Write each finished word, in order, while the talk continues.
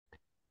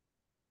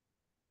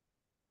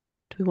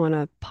we want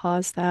to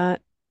pause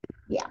that?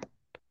 Yeah.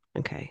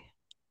 Okay.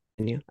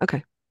 Continue.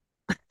 Okay.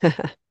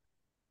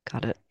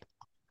 Got it.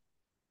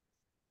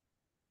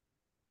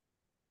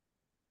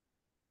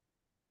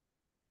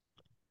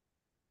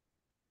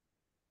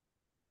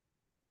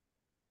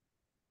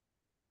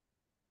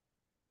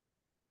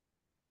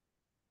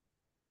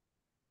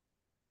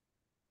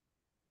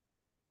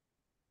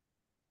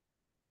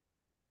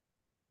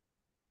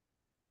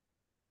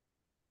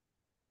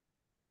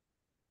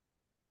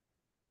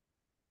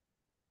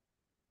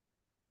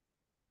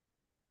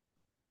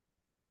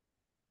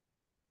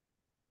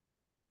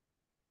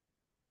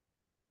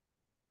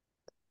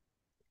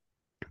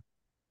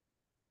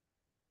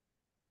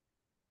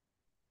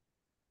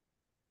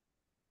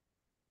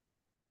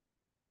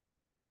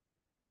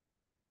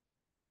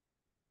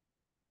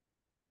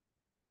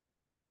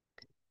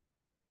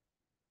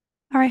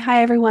 All right.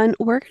 Hi, everyone.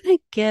 We're going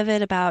to give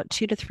it about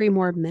 2 to 3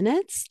 more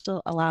minutes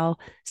to allow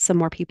some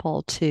more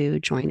people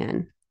to join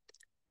in.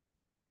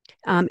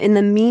 In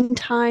the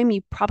meantime,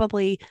 you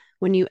probably,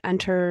 when you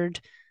entered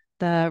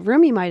the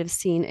room, you might have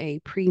seen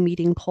a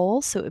pre-meeting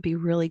poll. So it would be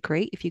really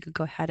great if you could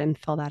go ahead and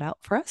fill that out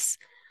for us.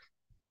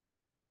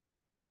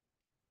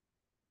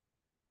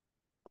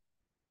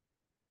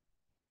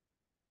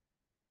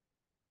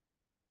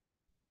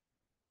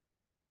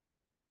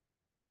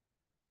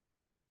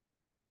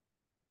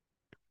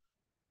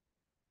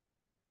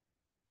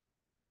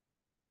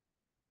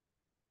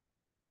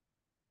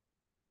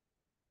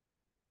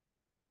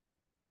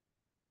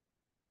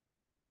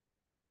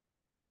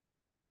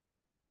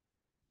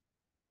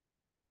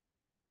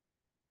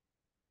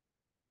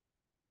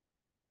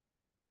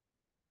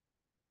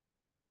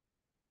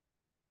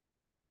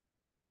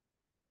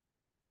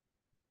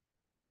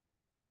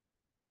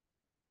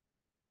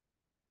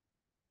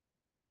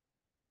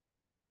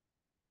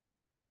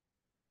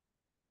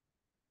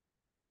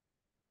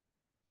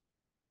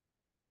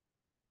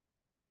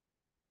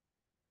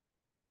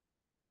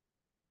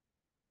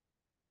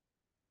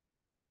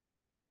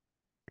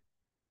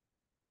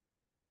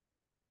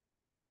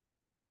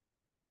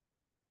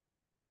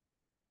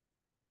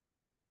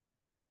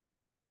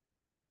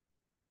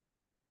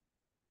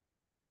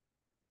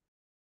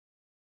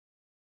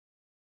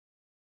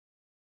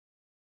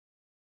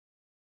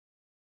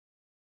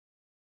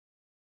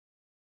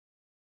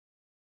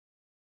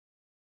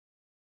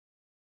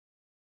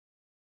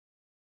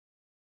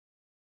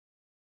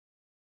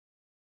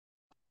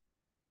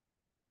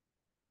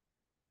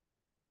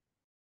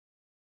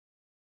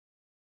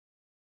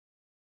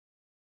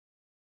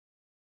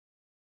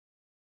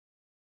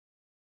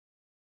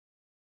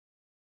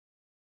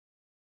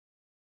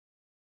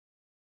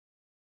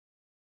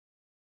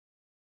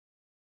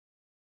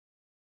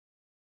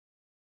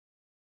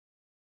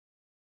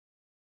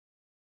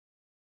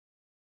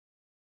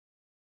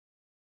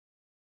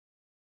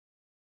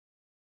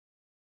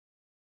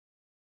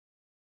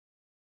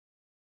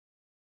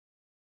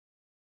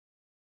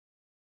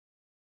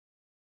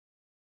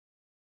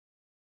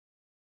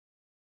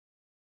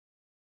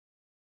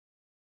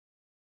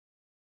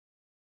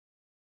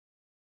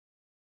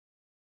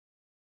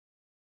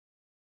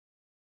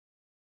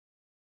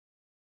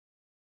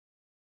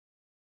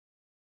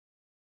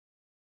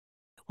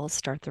 We'll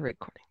start the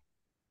recording.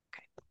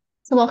 Okay.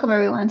 So welcome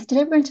everyone.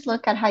 Today we're going to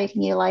look at how you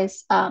can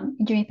utilize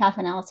Ingenuity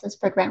Pathway Analysis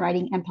for grant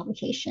writing and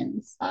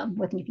publications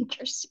with new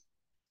features.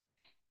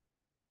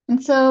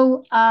 And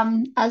so,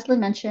 as Lynn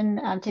mentioned,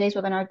 today's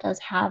webinar does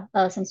have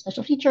some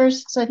special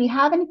features. So if you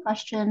have any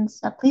questions,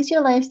 please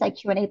utilize that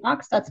Q&A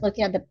box that's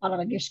located at the bottom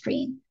of your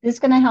screen. This is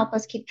going to help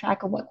us keep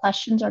track of what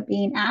questions are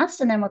being asked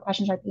and then what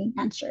questions are being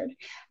answered.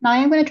 Now, I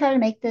am going to try to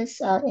make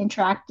this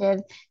interactive.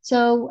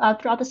 So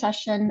throughout the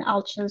session,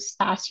 I'll just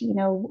ask you,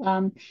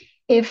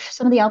 if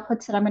some of the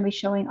outputs that I'm going to be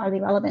showing are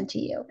they relevant to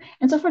you.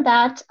 And so for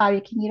that,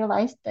 you can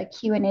utilize the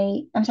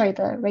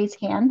the raise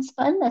hands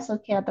button that's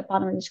located at the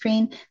bottom of the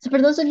screen. So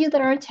for those of you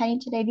that are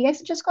attending today, you guys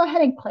can just go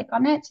ahead and click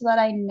on it so that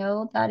I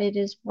know that it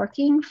is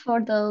working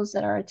for those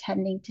that are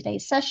attending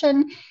today's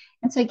session.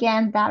 And so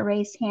again, that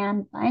raise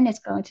hand button is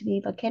going to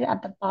be located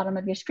at the bottom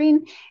of your screen.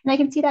 And I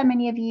can see that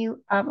many of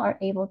you are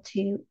able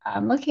to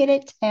locate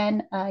it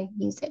and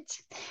use it.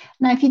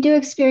 Now, if you do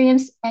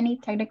experience any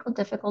technical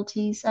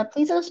difficulties,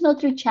 please let us know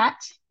through chat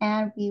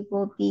and we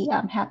will be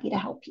happy to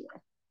help you.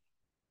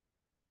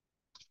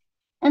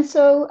 And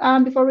so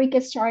before we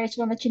get started, I just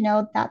want to let you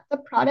know that the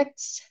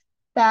products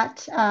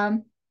that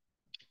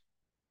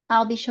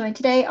I'll be showing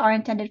today are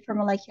intended for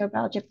molecular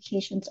biology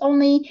applications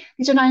only.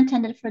 These are not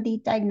intended for the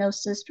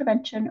diagnosis,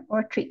 prevention,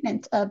 or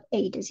treatment of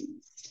a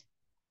disease.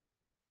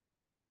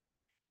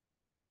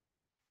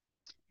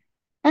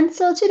 And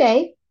so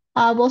today,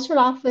 we'll start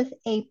off with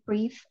a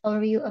brief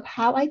overview of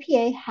how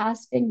IPA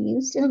has been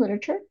used in the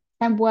literature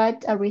and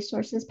what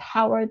resources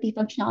power the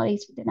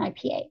functionalities within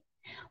IPA.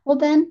 We'll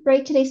then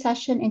break today's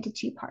session into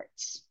two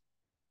parts.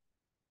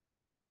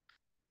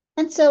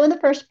 And so in the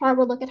first part,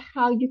 we'll look at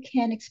how you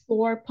can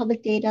explore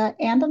public data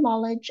and the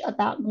knowledge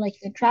about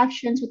molecular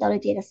interactions without a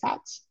data set.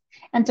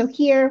 And so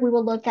here we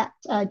will look at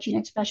gene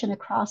expression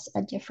across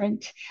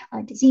different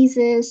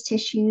diseases,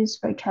 tissues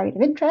for a target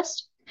of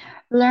interest.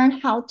 learn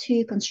how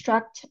to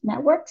construct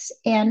networks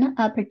and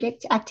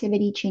predict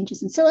activity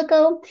changes in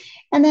silico,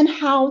 and then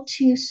how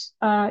to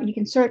you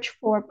can search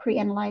for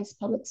pre-analyzed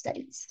public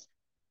studies.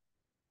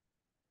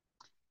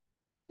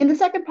 In the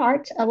second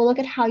part, we'll look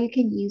at how you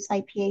can use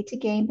IPA to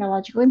gain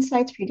biological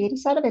insights for your data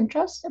set of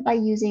interest by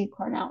using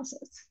core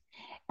analysis.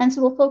 And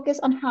so we'll focus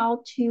on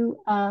how to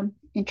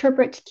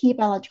interpret key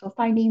biological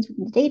findings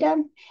within the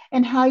data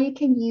and how you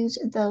can use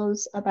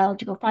those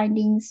biological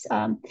findings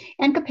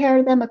and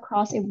compare them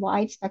across a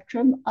wide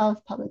spectrum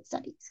of public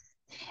studies.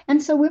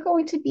 And so we're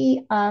going to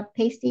be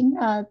pasting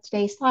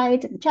today's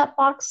slides in the chat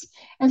box.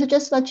 And so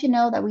just to let you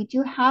know that we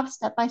do have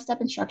step-by-step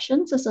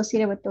instructions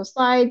associated with those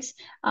slides.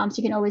 So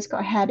you can always go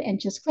ahead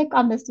and just click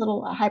on this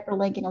little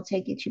hyperlink and it'll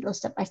take you to those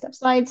step-by-step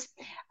slides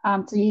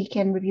so you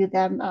can review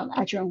them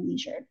at your own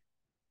leisure.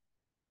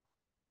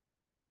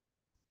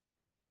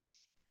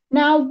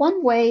 Now,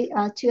 one way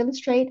to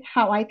illustrate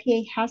how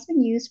IPA has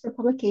been used for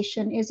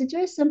publication is to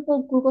do a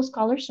simple Google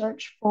Scholar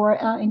search for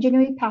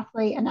Ingenuity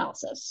Pathway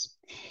Analysis.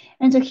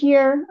 And so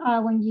here,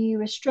 when you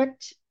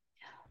restrict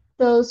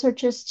those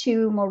searches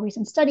to more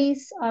recent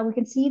studies, we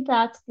can see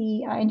that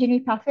the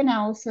Ingenuity Pathway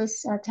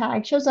Analysis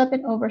tag shows up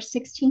in over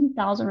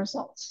 16,000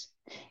 results.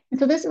 And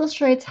so this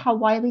illustrates how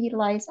widely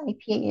utilized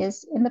IPA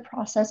is in the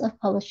process of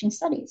publishing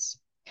studies.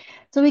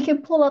 So we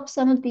can pull up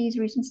some of these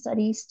recent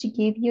studies to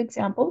give you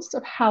examples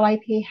of how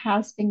IPA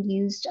has been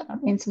used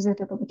in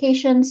specific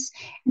publications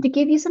and to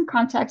give you some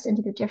context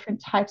into the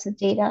different types of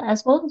data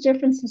as well as the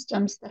different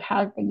systems that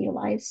have been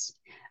utilized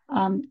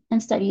and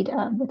studied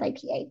with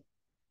IPA.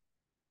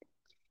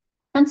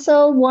 And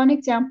so one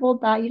example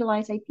that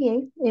utilized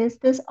IPA is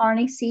this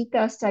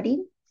RNA-seq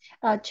study.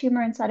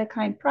 Tumor and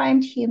cytokine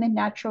primed human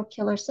natural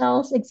killer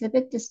cells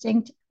exhibit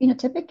distinct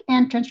phenotypic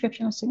and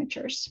transcriptional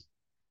signatures.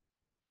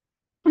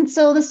 And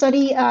so the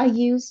study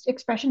used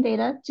expression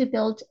data to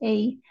build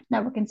a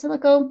network in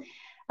silico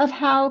of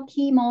how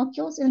key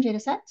molecules in the data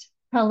set,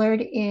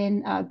 colored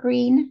in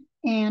green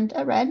and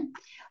red,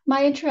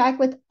 might interact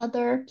with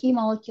other key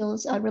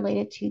molecules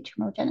related to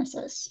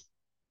tumorigenesis.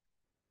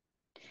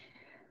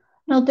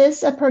 Now,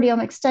 this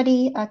proteomic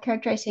study,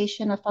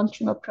 characterization of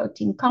functional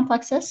protein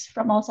complexes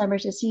from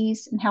Alzheimer's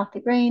disease in healthy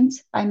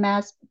brains by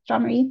mass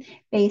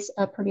spectrometry-based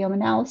proteome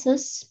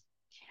analysis,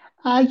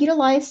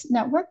 utilized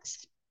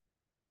networks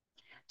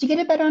to get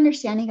a better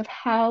understanding of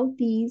how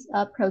these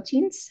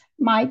proteins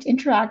might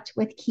interact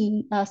with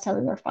key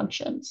cellular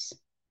functions.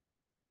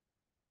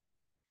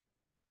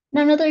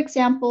 Now, another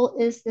example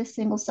is this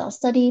single cell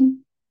study.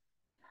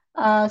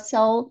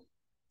 Single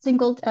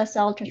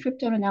cell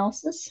transcriptome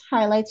analysis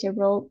highlights a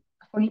role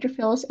for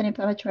neutrophils and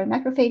inflammatory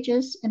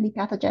macrophages in the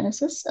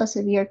pathogenesis of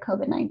severe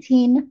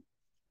COVID-19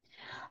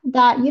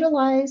 that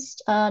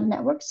utilized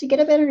networks to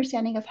get a better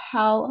understanding of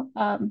how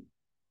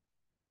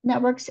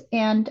networks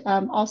and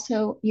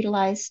also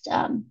utilized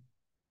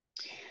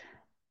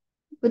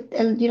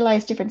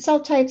utilize different cell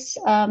types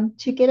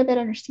to get a better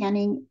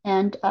understanding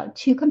and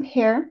to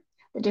compare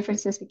the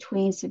differences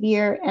between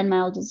severe and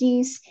mild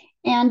disease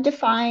and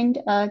defined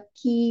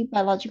key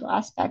biological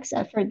aspects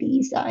for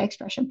these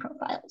expression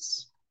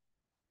profiles.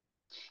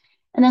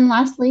 And then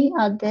lastly,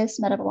 this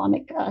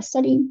metabolomic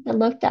study that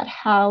looked at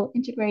how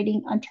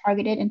integrating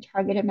untargeted and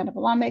targeted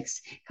metabolomics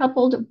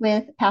coupled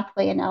with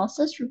pathway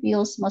analysis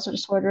reveals muscle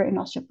disorder and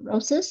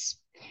osteoporosis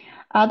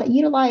that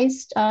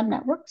utilized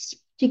networks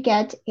to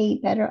get a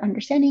better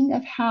understanding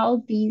of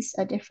how these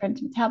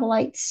different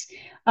metabolites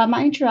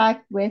might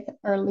interact with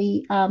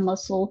early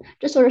muscle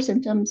disorder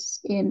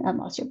symptoms in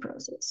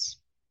osteoporosis.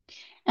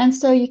 And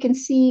so you can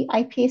see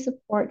IPA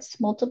supports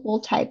multiple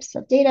types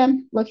of data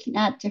looking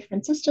at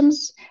different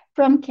systems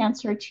from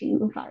cancer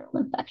to viral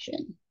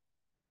infection.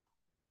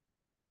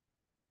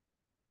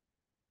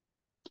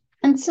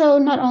 And so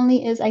not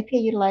only is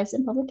IPA utilized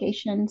in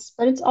publications,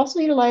 but it's also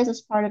utilized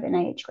as part of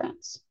NIH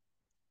grants.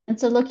 And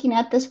so looking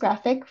at this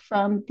graphic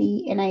from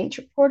the NIH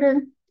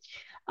reporter,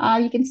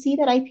 you can see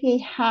that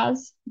IPA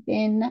has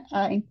been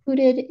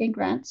included in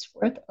grants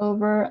worth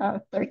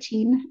over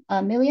 13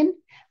 million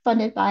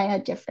funded by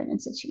different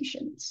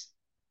institutions.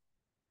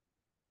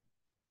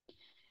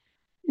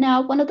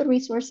 Now, one of the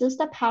resources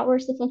that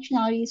powers the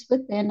functionalities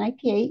within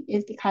IPA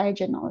is the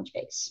QIAGEN knowledge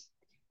base.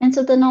 And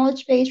so the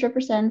knowledge base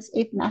represents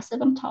a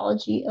massive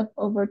ontology of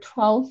over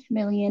 12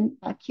 million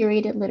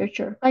curated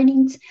literature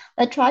findings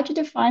that try to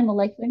define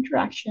molecular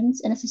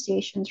interactions and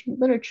associations from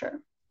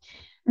literature.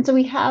 And so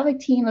we have a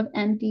team of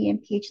MD and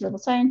PhD level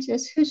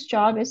scientists whose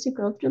job is to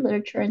go through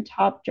literature and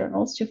top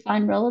journals to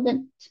find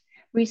relevant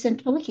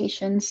recent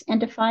publications and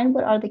define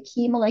what are the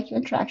key molecular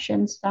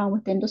interactions found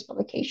within those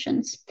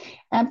publications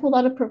and pull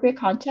out appropriate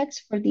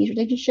context for these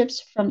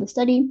relationships from the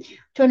study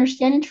to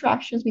understand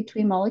interactions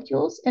between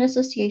molecules and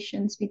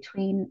associations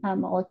between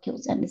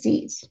molecules and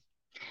disease.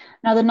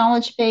 Now, the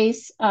knowledge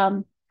base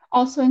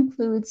also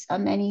includes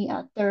many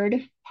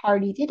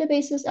third-party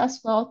databases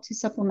as well to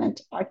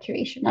supplement our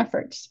curation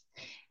efforts.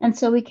 And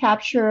so we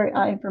capture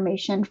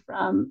information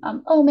from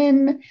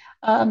Omen,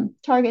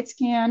 Target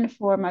Scan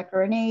for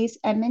microRNAs,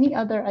 and many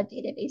other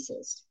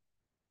databases.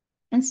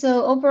 And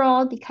so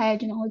overall, the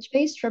QIAGEN knowledge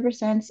base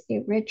represents a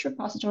rich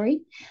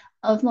repository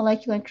of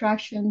molecular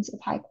interactions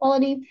of high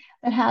quality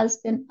that has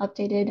been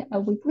updated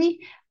weekly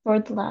for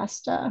the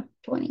last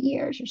 20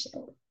 years or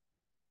so.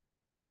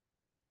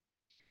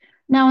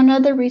 Now,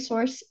 another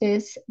resource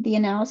is the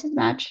Analysis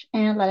Match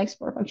and Let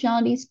Explore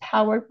functionalities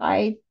powered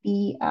by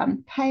the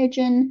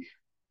QIAGEN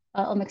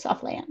Omics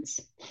Off Lands.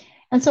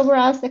 And so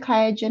whereas the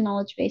QIAGEN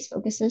knowledge base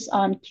focuses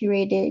on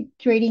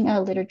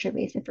curating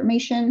literature-based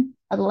information,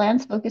 the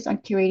LANs focus on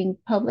curating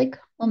public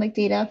omic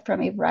data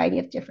from a variety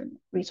of different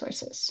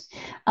resources,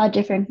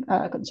 different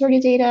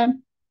consortia data,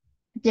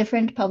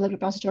 different public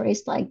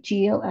repositories like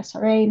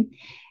GeoSRA.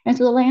 And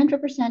so the LANs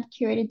represent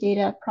curated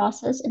data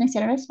processed in a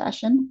standardized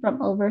fashion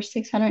from over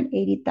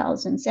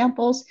 680,000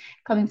 samples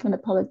coming from the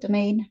public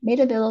domain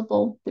made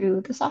available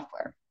through the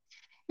software.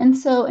 And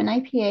so in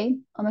IPA,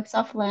 Omics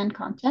Off Land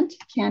content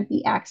can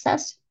be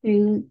accessed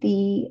through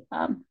the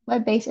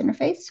web-based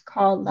interface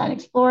called Land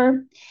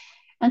Explorer.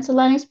 And so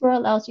Land Explorer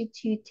allows you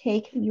to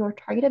take your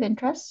target of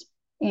interest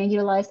and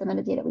utilize the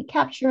metadata we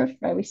capture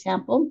for every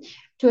sample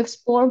to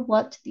explore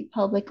what the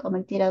public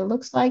omic data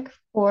looks like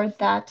for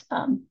that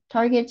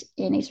target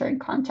in a certain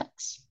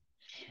context.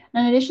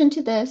 In addition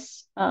to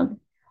this,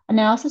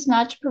 Analysis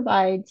Match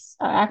provides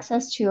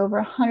access to over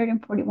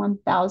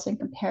 141,000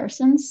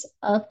 comparisons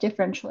of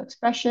differential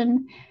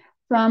expression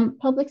from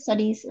public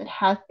studies that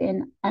have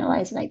been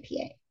analyzed in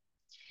IPA.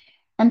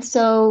 And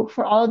so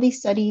for all of these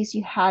studies,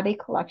 you have a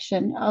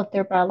collection of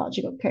their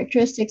biological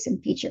characteristics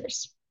and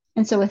features.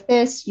 And so with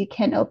this, you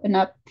can open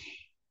up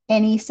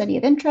any study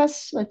of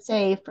interest, let's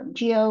say from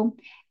Geo,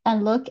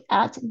 and look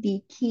at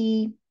the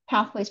key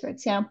pathways, for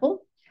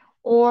example,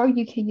 or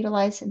you can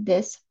utilize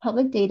this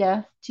public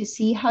data to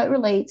see how it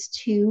relates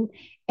to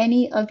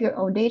any of your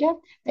own data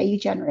that you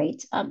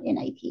generate in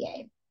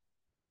IPA.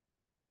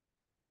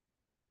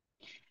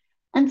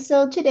 And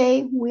so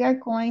today we are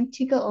going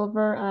to go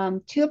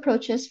over two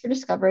approaches for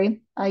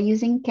discovery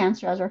using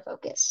cancer as our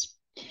focus.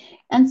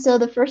 And so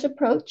the first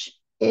approach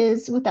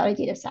is without a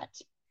data set.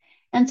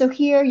 And so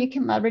here you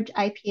can leverage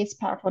IPA's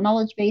powerful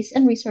knowledge base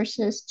and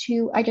resources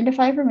to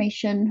identify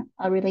information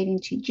relating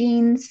to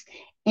genes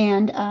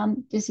and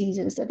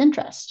diseases of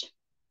interest.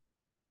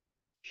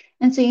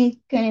 And so you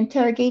can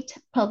interrogate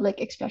public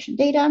expression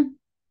data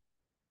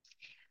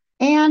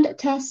and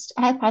test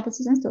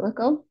hypotheses in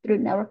silico through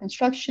network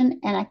construction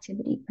and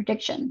activity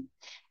prediction.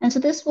 And so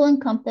this will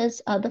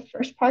encompass the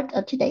first part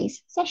of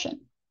today's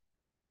session.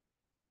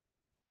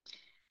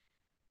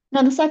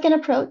 Now, the second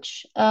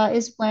approach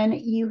is when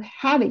you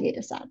have a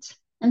data set.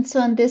 And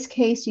so in this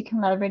case, you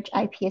can leverage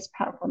IPA's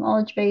powerful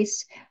knowledge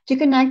base to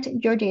connect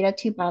your data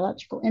to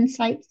biological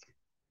insights,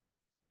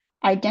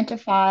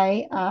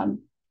 identify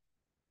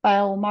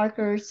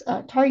biomarkers,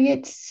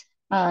 targets,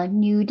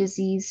 new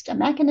diseased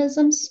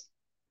mechanisms,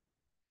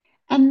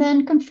 and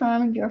then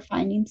confirm your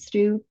findings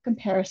through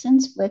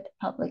comparisons with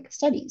public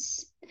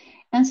studies.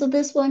 And so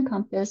this will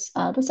encompass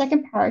the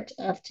second part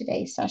of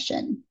today's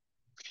session.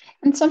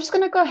 And so I'm just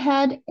going to go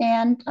ahead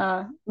and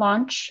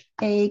launch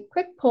a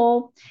quick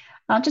poll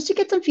just to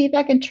get some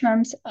feedback in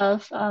terms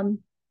of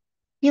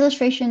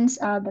illustrations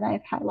that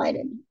I've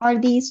highlighted. Are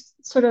these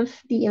sort of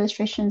the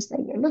illustrations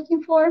that you're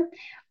looking for?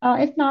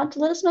 If not,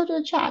 let us know through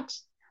the chat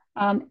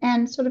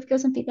and sort of give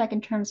some feedback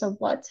in terms of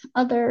what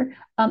other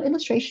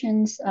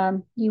illustrations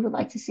you would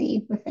like to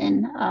see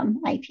within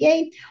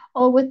IPA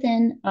or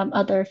within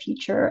other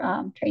future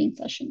training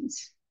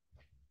sessions.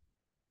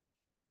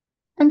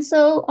 And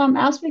so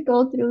as we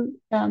go through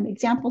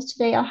examples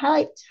today, I'll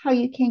highlight how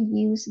you can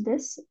use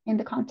this in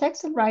the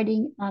context of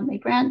writing a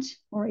grant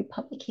or a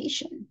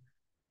publication.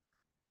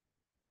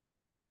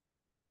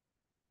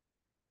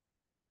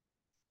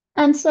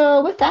 And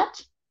so with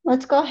that,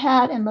 let's go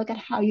ahead and look at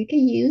how you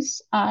can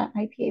use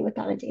IPA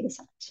without a data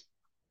set.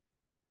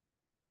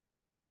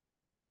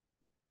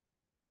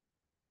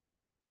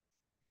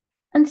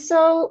 And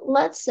so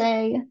let's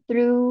say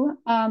through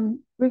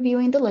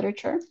reviewing the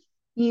literature,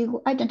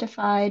 you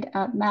identified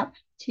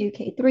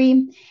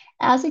MAP2K3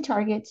 as a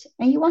target,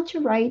 and you want to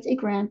write a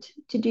grant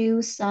to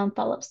do some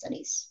follow-up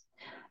studies.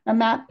 Now,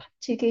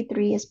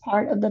 MAP2K3 is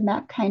part of the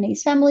MAP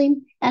kinase family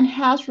and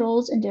has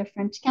roles in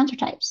different cancer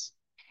types.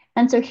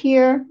 And so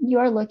here you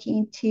are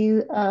looking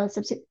to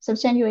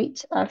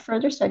substantiate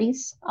further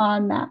studies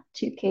on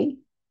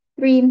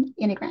MAP2K3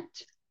 in a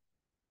grant.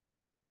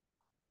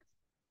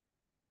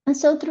 And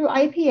so through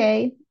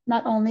IPA,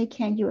 not only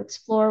can you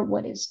explore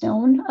what is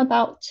known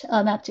about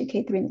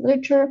MAP2K3 in the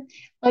literature,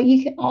 but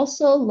you can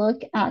also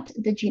look at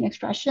the gene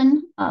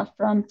expression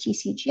from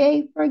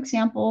TCGA, for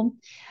example,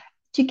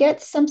 to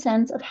get some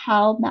sense of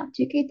how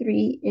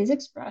MAP2K3 is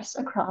expressed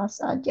across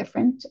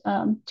different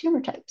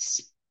tumor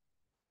types.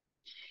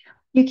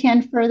 You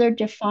can further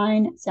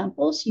define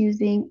samples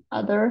using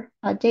other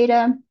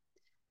data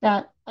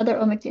other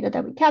omic data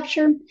that we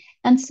capture.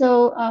 And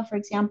so, for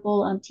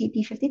example,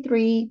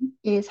 TP53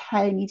 is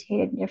highly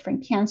mutated in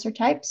different cancer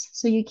types.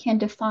 So you can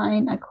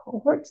define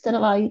cohorts that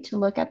allow you to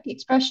look at the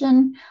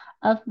expression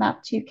of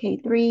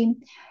MAP2K3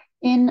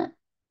 in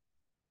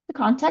the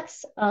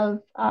context of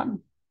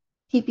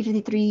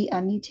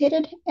TP53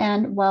 mutated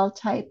and wild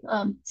type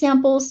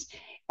samples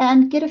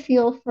and get a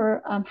feel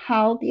for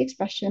how the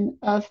expression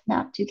of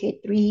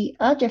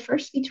MAP2K3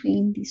 differs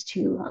between these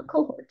two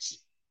cohorts.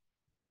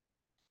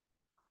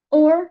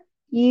 Or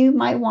you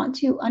might want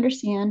to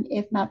understand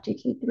if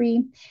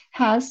MAP2K3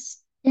 has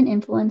an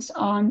influence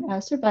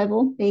on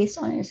survival based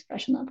on an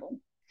expression level.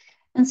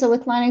 And so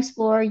with Line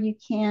Explorer, you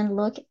can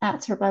look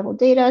at survival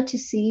data to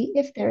see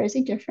if there is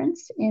a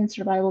difference in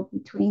survival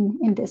between,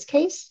 in this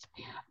case,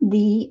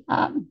 the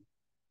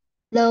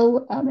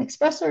low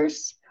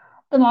expressors,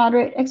 the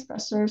moderate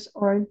expressors,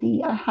 or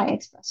the high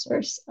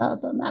expressors of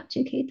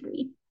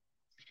MAP2K3.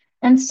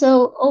 And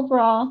so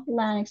overall,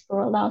 Line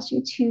Explorer allows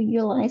you to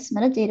utilize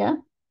metadata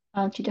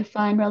to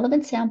define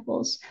relevant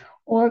samples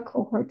or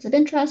cohorts of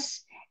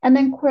interest, and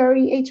then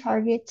query a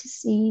target to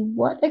see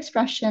what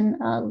expression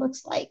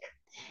looks like.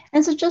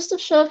 And so just a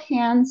show of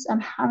hands,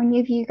 how many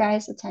of you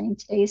guys attending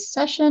today's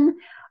session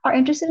are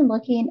interested in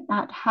looking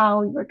at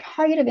how your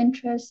target of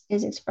interest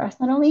is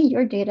expressed, not only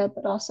your data,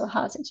 but also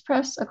how it's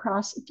expressed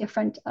across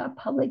different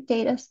public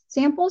data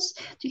samples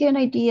to get an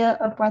idea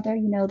of whether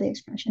the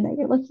expression that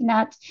you're looking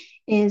at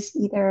is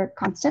either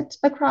constant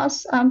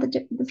across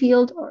the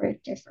field or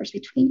it differs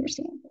between your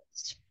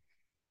samples.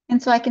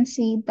 And so I can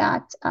see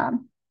that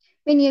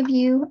many of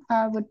you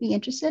would be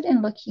interested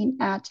in looking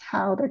at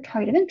how their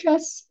target of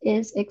interest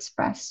is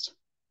expressed.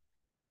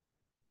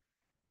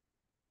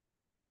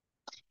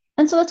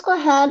 And so let's go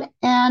ahead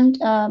and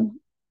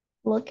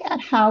look at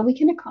how we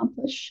can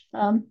accomplish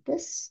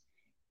this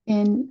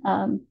in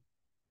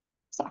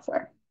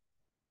software.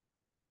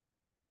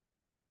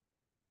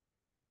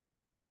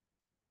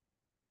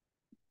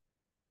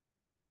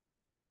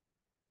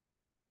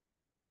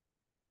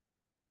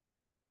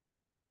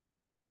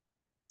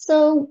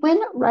 So when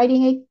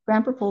writing a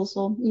grant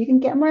proposal, you can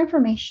get more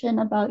information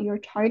about your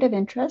target of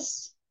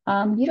interest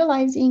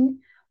utilizing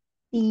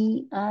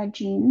the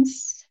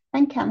genes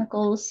and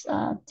chemicals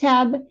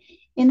tab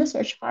in the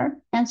search bar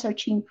and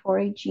searching for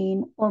a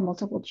gene or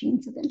multiple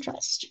genes of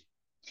interest.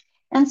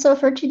 And so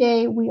for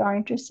today, we are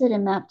interested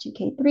in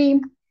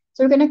MAP2K3.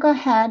 So we're going to go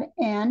ahead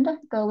and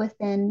go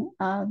within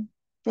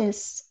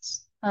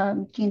this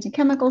genes and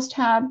chemicals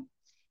tab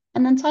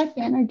and then type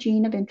in our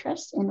gene of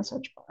interest in the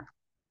search bar.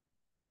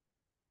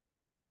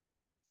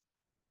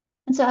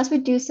 And so as we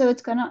do so,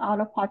 it's going to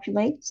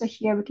auto-populate. So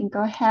here we can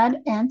go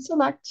ahead and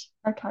select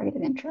our target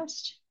of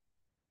interest.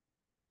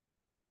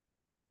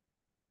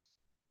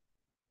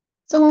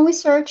 So when we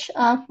search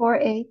for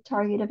a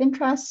target of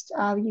interest,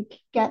 you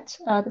get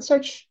the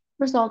search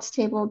results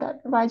table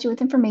that provides you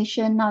with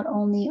information not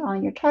only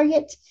on your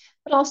target,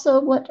 but also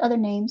what other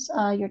names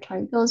your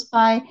target goes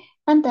by,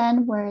 and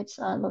then where it's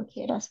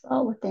located as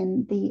well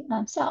within the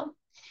cell.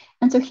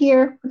 And so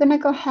here, we're going to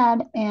go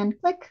ahead and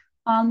click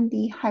on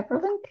the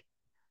hyperlink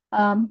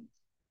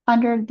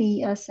under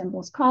the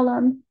symbols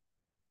column.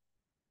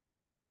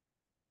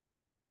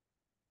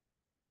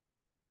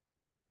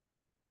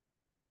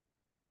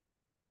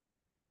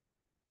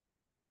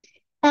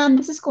 And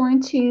this is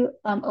going to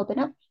open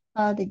up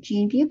the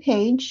gene view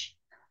page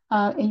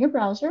in your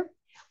browser,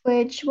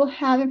 which will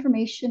have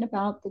information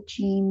about the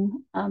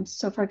gene.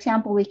 So for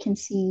example, we can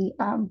see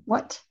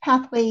what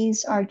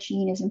pathways our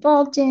gene is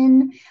involved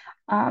in,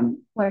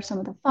 what are some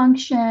of the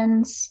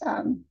functions,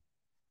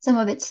 some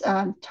of its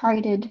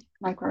targeted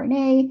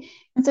microRNA.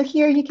 And so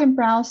here you can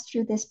browse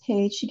through this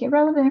page to get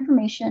relevant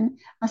information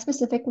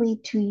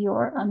specifically to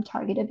your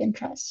target of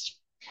interest.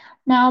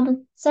 Now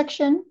the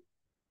section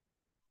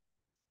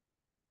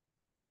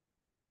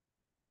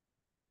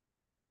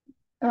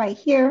right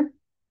here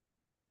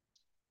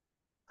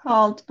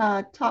called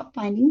Top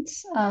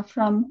Findings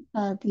from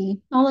the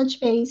knowledge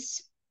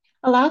base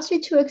allows you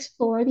to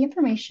explore the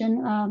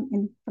information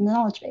from the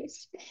knowledge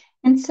base.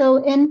 And so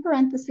in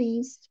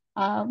parentheses,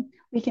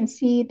 we can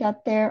see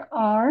that there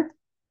are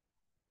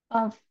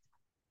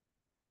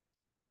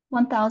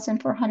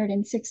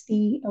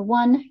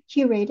 1,461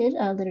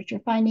 curated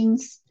literature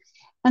findings.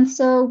 And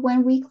so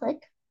when we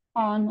click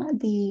on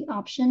the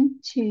option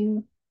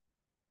to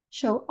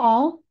show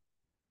all,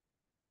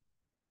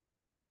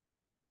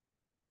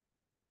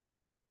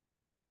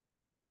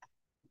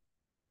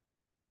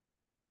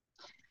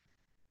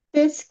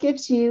 this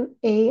gives you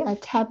a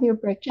tabular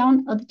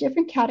breakdown of the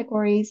different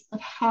categories of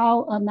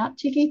how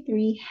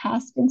MAP2K3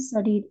 has been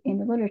studied in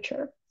the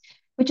literature,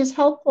 which is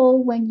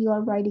helpful when you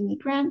are writing a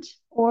grant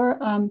or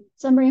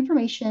summary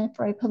information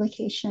for a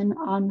publication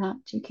on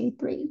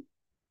MAP2K3.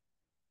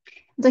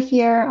 So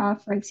here,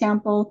 for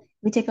example,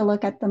 we take a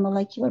look at the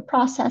molecular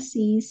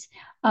processes.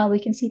 We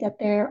can see that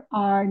there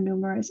are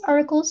numerous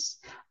articles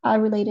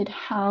related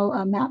how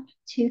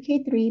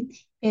MAP2K3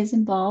 is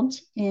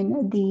involved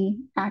in the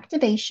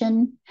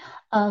activation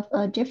of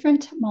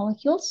different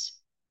molecules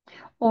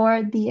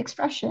or the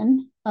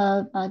expression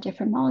of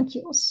different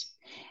molecules.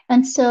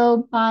 And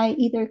so by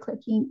either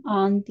clicking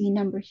on the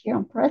number here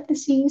on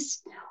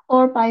parentheses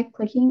or by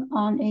clicking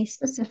on a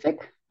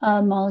specific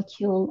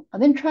molecule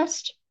of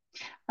interest,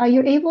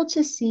 you're able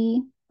to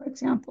see, for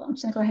example, I'm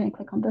just going to go ahead and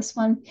click on this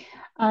one.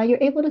 You're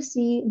able to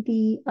see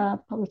the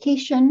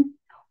publication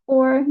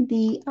or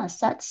the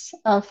sets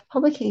of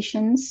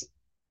publications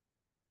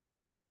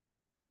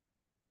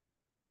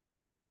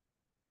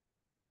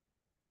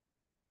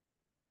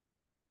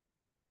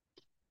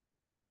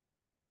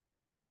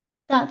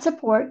that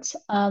support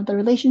the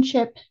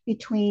relationship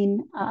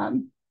between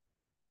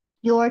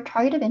your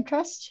target of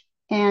interest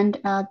and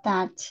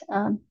that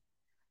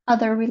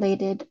other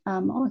related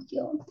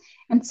molecule.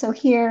 And so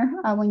here,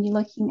 when you're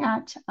looking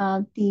at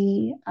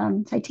the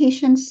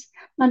citations,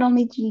 not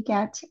only do you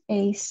get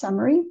a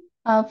summary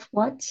of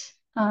what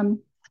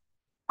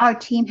our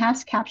team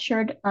has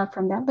captured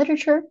from that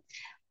literature,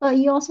 but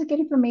you also get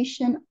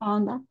information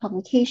on that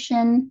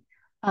publication,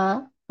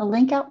 a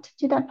link out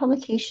to that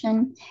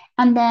publication,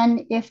 and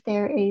then if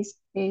there is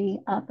a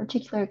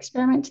particular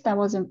experiment that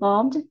was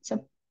involved,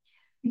 so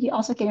you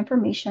also get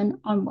information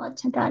on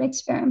what that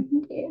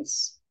experiment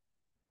is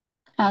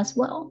as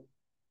well.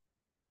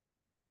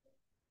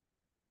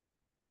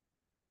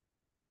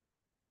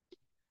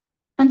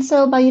 And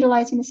so by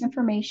utilizing this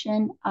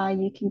information,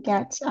 you can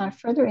get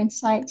further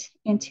insight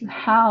into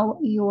how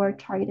your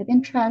target of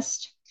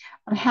interest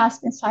has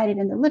been cited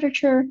in the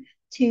literature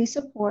to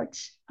support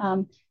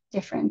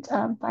different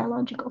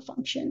biological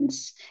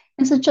functions.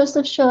 And so just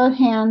a show of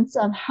hands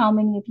of how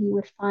many of you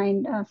would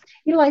find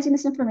utilizing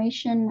this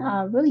information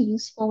really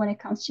useful when it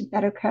comes to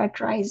better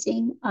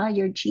characterizing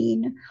your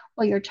gene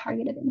or your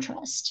target of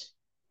interest.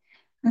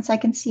 And so I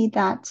can see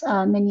that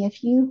many of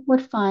you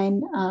would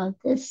find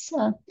this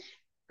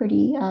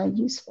pretty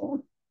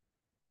useful.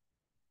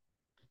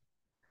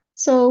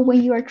 So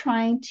when you are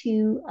trying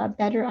to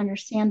better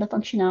understand the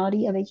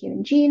functionality of a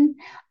given gene,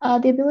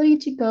 the ability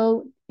to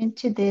go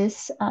into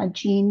this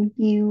gene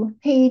view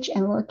page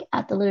and look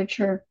at the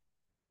literature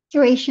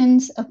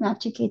curations of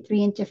MAP2K3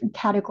 in different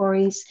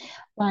categories,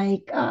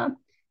 like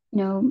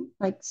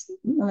like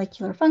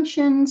molecular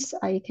functions.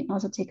 You can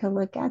also take a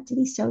look at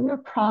the cellular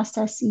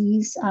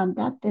processes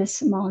that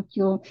this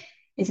molecule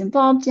is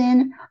involved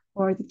in,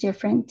 or the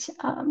different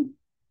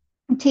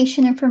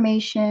mutation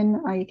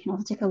information. You can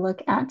also take a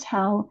look at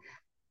how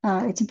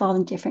it's involved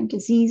in different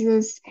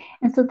diseases.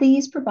 And so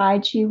these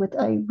provide you with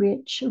a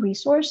rich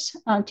resource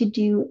to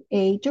do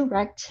a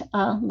direct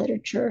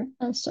literature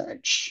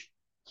search.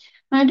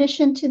 In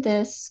addition to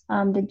this,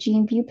 the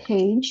GeneView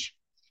page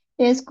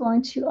is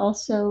going to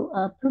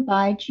also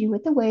provide you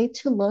with a way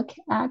to look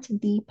at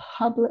the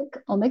public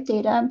omic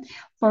data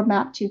for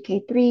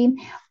MAP2K3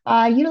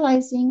 by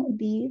utilizing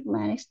the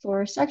Land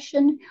Explorer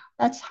section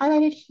that's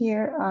highlighted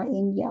here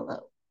in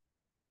yellow.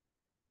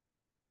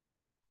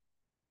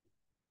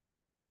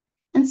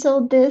 And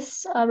so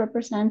this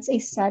represents a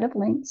set of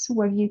links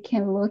where you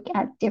can look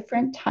at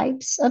different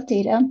types of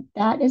data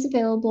that is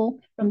available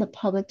from the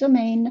public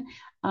domain.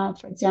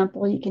 For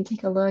example, you can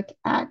take a look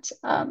at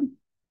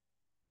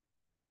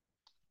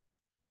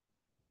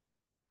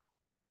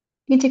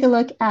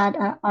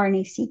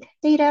RNA-seq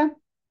data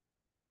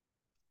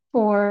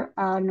for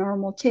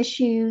normal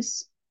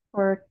tissues,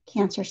 for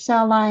cancer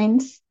cell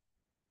lines,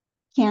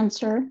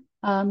 cancer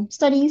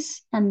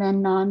studies, and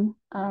then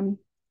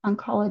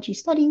non-oncology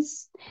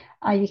studies.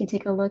 You can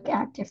take a look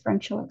at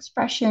differential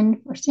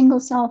expression for single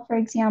cell, for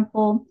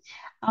example.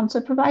 So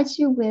it provides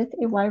you with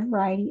a wide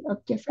variety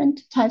of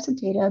different types of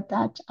data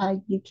that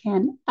you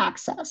can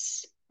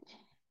access.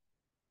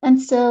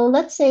 And so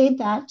let's say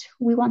that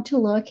we want to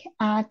look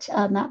at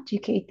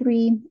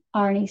MAP2K3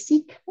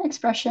 RNA-seq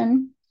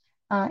expression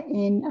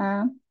in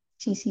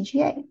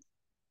TCGA.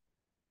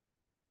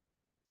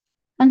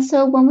 And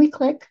so when we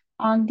click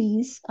on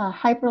these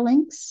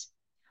hyperlinks,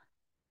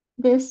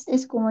 this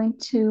is going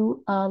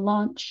to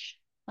launch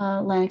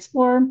Land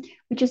Explorer,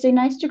 which is a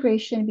nice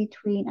integration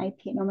between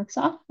IPA and Omics,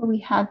 where we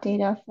have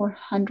data for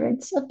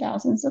hundreds of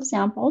thousands of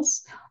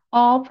samples,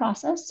 all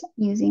processed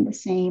using the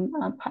same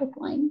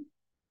pipeline.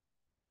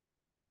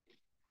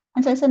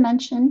 And so as I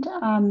mentioned,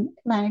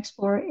 Land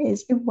Explorer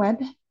is a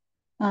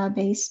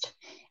web-based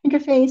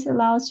interface. It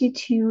allows you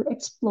to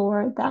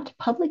explore that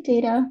public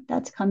data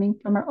that's coming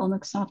from our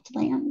Omics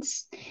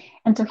lands.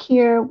 And so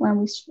here, when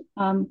we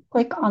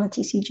click on the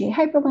TCGA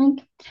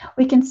hyperlink,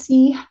 we can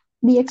see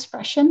the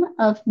expression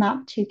of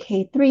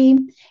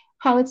MAP2K3,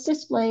 how it's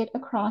displayed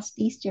across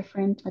these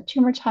different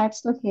tumor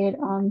types located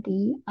on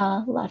the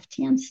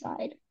left-hand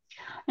side.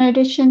 In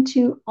addition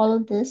to all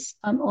of this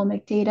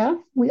omic data,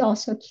 we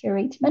also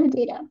curate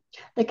metadata,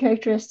 the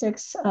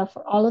characteristics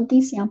for all of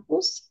these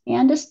samples,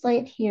 and display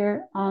it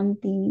here on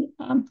the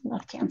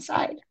left-hand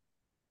side.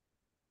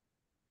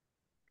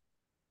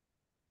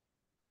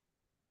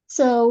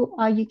 So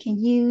you can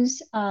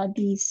use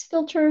these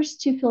filters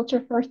to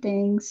filter for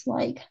things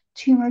like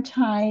tumor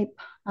type,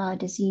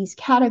 disease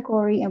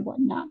category, and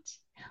whatnot.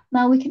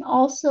 Now we can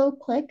also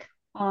click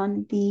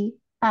on the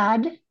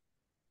Add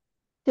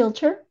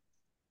filter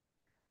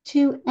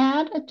to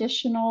add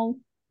additional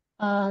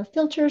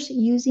filters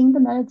using the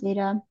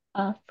metadata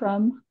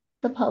from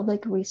the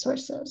public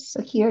resources.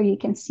 So here you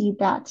can see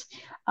that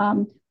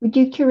we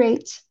do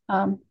curate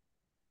a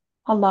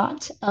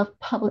lot of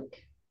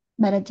public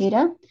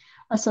metadata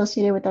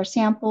associated with our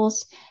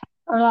samples,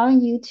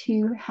 allowing you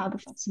to have the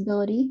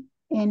flexibility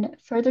in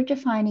further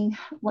defining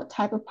what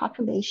type of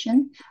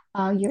population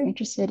you're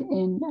interested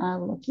in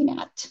looking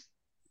at.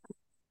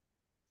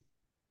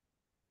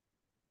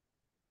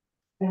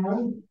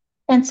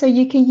 And so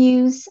you can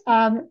use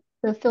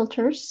the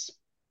filters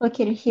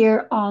located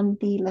here on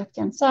the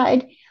left-hand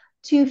side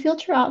to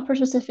filter out for a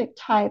specific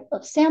type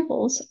of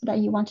samples that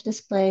you want to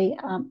display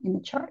in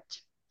the chart.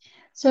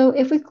 So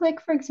if we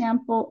click, for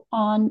example,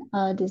 on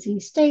a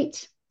disease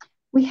state,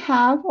 we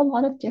have a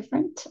lot of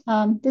different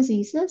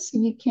diseases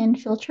you can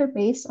filter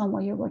based on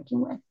what you're working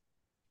with.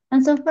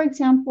 And so, for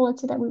example,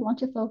 let's say that we want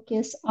to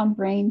focus on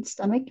brain,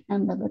 stomach,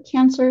 and liver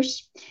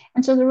cancers.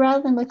 And so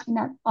rather than looking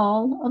at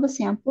all of the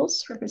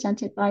samples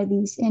represented by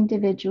these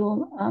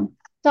individual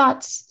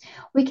dots,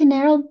 we can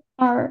narrow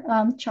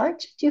our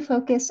chart to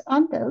focus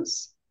on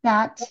those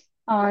that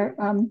are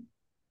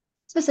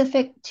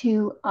specific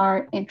to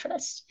our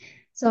interest.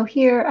 So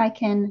here I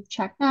can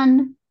check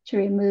none to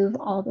remove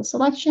all the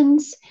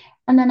selections,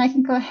 and then I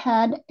can go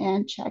ahead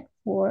and check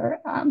for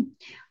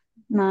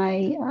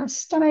my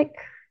stomach.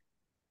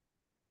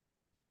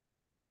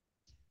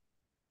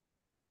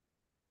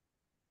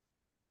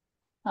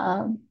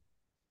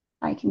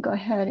 I can go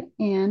ahead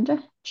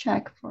and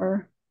check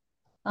for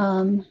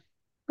brain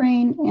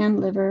and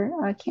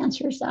liver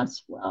cancers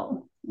as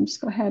well. I'll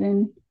just go ahead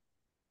and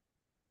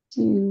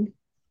do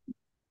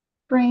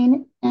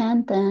brain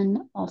and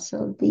then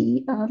also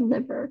the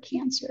liver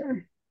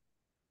cancer.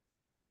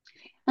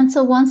 And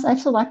so once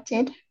I've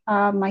selected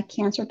my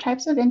cancer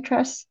types of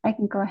interest, I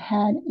can go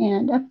ahead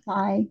and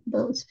apply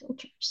those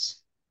filters.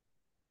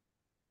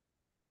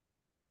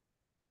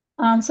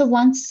 So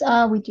once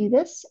we do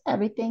this,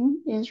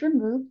 everything is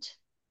removed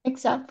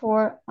except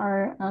for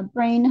our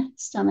brain,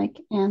 stomach,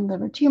 and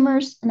liver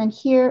tumors. And then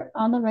here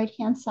on the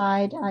right-hand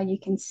side, you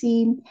can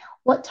see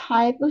what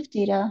type of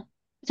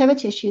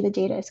tissue the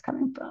data is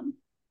coming from.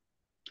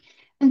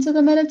 And so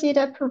the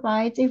metadata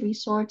provides a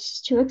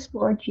resource to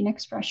explore gene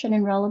expression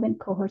in relevant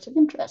cohorts of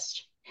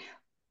interest.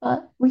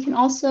 But we can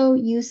also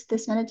use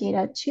this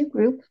metadata to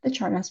group the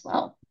chart as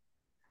well.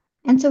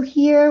 And so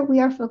here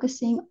we are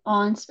focusing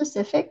on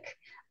specific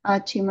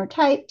tumor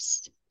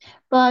types,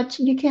 but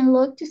you can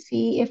look to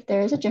see if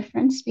there is a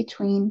difference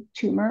between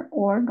tumor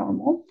or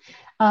normal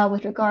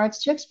with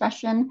regards to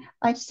expression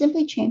by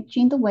simply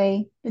changing the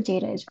way the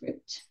data is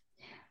grouped.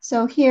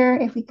 So here,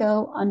 if we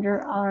go under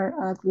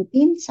our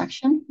grouping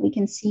section, we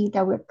can see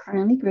that we're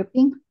currently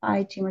grouping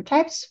by tumor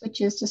types,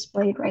 which is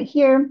displayed right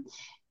here.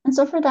 And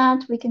so for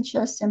that, we can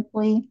just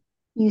simply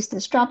use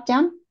this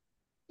dropdown.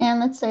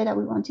 And let's say that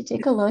we want to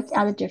take a look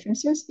at the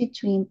differences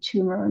between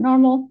tumor or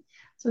normal.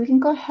 So we can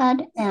go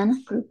ahead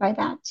and group by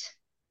that.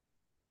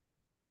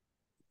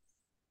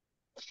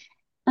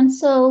 And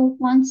so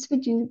once we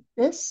do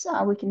this,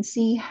 we can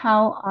see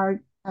how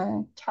our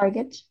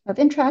target of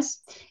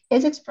interest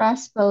is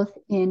expressed both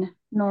in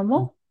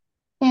normal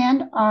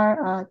and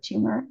our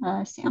tumor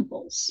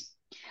samples.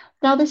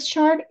 Now this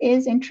chart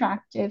is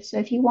interactive, so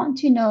if you want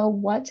to know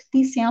what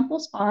these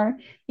samples are,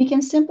 you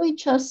can simply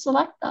just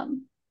select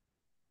them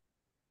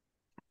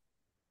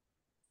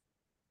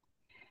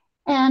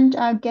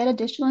and get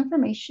additional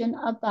information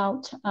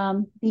about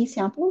these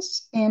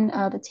samples in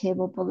the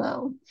table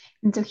below.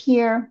 And so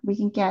here we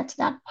can get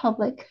that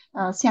public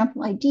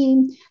sample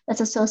ID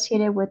that's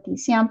associated with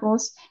these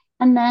samples,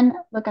 and then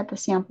look at the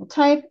sample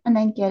type and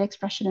then get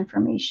expression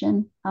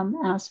information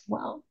as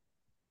well.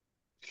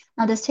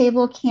 Now this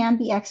table can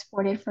be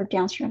exported for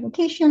downstream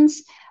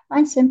applications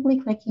by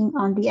simply clicking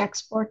on the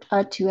export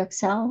to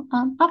Excel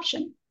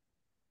option.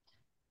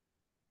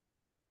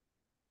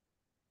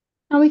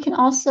 Now we can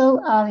also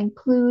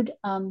include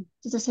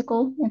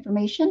statistical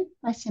information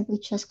by simply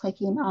just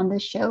clicking on the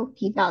show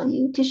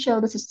p-value to show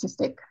the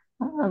statistic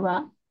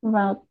around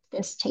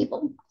this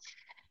table.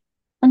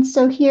 And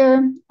so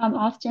here,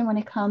 often when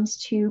it comes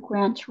to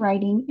grant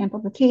writing and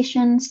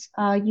publications,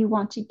 you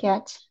want to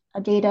get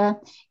data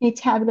in a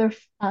tabular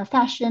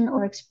fashion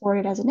or export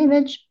it as an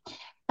image.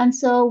 And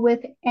so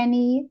with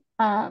any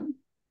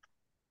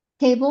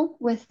table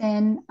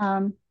within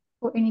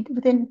or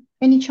within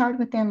any chart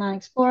within Line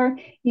Explorer,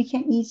 you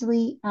can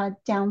easily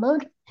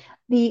download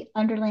the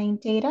underlying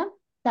data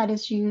that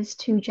is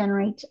used to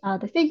generate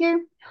the figure,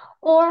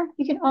 or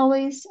you can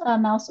always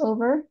mouse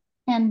over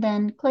and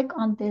then click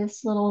on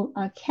this little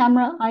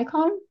camera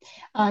icon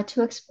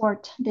to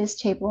export this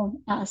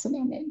table as an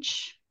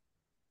image.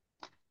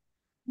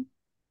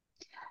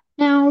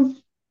 Now,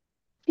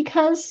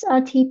 because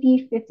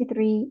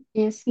TP53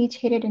 is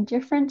mutated in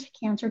different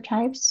cancer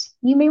types,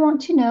 you may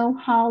want to know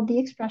how the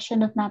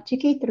expression of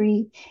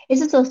MAP2K3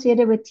 is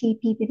associated with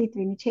TP53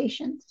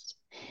 mutations.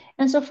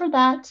 And so for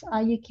that,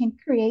 you can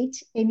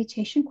create a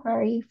mutation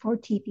query for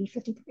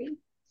TP53.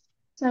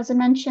 So as I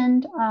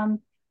mentioned,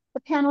 the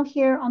panel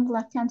here on the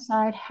left-hand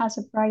side has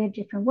a variety of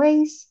different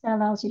ways that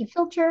allows you to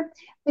filter,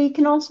 but you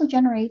can also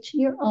generate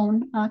your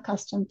own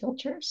custom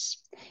filters.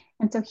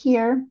 And so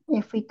here,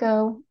 if we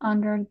go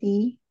under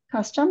the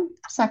custom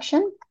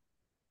section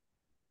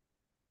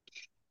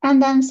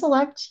and then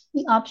select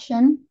the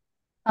option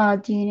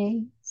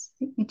DNA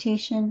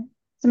mutation,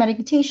 somatic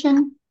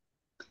mutation,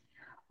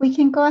 we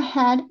can go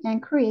ahead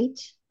and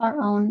create our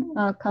own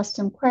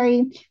custom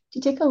query to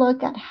take a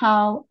look at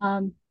how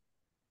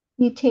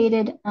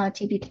mutated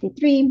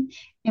TP53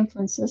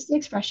 influences the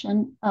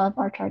expression of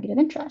our target of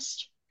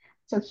interest.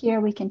 So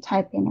here we can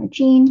type in our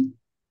gene,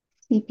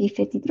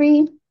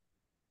 TP53,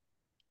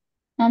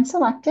 and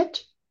select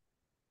it.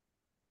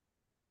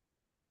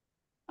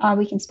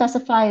 We can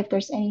specify if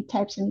there's any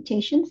types of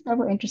mutations that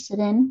we're interested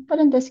in, but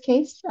in this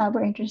case,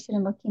 we're interested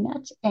in looking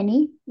at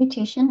any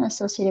mutation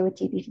associated with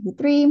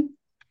TP53.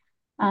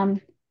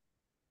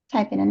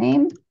 Type in a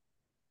name.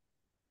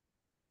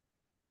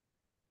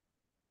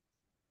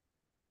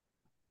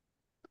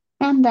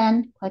 And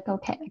then click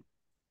OK.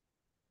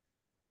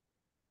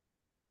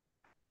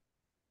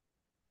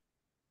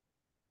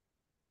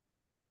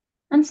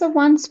 And so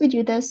once we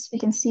do this, we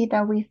can see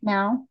that we've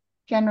now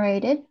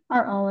generated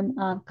our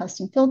own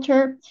custom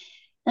filter.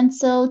 And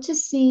so to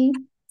see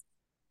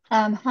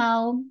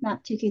how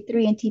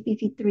MAP2K3 and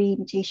TP53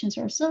 mutations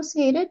are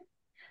associated,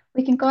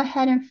 we can go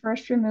ahead and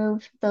first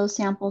remove those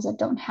samples that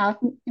don't have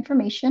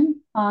information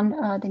on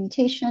the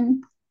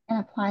mutation and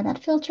apply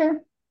that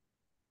filter.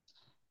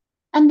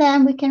 And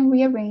then we can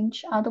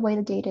rearrange the way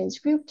the data is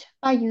grouped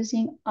by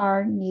using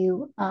our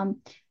new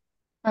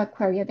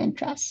query of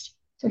interest.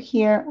 So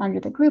here under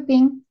the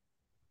grouping,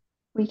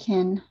 we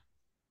can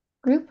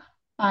group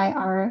by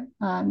our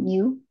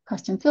new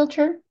custom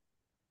filter.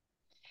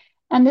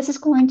 And this is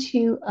going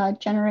to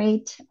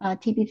generate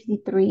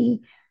TP53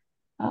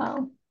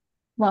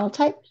 wild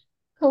type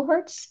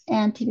cohorts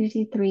and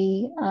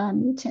TP53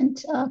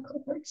 mutant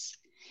cohorts.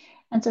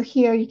 And so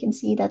here you can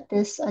see that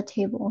this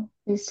table,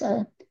 this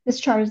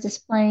chart is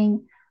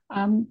displaying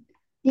the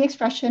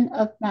expression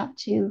of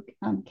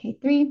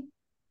MAP2K3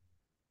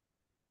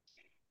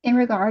 in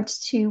regards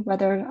to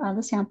whether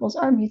the samples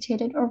are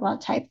mutated or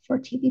wild type for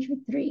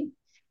TP53.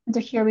 And so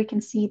here we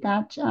can see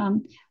that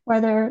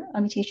whether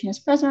a mutation is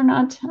present or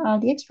not,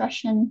 the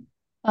expression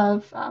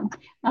of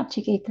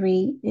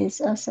MAP2K3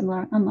 is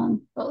similar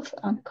among both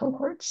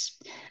cohorts.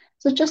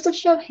 So just a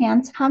show of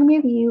hands, how many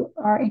of you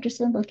are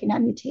interested in looking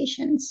at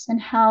mutations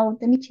and how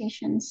the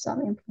mutations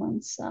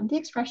influence the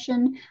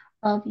expression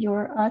of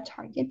your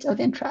target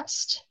of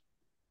interest?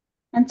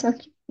 And so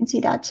you can see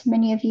that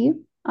many of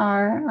you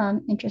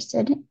are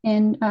interested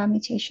in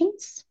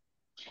mutations.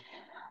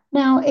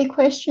 Now, a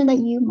question that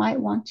you might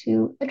want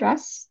to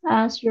address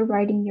as you're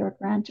writing your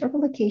grant or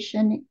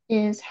application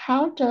is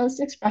how does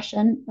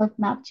expression of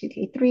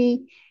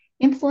MAP2K3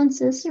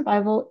 influences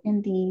survival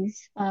in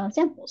these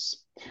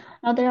samples?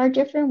 Now, there are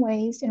different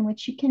ways in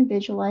which you can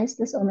visualize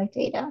this omic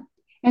data.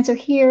 And so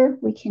here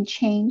we can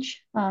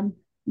change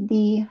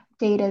the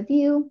data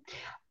view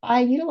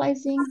by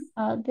utilizing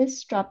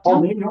this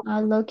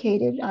dropdown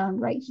located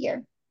right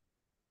here.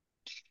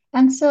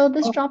 And so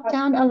this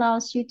dropdown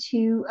allows you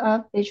to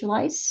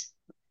visualize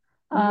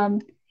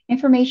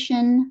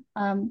information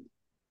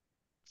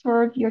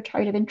for your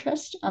target of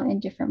interest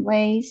in different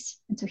ways.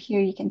 And so here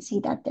you can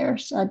see that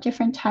there's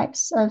different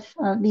types of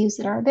views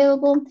that are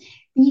available.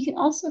 And you can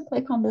also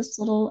click on this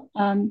little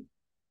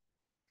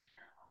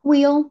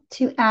wheel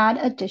to add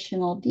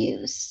additional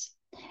views.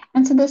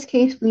 And so in this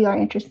case, we are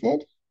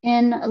interested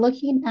in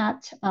looking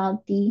at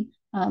the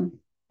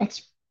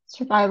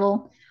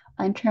survival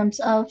in terms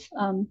of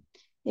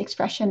the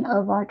expression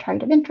of our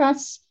target of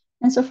interest.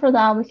 And so for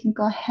that, we can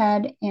go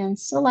ahead and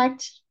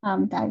select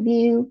that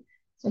view.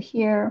 So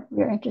here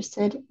we're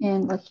interested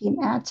in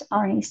looking at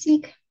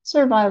RNA-seq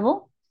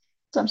survival.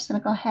 So I'm just going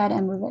to go ahead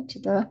and move it to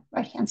the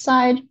right-hand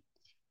side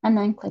and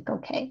then click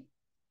OK.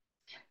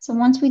 So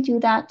once we do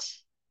that,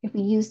 if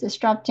we use this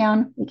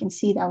dropdown, we can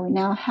see that we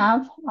now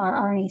have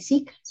our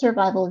RNA-seq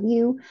survival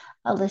view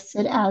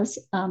listed as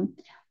the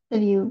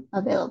view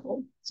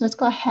available. So let's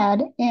go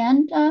ahead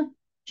and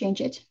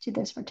change it to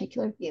this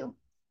particular view.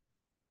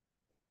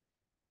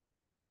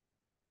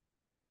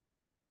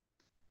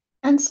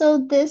 And so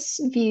this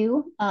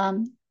view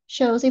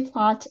shows a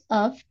plot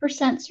of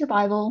percent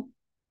survival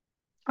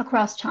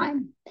across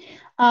time.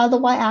 The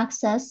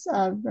y-axis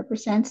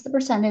represents the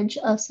percentage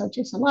of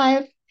subjects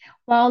alive,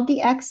 while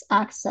the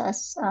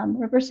x-axis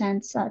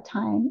represents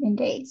time in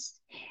days.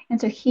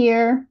 And so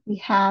here we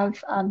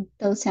have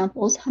those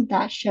samples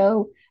that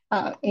show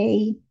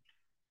a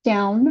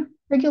down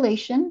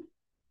regulation,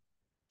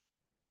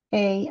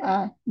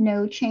 a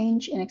no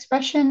change in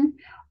expression,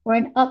 or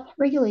an up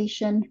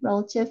regulation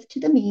relative to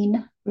the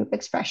mean group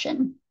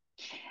expression.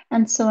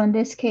 And so in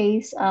this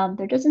case,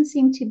 there doesn't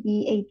seem to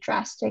be a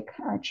drastic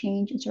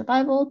change in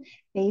survival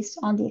based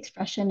on the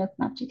expression of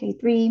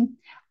MAP2K3.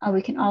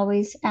 We can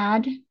always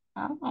add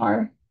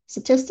our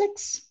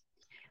statistics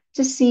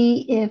to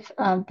see if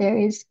there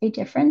is a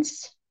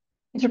difference,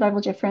 a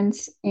survival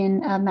difference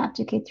in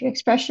MAP2K3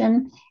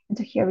 expression. And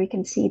so here we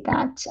can see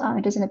that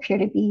it doesn't appear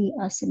to be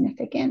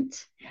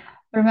significant.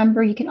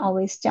 Remember, you can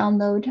always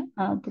download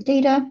the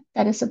data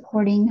that is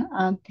supporting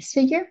this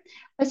figure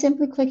by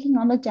simply clicking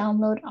on the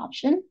download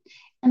option.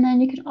 And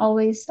then you can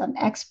always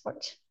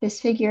export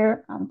this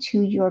figure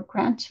to your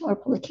grant or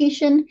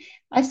publication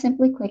by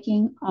simply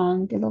clicking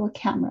on the little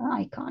camera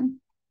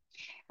icon.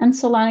 And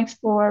so Line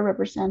Explorer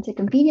represents a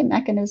convenient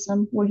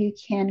mechanism where you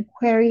can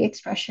query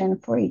expression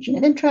for a gene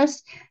of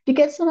interest to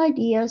get some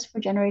ideas for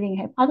generating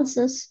a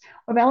hypothesis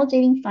or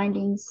validating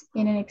findings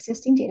in an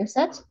existing data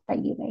set that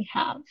you may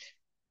have.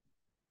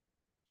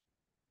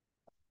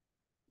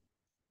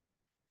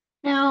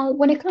 Now,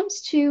 when it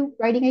comes to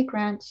writing a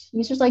grant,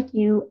 users like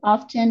you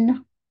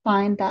often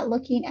find that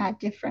looking at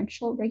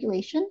differential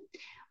regulation,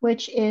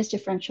 which is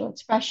differential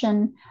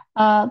expression,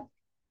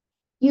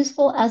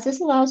 useful as this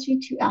allows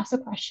you to ask the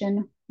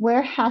question,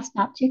 where has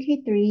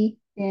NAP2K3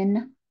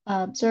 been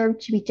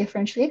observed to be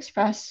differentially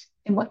expressed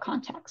in what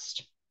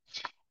context?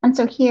 And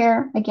so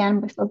here, again,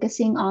 we're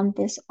focusing on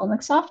this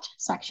Omicsoft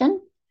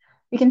section.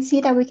 We can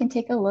see that we can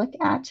take a look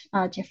at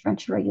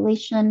differential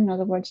regulation, in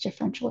other words,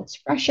 differential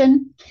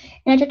expression,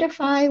 and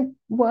identify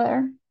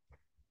where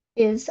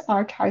is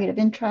our target of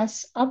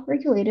interest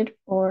upregulated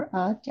or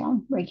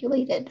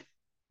downregulated.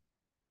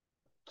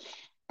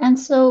 And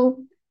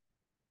so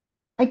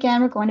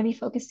again, we're going to be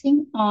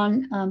focusing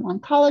on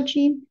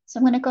oncology. So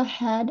I'm going to go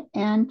ahead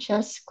and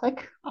just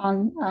click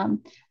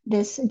on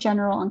this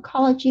general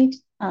oncology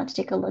to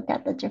take a look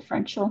at the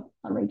differential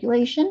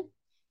regulation.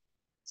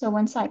 So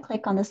once I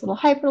click on this little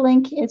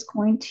hyperlink, it's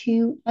going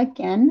to,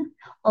 again,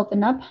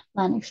 open up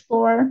Line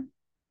Explorer.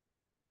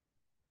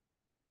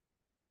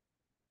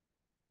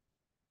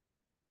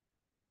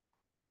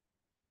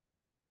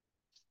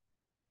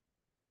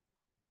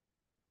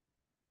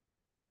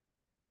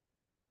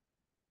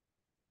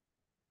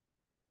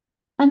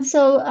 And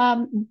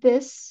so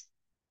this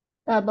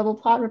bubble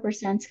plot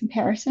represents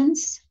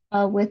comparisons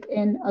with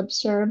an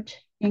observed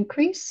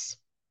increase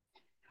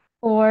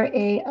or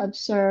a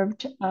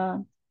observed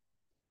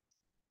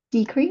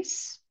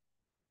decrease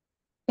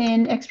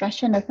in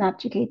expression of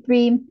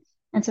MAP2K3.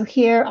 And so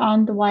here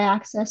on the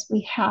y-axis,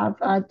 we have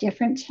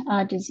different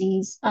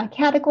disease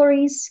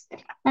categories.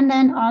 And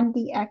then on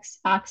the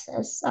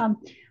x-axis,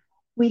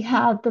 we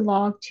have the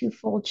log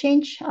two-fold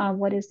change.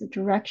 What is the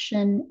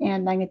direction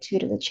and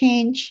magnitude of the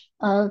change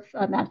of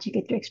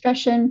MAP2K3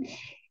 expression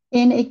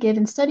in a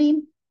given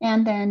study?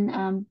 And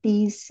then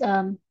these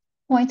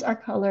points are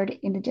colored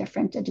in the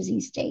different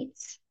disease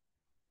states.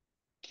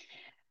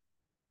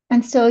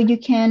 And so you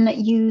can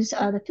use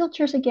the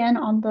filters again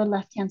on the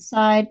left-hand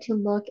side to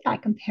look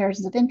at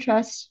comparisons of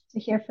interest. So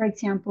here, for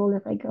example,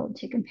 if I go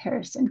to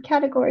comparison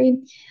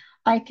category,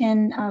 I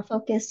can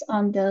focus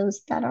on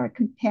those that are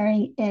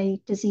comparing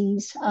a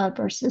disease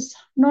versus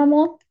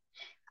normal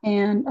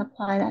and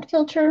apply that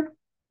filter.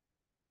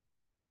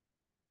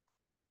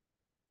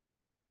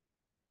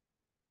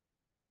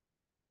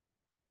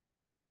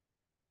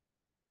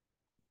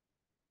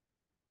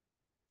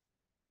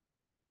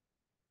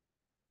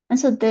 And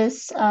so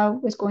this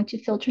is going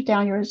to filter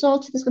down your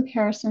results to these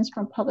comparisons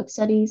from public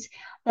studies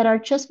that are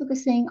just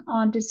focusing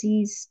on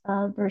disease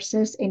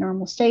versus a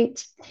normal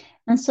state.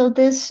 And so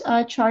this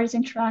chart is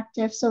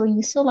interactive. So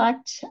you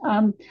select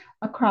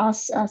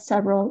across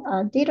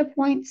several data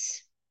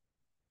points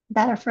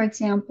that are, for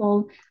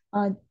example,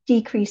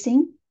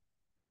 decreasing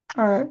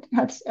or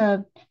have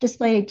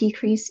displayed a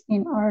decrease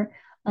in our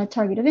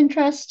target of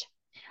interest.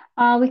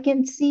 We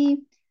can see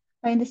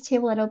in this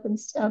table that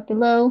opens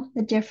below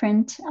the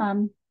different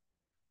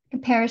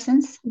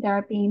comparisons that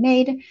are being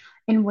made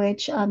in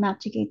which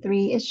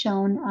MAP2K3 is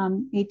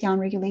shown a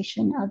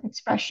downregulation of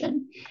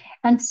expression.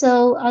 And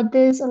so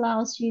this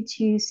allows you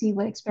to see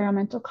what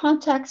experimental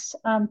context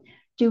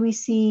do we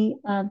see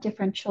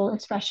differential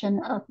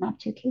expression of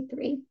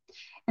MAP2K3.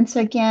 And so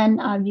again,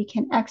 you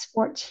can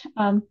export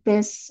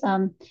this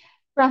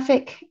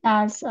graphic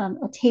as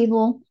a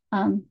table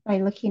by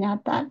looking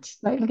at that,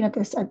 by looking at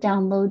this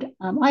download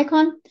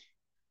icon,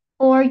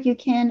 or you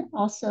can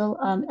also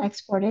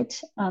export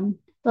it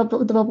the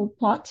bubble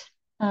plot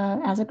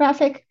as a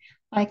graphic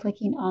by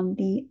clicking on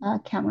the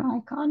camera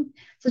icon.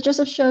 So just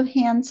a show of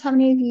hands, how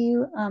many of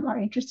you are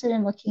interested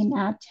in looking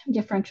at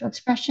differential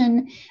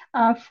expression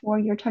for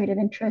your target of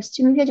interest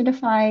to maybe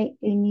identify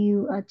a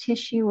new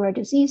tissue or a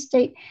disease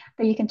state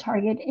that you can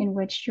target in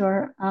which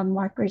your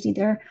marker is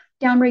either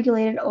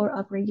downregulated or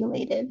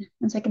upregulated?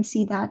 And so I can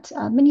see that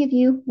many of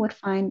you would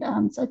find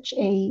such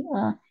a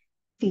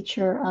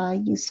feature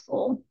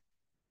useful.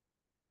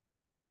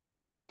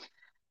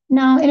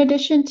 Now, in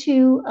addition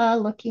to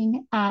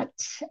looking at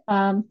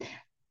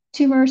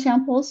tumor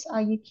samples,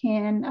 you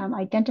can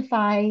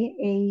identify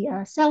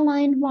a cell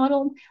line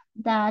model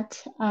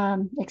that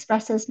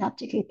expresses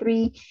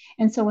NAP2K3.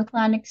 And so with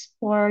Line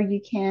Explorer,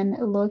 you can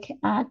look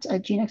at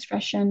gene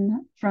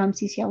expression from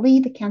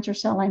CCLE, the Cancer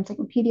Cell Line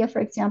Encyclopedia, for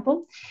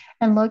example,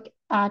 and look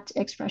at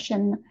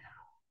expression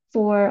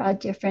for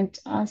different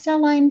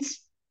cell lines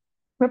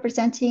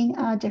representing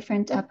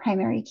different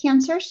primary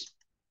cancers.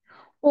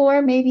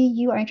 Or maybe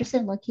you are interested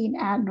in looking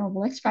at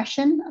normal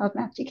expression of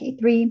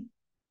MAP2K3.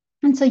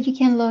 And so you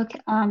can look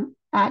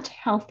at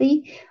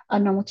healthy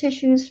normal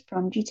tissues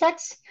from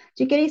GTEx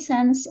to get a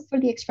sense for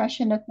the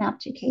expression of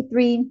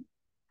MAP2K3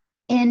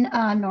 in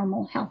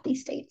normal healthy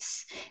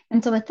states.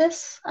 And so with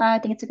this, I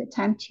think it's a good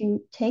time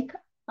to take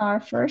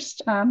our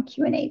first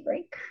Q&A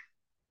break.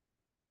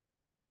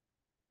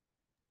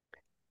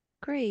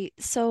 Great.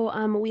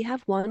 So we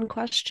have one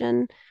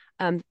question.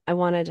 I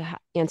wanted to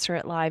answer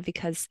it live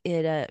because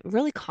it a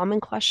really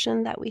common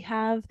question that we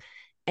have,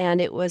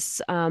 and it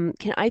was, can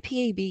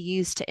IPA be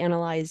used to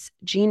analyze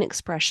gene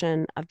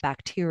expression of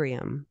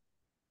bacterium?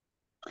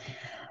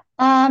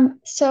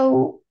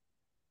 So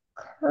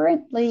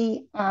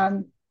currently,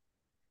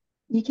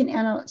 you can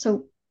analyze.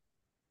 So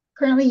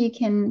currently, you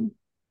can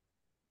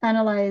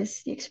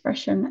analyze the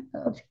expression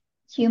of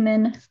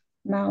human,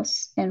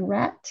 mouse, and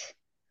rat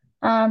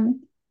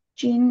um,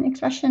 gene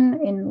expression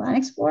in Line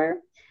Explorer.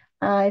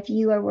 If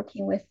you are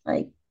working with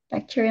like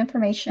bacteria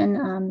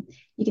information,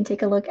 you can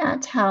take a look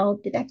at how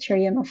the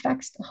bacterium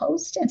affects the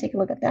host and take a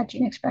look at that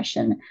gene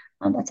expression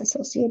that's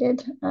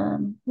associated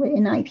with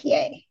an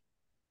IPA.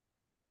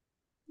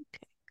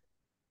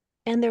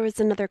 And there was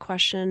another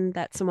question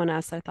that someone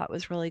asked I thought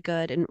was really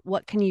good. And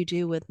what can you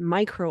do with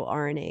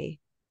microRNA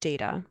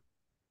data?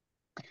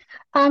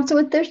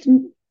 There's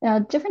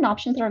different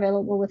options that are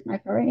available with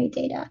microRNA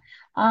data.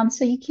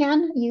 So you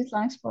can use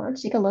Line Explorer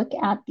to take a look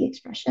at the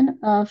expression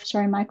of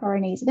certain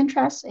microRNAs of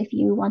interest. If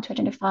you want to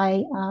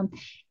identify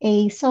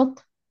a cell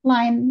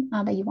line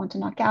that you want to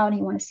knock out and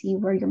you want to see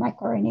where your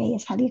microRNA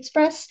is highly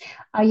expressed,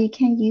 you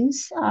can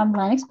use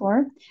Line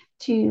Explorer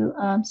to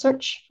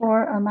search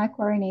for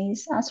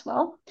microRNAs as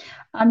well.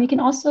 You can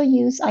also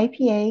use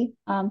IPA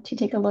to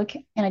take a look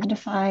and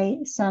identify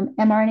some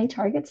mRNA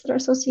targets that are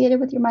associated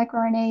with your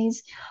microRNAs.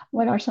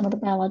 What are some of the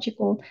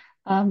biological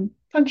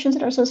functions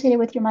that are associated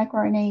with your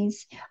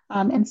microRNAs?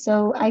 And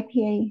so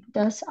IPA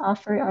does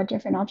offer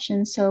different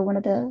options. So one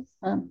of the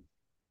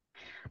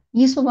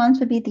useful ones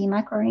would be the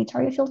microRNA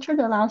target filter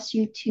that allows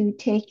you to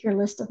take your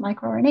list of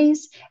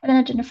microRNAs and then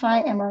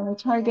identify mRNA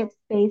targets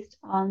based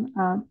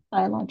on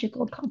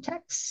biological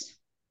context.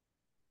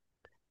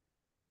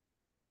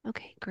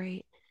 Okay,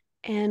 great.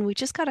 And we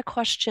just got a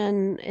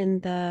question in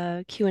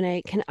the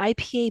Q&A. Can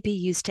IPA be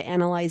used to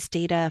analyze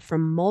data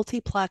from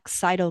multiplex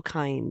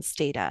cytokines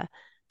data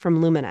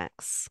from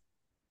Luminex?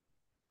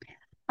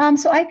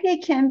 So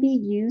IPA can be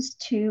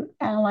used to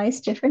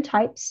analyze different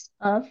types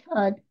of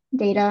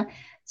data.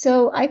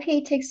 So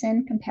IPA takes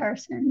in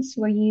comparisons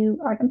where you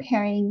are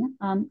comparing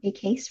a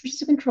case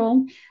versus a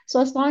control. So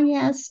as long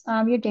as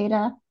your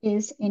data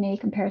is in a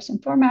comparison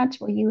format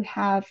where you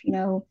have,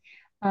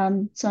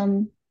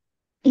 some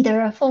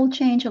either a fold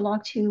change, a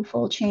log two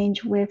fold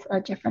change with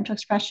a differential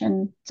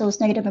expression, so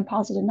it's negative and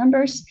positive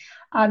numbers.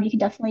 You can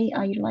definitely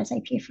utilize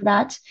IPA for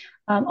that.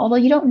 Although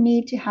you don't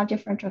need to have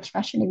differential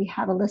expression if you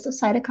have a list of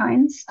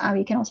cytokines,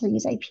 you can also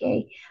use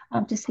IPA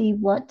to see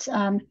what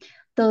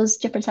those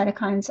different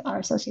cytokines are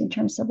associated in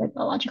terms of like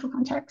biological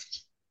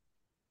context.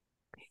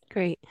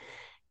 Great.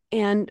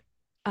 And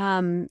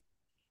um,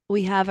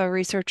 we have a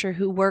researcher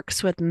who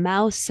works with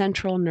mouse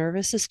central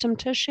nervous system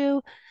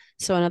tissue.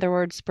 So, in other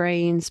words,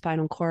 brain,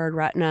 spinal cord,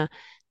 retina.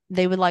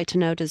 They would like to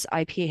know, does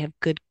IPA have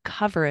good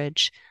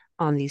coverage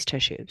on these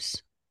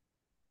tissues?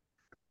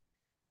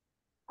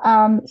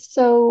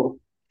 So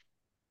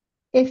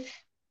if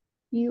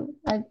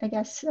I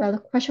guess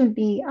the question would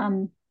be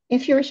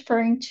if you're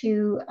referring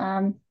to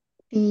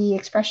the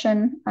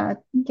expression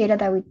data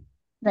that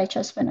I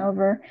just went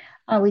over,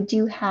 we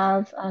do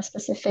have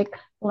specific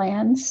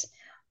lands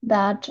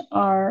that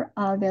are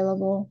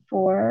available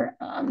for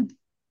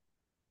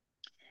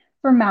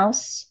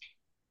mouse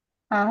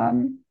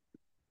um,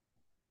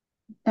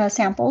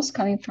 samples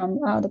coming from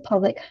the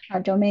public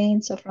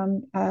domain, so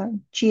from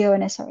GEO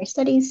and SRA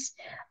studies.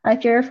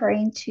 If you're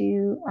referring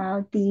to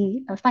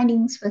the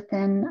findings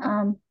within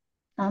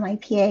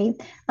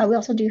IPA, we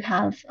also do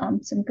have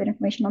some good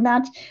information on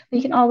that. But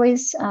you can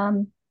always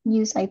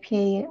use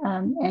IPA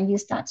and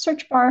use that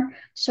search bar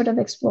to sort of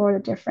explore the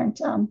different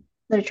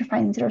literature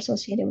findings that are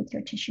associated with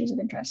your tissues of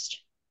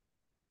interest.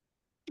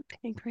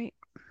 Okay, great.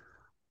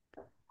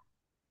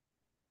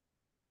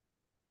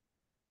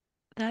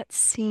 That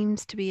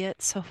seems to be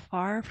it so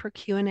far for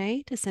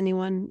Q&A. Does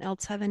anyone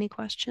else have any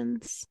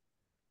questions?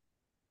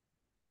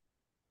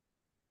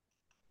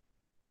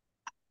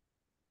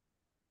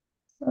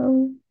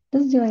 So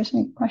this is the other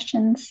some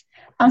questions.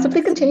 I So don't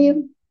please see any.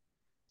 continue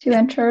to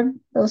enter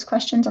those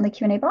questions on the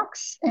Q&A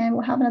box, and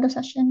we'll have another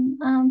session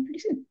pretty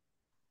soon.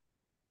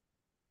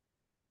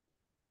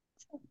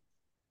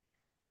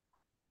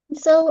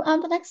 So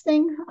the next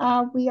thing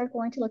we are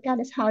going to look at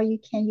is how you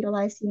can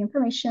utilize the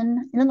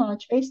information in the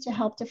knowledge base to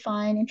help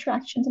define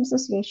interactions and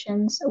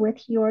associations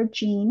with your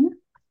gene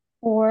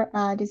or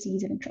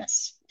disease of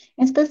interest.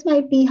 And so this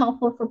might be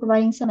helpful for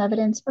providing some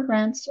evidence for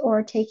grants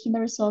or taking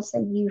the results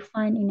that you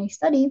find in a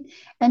study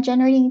and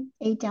generating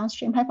a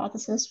downstream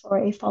hypothesis for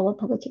a follow-up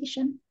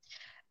publication.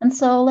 And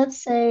so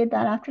let's say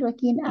that after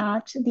looking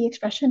at the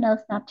expression of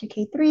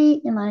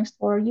MAP2K3 in Line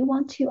Explorer, you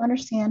want to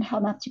understand how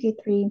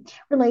MAP2K3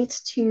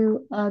 relates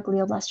to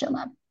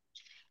glioblastoma.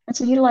 And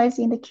so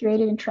utilizing the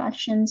curated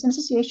interactions and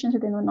associations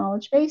within the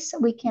knowledge base,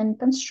 we can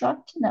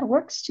construct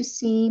networks to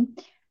see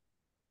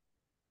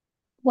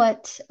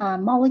what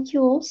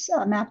molecules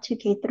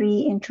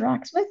MAP2K3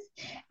 interacts with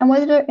and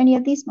whether any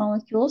of these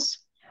molecules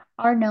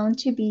are known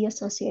to be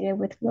associated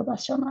with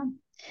glioblastoma.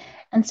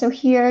 And so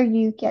here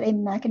you get a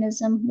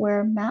mechanism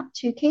where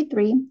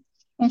MAP2K3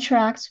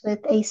 interacts with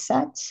a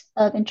set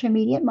of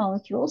intermediate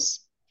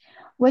molecules,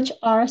 which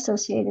are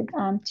associated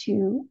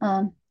to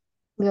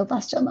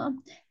glioblastoma.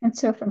 And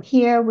so from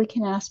here, we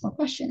can ask more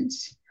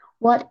questions.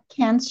 What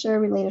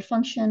cancer-related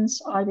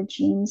functions are the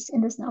genes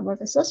in this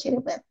network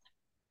associated with?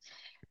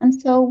 And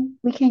so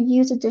we can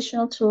use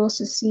additional tools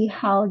to see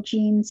how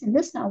genes in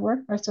this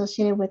network are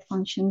associated with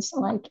functions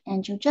like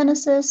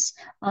angiogenesis,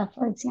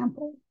 for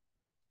example.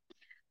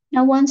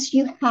 Now, once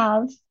you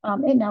have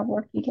a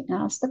network, you can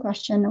ask the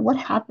question, what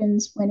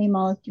happens when a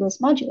molecule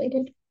is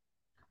modulated?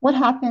 What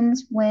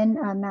happens when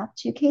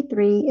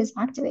MAP2K3 is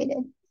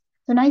activated?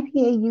 So in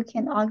IPA, you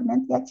can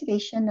augment the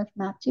activation of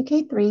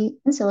MAP2K3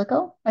 in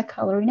silico by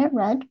coloring it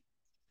red.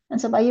 And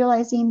so by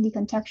utilizing the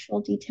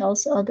contextual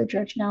details of the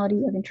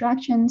directionality of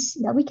interactions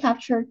that we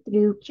captured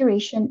through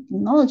curation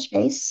in knowledge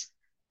base,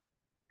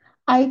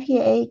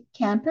 IPA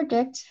can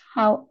predict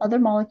how other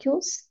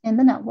molecules in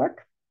the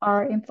network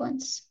are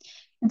influenced.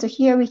 And so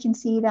here we can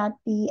see that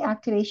the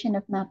activation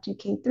of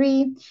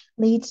MAP2K3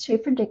 leads to a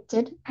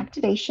predicted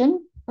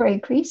activation or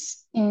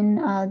increase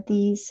in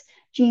these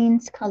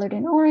genes colored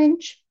in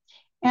orange,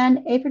 and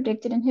a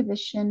predicted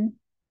inhibition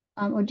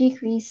or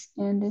decrease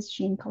in this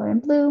gene color in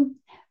blue,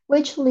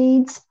 which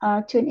leads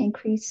to an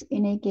increase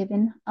in a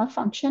given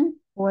function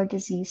or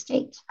disease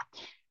state.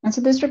 And so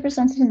this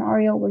represents a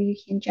scenario where you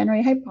can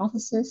generate a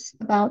hypothesis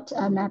about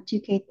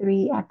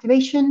MAP2K3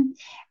 activation,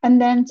 and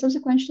then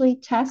subsequently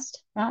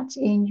test that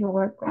in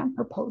your grant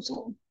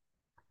proposal.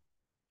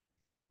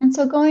 And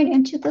so going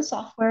into the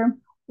software,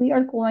 we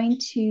are going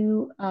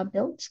to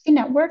build a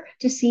network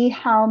to see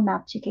how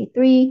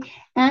MAP2K3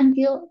 and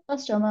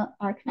glioblastoma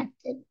are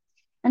connected.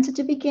 And so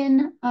to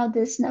begin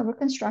this network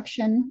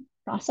construction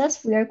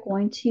process, we are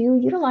going to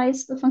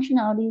utilize the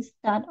functionalities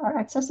that are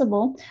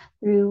accessible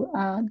through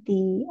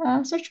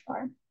the search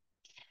bar.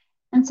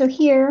 And so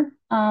here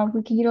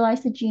we can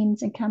utilize the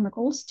genes and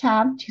chemicals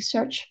tab to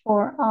search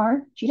for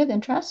our gene of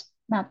interest,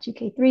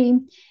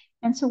 MAP2K3.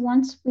 And so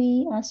once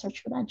we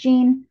search for that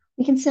gene,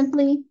 we can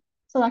simply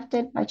select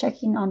it by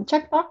checking on the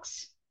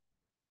checkbox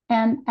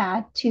and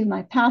add to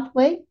my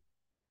pathway,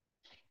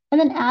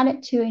 and then add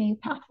it to a new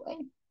pathway.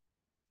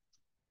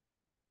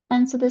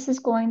 And so this is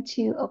going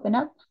to open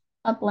up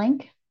a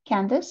blank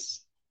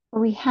canvas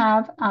where we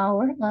have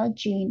our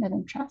gene of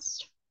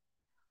interest.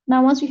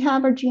 Now, once we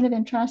have our gene of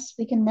interest,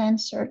 we can then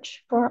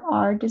search for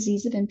our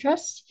disease of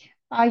interest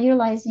by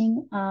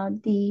utilizing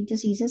the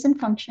diseases and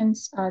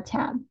functions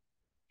tab.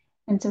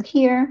 And so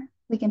here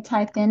we can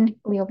type in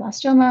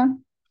glioblastoma.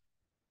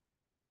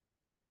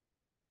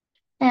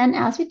 And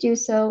as we do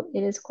so,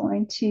 it is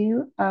going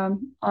to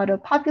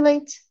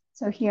auto-populate.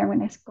 So here I'm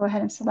going to go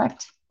ahead and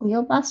select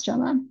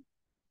glioblastoma.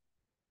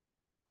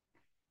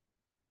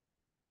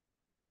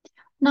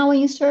 Now, when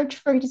you search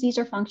for a disease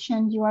or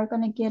function, you are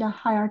going to get a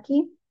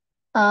hierarchy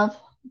of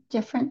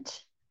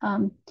different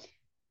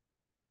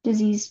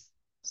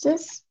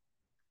diseases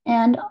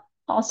and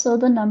also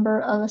the number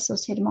of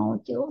associated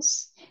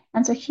molecules.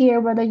 And so here,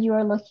 whether you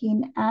are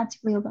looking at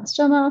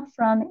glioblastoma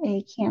from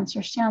a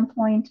cancer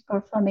standpoint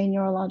or from a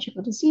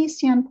neurological disease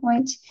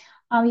standpoint,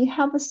 you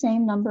have the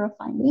same number of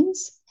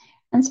findings.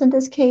 And so in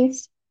this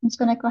case, I'm just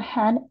going to go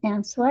ahead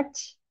and select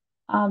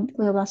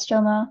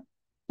glioblastoma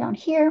down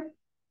here.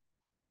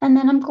 And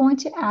then I'm going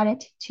to add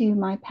it to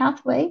my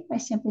pathway by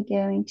simply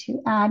going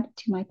to add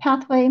to my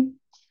pathway.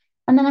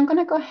 And then I'm going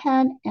to go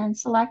ahead and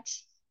select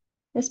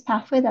this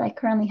pathway that I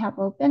currently have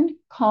open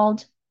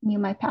called New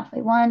My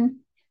Pathway 1.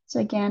 So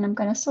again, I'm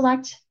going to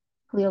select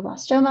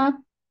glioblastoma,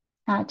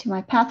 add to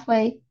my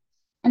pathway,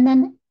 and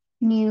then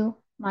New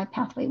My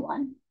Pathway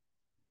 1.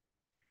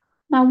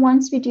 Now,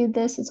 once we do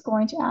this, it's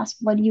going to ask,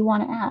 what do you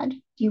want to add?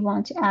 Do you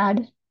want to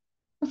add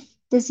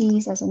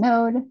disease as a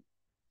node?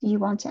 Do you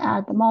want to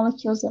add the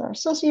molecules that are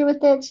associated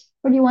with it?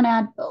 Or do you want to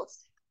add both?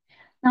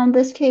 Now, in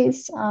this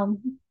case,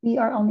 we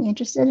are only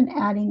interested in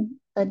adding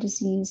the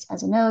disease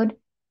as a node.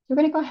 We're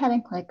going to go ahead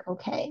and click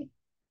OK.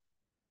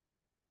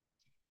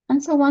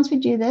 And so once we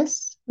do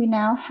this, we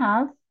now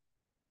have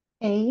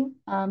a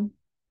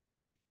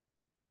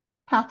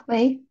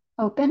pathway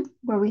open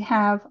where we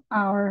have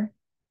our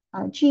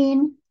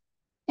gene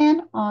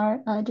and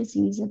our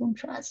disease of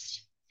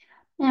interest.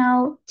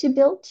 Now, to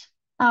build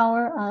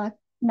our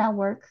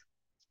network,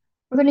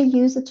 we're going to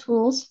use the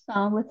tools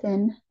found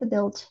within the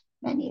Build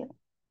menu.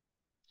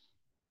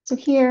 So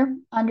here,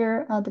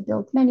 under the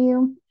Build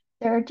menu,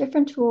 there are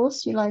different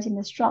tools utilizing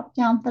this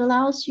drop-down that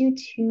allows you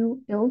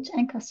to build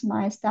and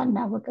customize that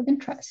network of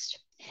interest.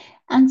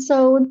 And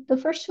so the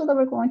first tool that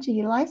we're going to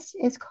utilize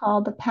is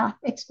called the Path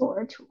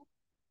Explorer tool.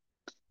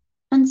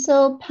 And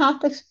so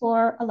Path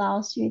Explorer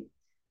allows you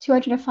to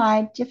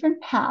identify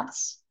different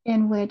paths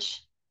in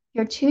which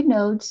your two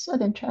nodes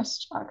of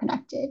interest are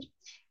connected.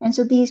 And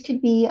so these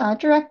could be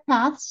direct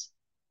paths,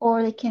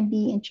 or they can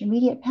be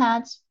intermediate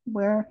paths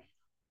where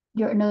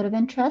your node of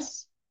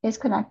interest is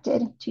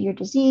connected to your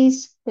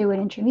disease through an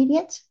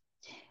intermediate.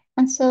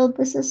 And so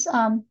this is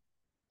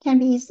can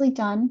be easily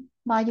done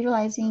by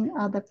utilizing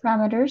the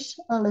parameters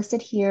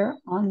listed here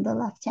on the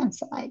left-hand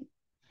side.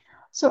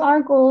 So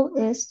our goal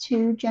is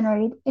to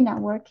generate a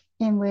network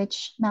in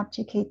which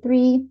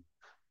MAP2K3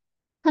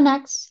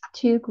 connects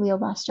to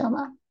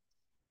glioblastoma.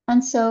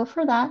 And so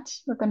for that,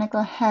 we're going to go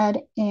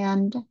ahead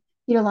and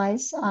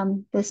utilize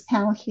this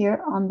panel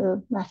here on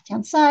the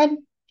left-hand side.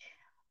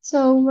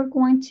 So we're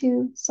going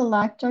to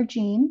select our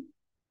gene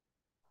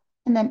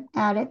and then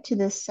add it to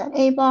this set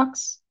A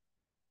box,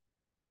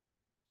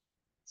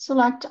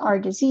 select our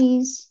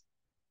disease,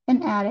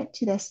 and add it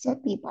to the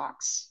set B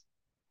box.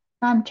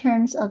 Now, in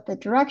terms of the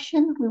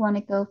direction, we want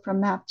to go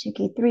from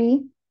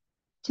MAP2K3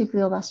 to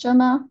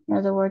glioblastoma, in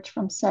other words,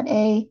 from set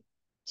A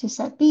to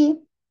set B.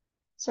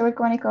 So we're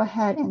going to go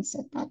ahead and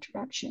set that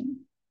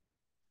direction.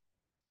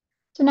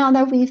 So now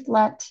that we've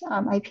let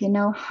IPA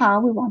know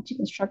how we want to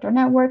construct our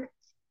network,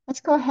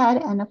 let's go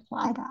ahead and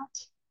apply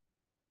that.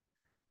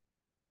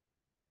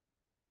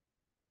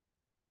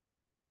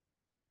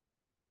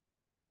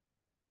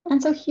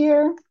 And so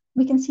here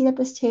we can see that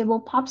this table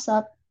pops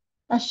up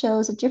that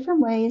shows the different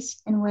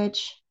ways in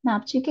which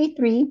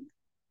MAP2K3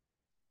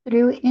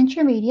 through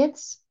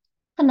intermediates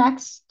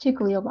connects to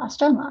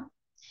glioblastoma.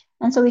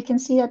 And so we can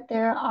see that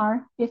there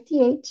are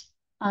 58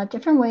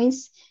 different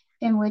ways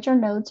in which our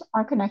nodes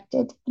are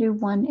connected through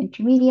one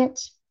intermediate,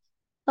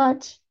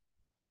 but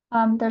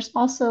there's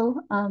also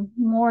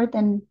more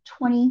than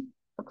 20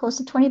 or close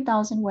to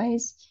 20,000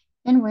 ways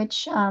in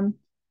which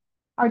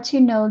our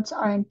two nodes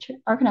are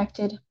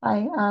connected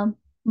by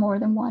more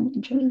than one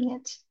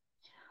intermediate.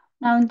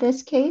 Now in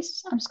this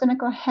case, I'm just going to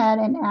go ahead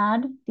and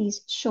add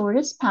these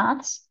shortest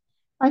paths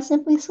by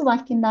simply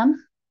selecting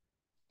them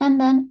and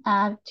then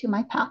add to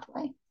my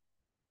pathway.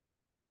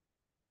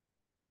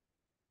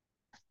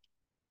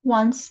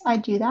 Once I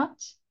do that,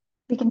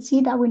 we can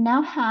see that we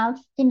now have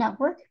a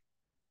network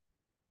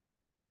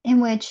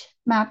in which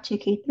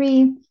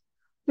MAP2K3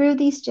 through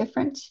these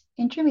different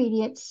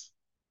intermediates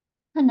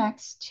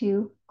connects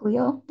to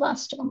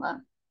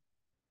glioblastoma.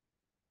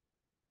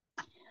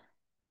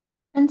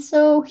 And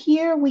so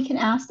here we can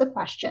ask the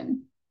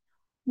question,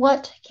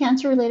 what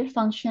cancer-related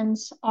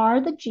functions are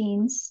the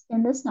genes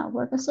in this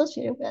network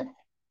associated with?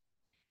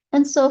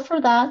 And so for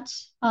that,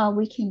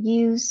 we can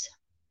use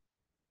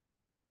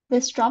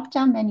this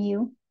drop-down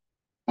menu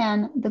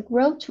and the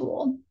Grow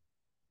tool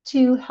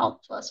to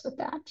help us with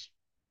that.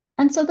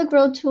 And so the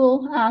Grow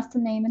tool, as the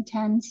name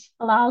intends,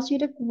 allows you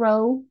to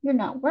grow your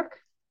network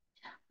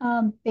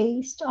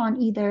based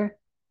on either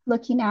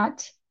looking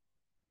at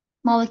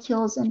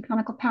molecules and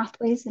chemical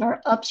pathways that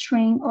are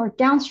upstream or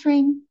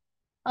downstream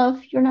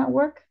of your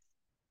network,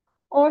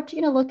 or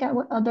to look at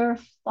what other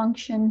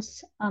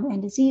functions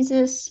and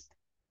diseases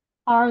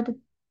are the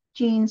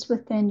genes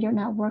within your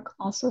network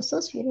also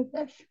associated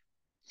with.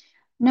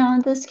 Now,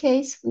 in this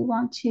case, we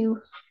want to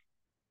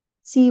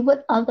see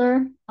what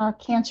other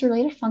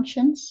cancer-related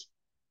functions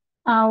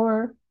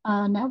our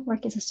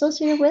network is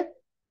associated with.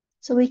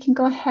 So we can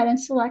go ahead and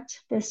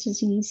select this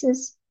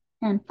diseases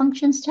and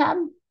functions tab,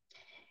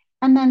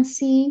 and then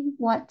see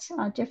what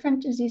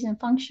different disease and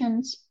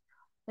functions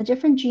the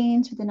different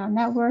genes within our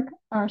network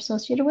are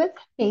associated with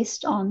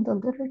based on the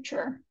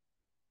literature.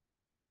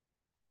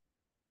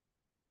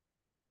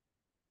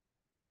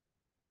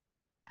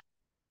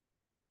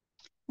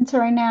 And so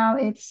right now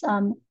it's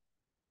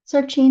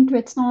searching through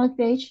its knowledge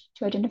base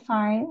to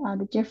identify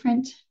the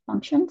different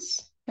functions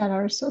that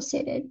are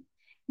associated.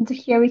 And so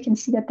here we can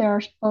see that there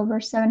are over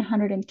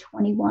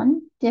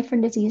 721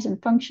 different disease and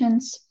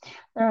functions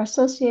that are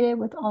associated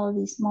with all of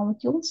these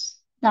molecules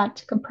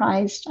that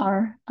comprised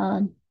our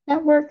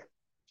network.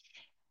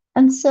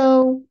 And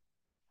so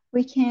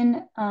we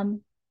can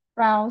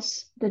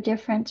browse the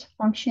different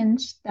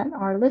functions that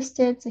are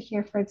listed. So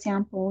here, for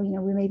example,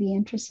 we may be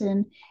interested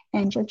in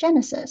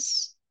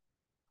angiogenesis.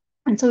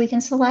 And so we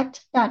can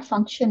select that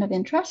function of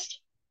interest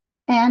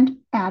and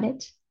add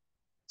it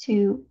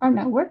to our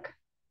network.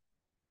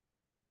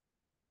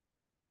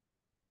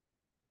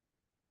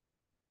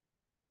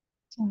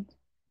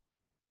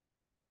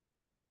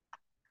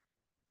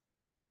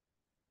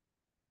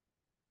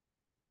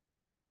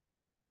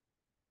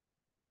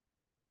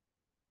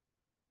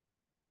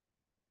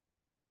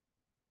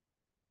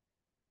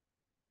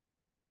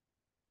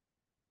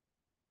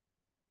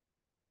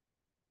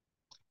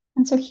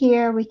 And so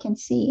here we can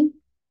see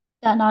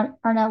that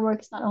our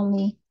network is not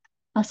only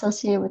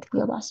associated with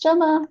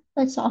glioblastoma,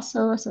 but it's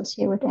also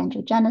associated with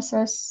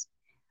angiogenesis.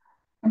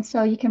 And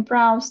so you can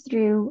browse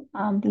through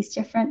these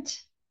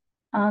different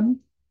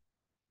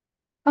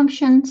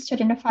functions to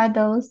identify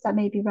those that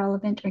may be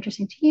relevant or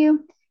interesting to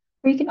you,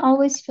 or you can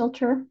always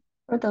filter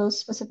for those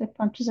specific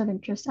functions of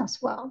interest as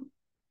well.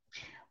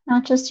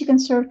 Now, just to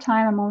conserve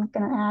time, I'm only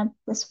going to add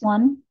this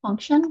one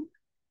function,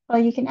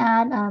 but you can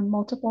add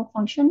multiple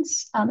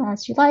functions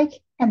as you like,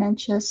 and then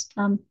just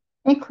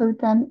include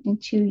them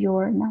into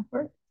your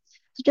network.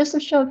 So just a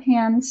show of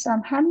hands,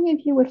 how many of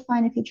you would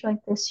find a feature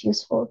like this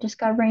useful,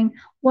 discovering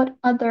what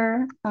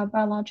other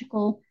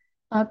biological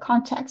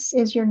contexts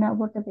is your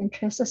network of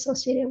interest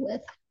associated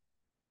with?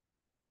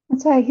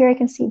 And so here I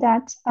can see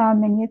that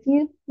many of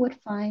you would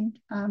find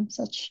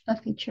such a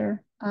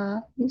feature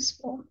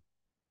useful.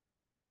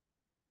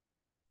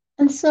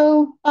 And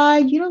so by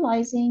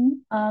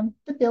utilizing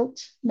the built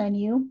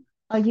menu,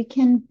 you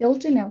can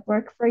build a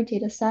network for a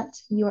data set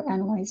you're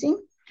analyzing,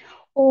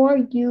 or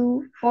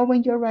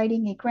when you're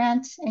writing a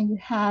grant and you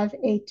have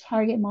a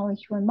target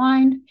molecule in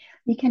mind,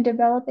 you can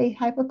develop a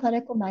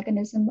hypothetical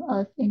mechanism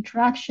of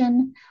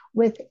interaction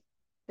with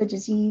the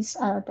disease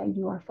that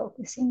you are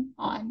focusing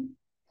on.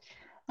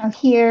 Now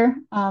here,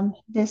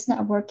 this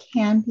network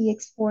can be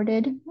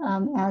exported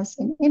as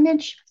an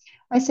image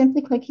by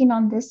simply clicking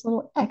on this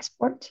little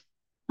export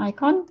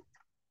icon.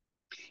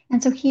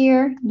 And so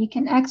here you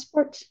can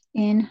export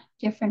in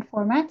different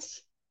formats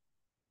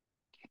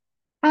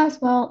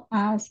as well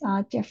as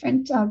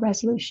different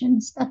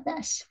resolutions that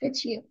best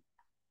fits you.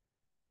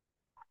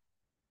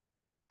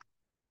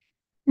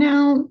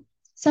 Now,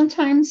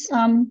 sometimes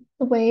the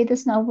way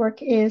this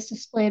network is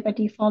displayed by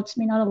default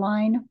may not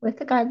align with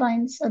the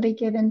guidelines of a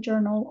given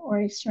journal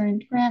or a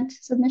certain grant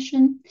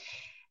submission.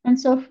 And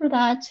so for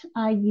that,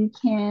 you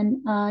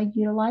can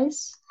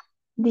utilize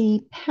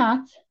the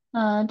path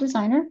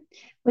designer,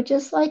 which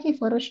is like a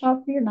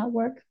Photoshop for your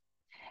network.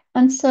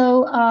 And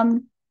so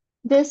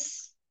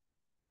this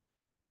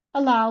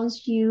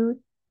allows you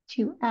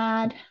to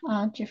add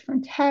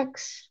different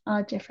text,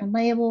 different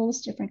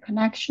labels, different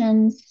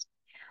connections.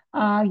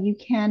 You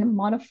can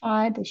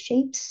modify the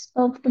shapes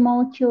of the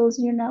molecules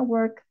in your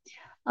network,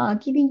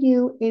 giving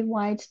you a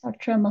wide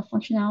spectrum of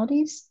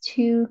functionalities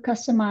to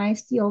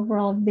customize the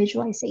overall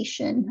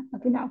visualization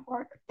of your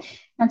network.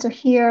 And so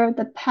here,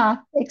 the Path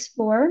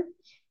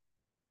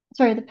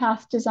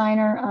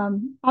Designer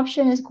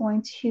option is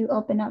going to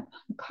open up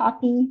a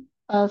copy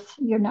of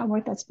your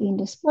network that's being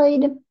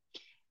displayed.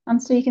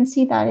 So you can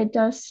see that it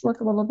does look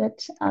a little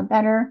bit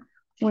better,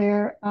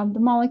 where the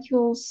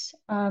molecules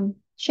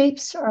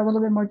shapes are a little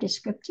bit more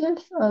descriptive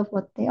of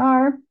what they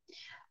are.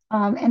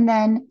 And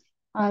then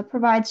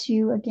provides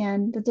you,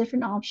 again, the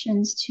different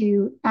options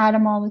to add a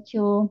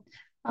molecule,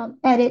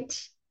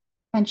 edit,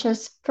 and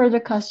just further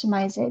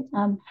customize it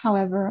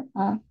however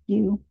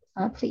you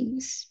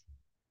please.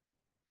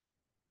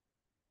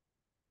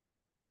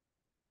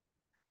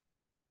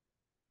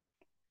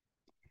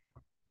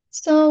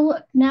 So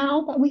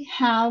now that we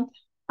have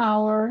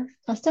our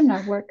custom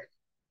network,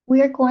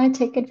 we are going to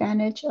take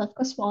advantage of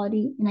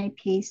Causality in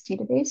IPA's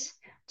database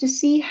to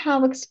see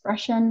how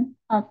expression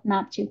of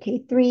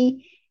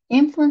MAP2K3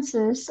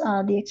 influences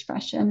the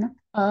expression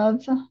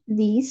of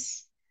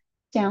these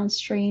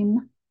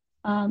downstream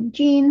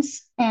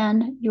genes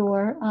and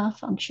your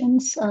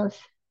functions of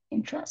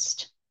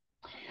interest.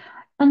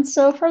 And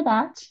so for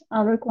that,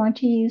 we're going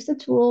to use the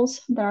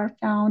tools that are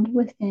found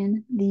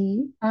within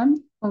the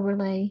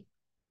overlay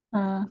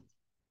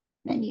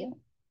menu.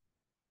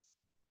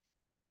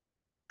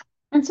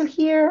 And so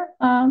here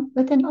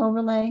within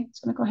overlay,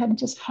 so I'm gonna go ahead and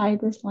just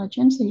hide this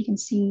legend so you can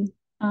see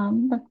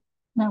the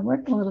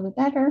network a little bit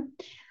better.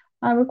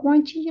 We're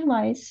going to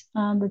utilize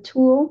the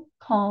tool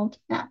called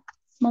MAP,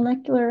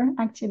 Molecular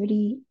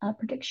Activity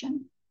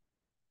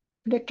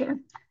Predictor.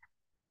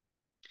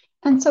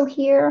 And so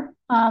here,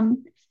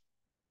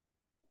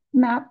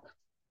 MAP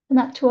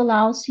tool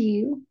allows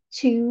you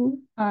to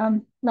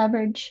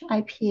leverage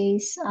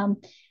IPA's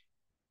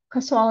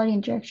causality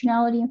and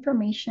directionality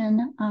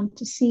information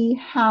to see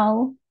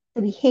how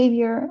the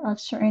behavior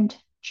of certain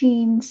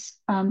genes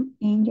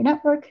in your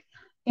network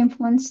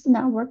influence the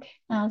network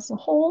as a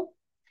whole.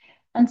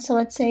 And so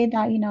let's say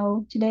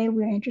that, today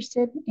we're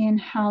interested in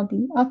how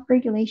the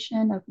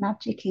upregulation of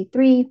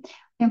MAPTK3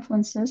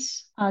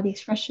 influences the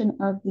expression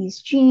of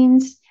these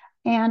genes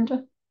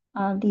and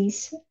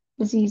these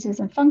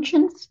diseases and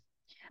functions.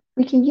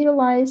 We can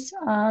utilize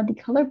the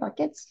color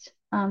buckets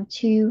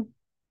to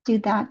do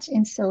that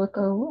in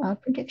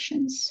silico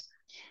predictions.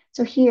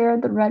 So here,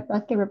 the red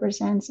bucket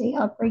represents a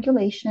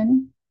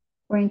upregulation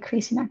or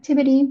increase in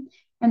activity,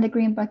 and the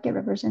green bucket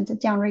represents a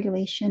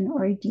downregulation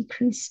or a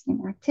decrease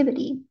in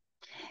activity.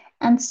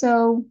 And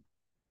so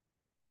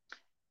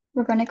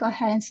we're going to go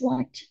ahead and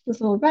select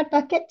this little red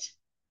bucket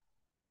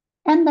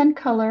and then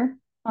color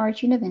our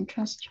gene of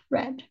interest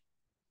red.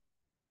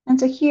 And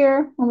so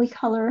here, when we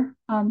color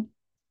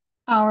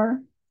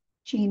our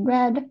gene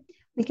red,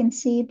 we can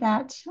see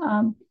that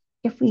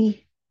if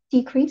we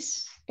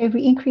increase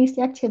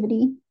the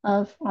activity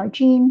of our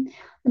gene,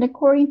 then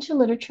according to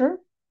literature,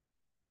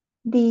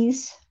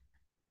 these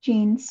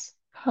genes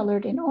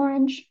colored in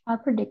orange are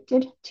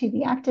predicted to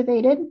be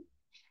activated.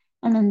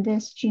 And then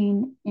this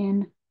gene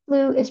in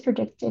blue is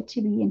predicted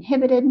to be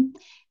inhibited.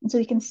 And so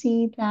we can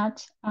see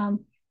that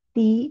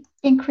the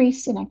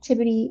increase in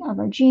activity of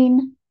our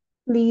gene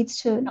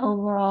leads to an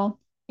overall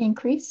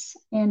increase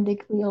in the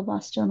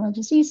glioblastoma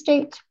disease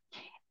state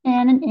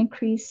and an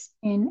increase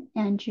in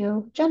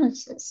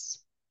angiogenesis.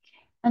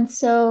 And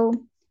so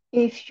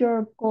if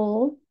the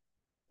goal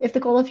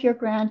of your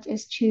grant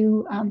is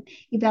to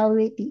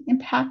evaluate the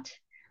impact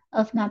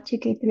of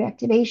MAP2K3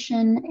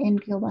 activation in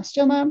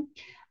glioblastoma,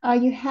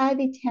 you have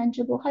a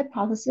tangible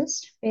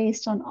hypothesis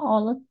based on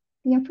all of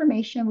the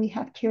information we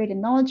have curated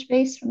knowledge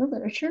base from the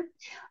literature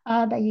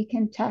that you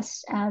can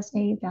test as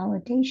a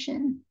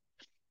validation.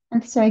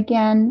 And so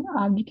again,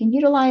 you can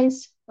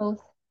utilize both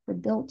for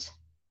built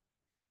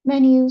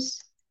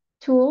menus,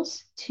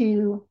 tools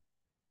to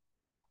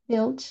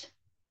build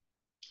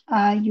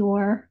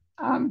your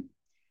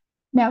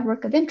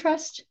network of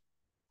interest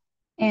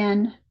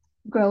and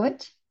grow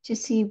it to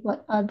see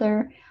what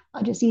other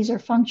disease or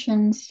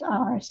functions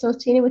are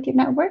associated with your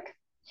network.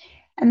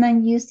 And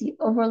then use the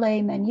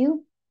overlay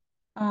menu,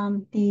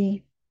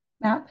 the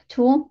map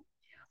tool,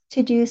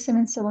 to do some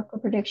in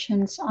silico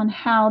predictions on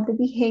how the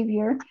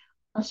behavior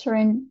of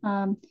certain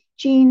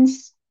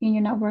genes in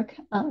your network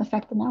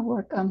affect the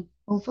network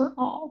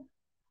overall.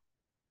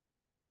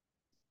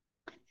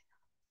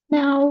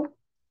 Now,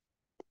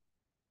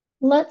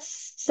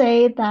 let's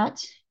say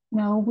that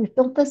we've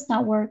built this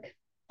network,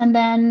 and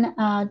then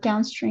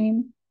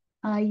downstream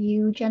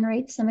you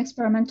generate some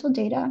experimental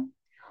data,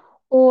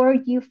 or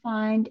you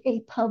find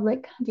a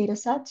public data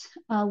set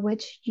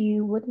which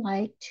you would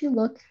like to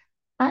look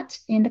at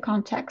in the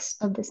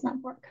context of this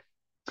network.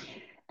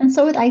 And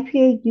so with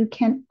IPA, you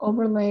can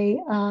overlay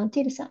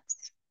data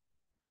sets.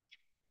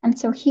 And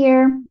so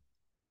here,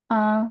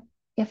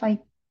 if I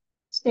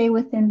stay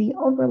within the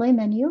overlay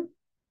menu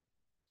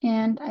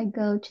and I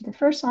go to the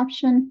first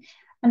option,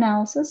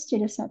 analysis,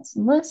 data sets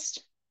and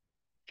list,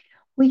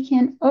 we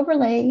can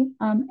overlay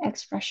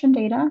expression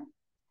data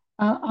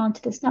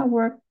onto this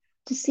network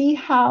to see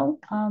how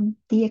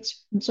the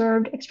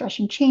observed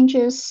expression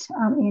changes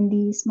in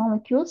these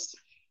molecules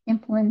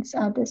influence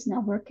this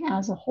network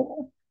as a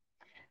whole.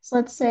 So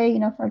let's say,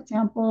 for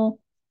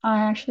example, I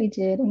actually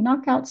did a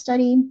knockout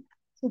study.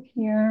 So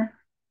here,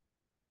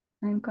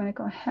 I'm going to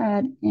go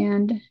ahead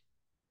and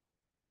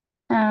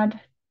add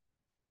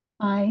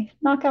my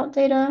knockout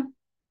data.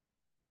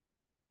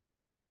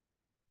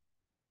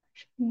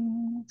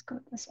 Actually, let's go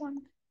with this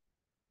one.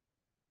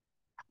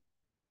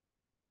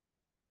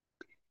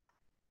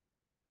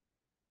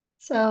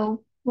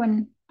 So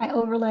when I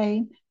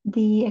overlay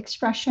the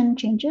expression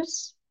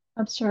changes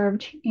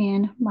observed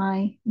in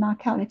my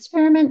knockout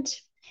experiment,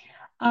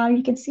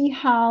 you can see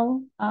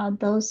how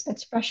those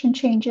expression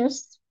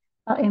changes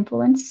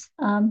influence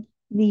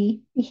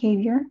the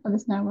behavior of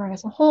this network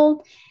as a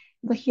whole.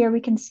 But here we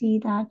can see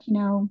that,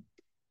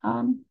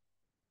 um,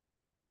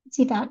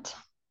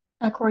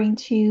 according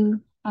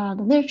to the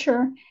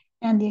literature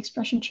and the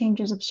expression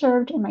changes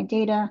observed in my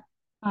data,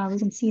 we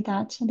can see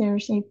that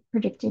there's a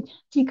predicted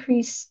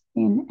decrease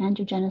in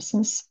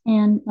angiogenesis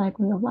and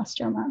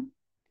glioblastoma.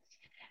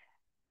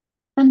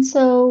 And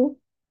so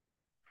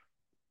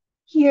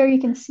here you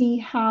can see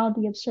how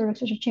the observed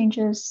expression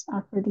changes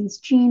for these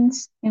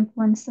genes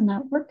influence the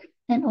network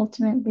and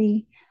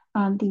ultimately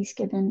these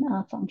given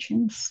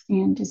functions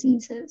and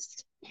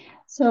diseases.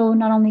 So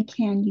not only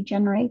can you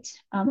generate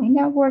a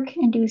network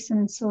and do some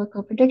in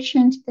silico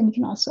predictions, then you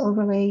can also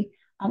overlay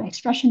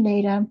expression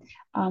data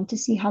to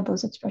see how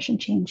those expression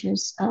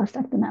changes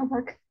affect the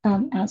network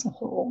as a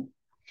whole.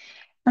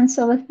 And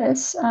so with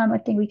this, I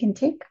think we can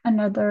take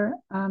another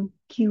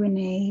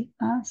Q&A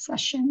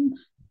session.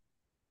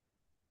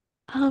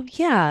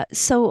 Yeah,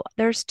 so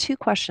there's two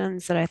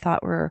questions that I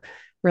thought were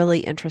really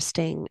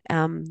interesting.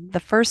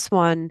 The first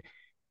one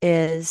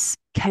is,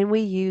 can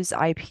we use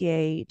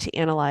IPA to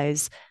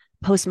analyze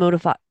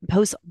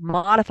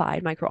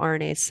post-modified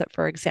microRNAs, so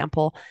for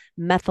example,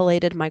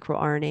 methylated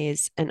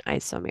microRNAs and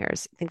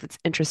isomers? I think that's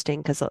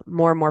interesting because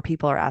more and more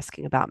people are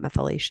asking about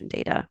methylation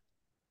data.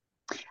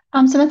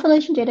 So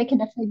methylation data can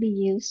definitely be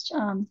used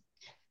in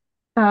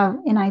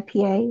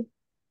IPA.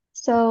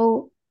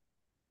 So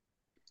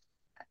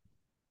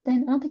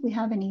then I don't think we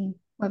have any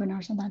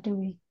webinars on that, do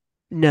we?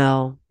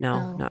 No, no,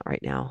 Oh, not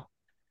right now.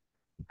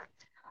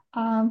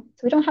 so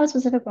we don't have a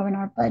specific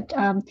webinar, but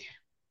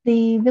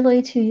the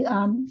ability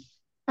to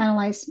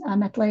analyze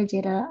methylated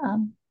data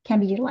can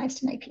be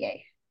utilized in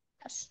IPA.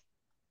 Yes.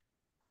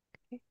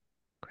 Okay,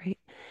 great.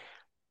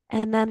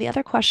 And then the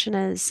other question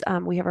is,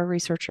 we have a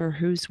researcher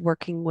who's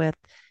working with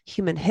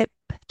human hip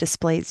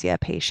dysplasia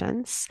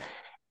patients,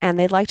 and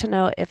they'd like to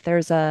know if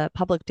there's a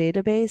public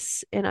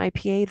database in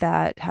IPA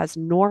that has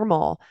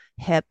normal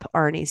hip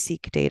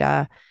RNA-seq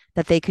data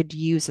that they could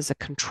use as a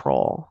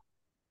control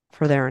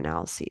for their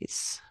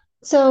analyses.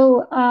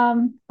 So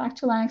back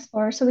to Line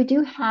Explorer. So we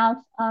do have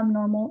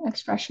normal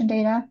expression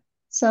data.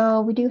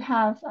 So we do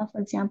have, for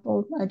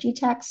example,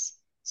 GTEx.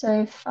 So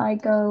if I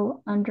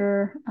go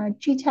under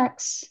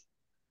GTEx,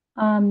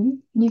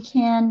 you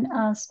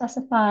can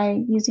specify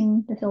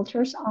using the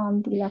filters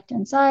on the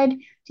left-hand side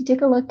to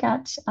take a look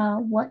at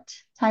what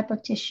type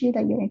of tissue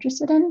that you're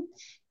interested in.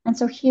 And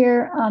so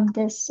here,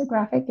 this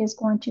graphic is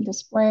going to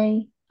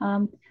display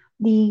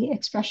the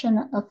expression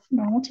of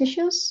normal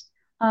tissues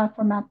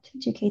for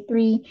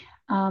MAP2K3.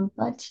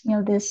 But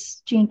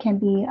this gene can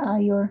be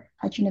your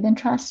gene of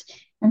interest.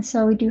 And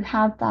so we do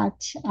have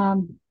that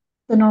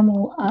the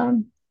normal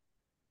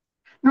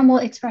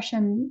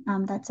expression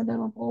that's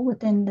available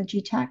within the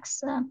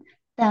GTEx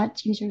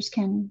that users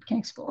can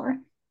explore.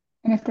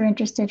 And if they're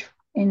interested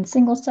in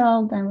single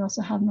cell, then we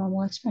also have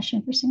normal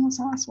expression for single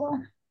cell as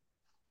well.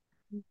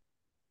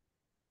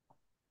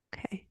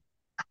 Okay.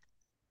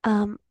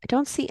 I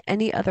don't see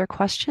any other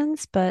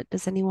questions, but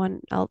does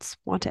anyone else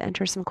want to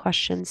enter some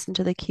questions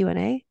into the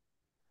Q&A?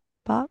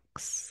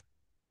 box.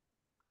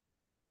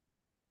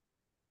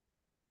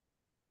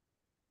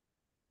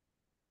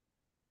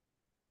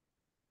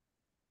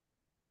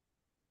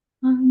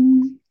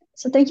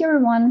 So thank you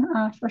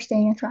everyone for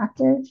staying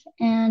interactive.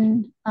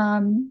 And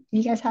if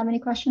you guys have any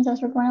questions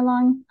as we're going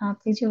along,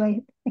 please do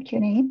like the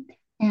Q&A.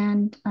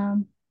 And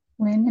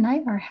Lynn and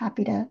I are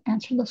happy to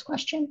answer those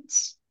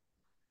questions.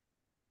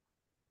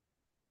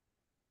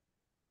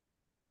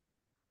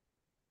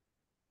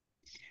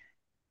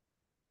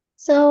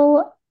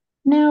 So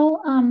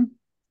now, in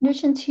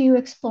addition to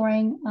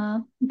exploring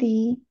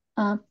the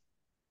uh,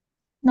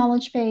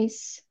 knowledge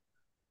base,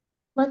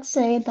 let's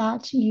say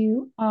that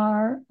you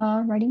are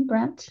writing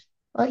grant,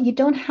 but you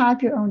don't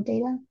have your own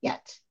data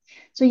yet.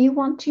 So you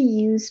want to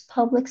use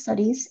public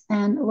studies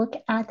and look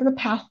at the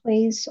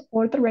pathways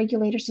or the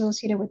regulators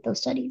associated with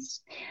those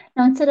studies.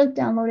 Now, instead of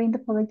downloading the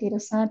public data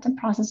set and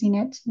processing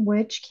it,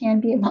 which can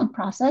be a long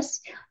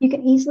process, you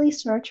can easily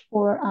search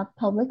for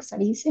public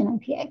studies in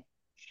IPA.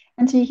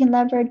 And so you can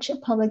leverage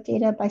public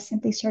data by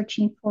simply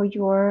searching for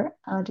your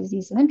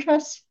disease of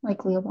interest, like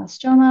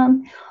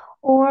glioblastoma,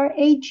 or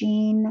a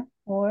gene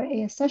or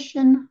a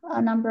accession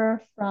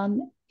number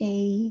from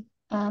a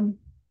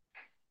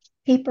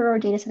paper or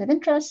data set of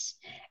interest,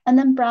 and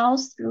then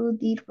browse through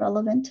the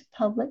relevant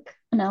public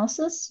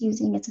analysis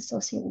using its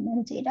associated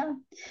metadata.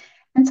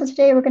 And so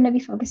today we're going to be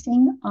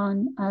focusing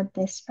on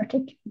this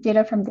particular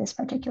data from this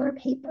particular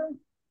paper.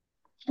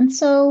 And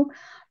so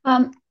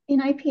in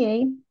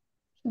IPA,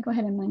 go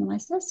ahead and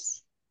minimize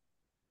this.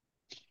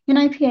 In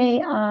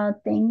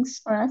IPA,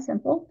 things are as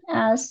simple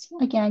as,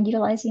 again,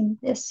 utilizing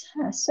this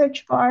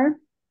search bar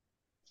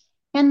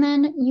and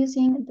then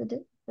using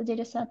the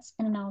datasets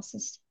and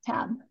analysis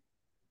tab.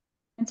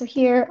 And so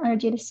here under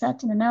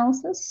dataset and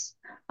analysis,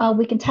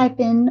 we can type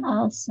in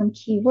some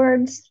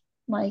keywords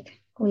like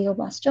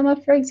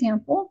glioblastoma, for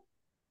example,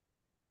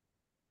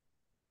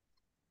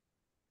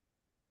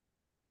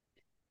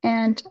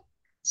 and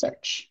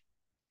search.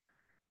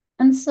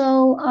 And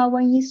so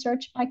when you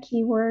search by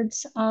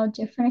keywords,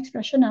 different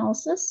expression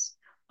analysis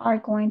are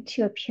going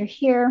to appear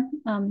here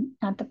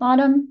at the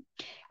bottom.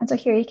 And so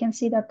here you can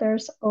see that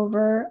there's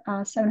over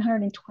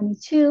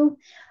 722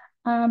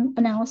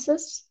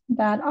 analysis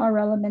that are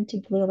relevant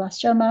to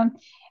glioblastoma.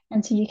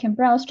 And so you can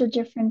browse to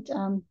different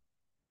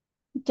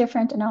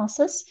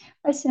analysis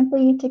by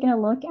simply taking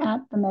a look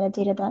at the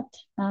metadata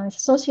that is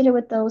associated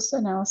with those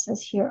analysis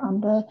here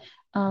on the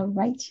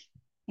right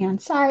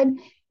hand side.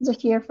 So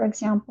here, for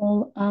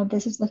example,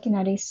 this is looking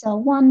at a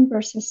cell 1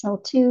 versus cell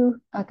 2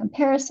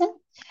 comparison,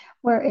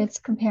 where it's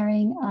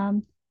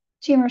comparing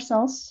tumor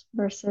cells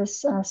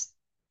versus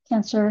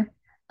cancer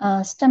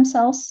stem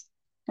cells.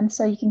 And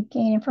so you can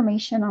gain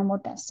information on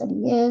what that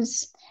study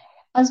is,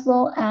 as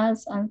well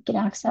as get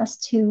access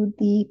to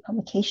the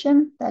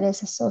publication that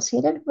is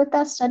associated with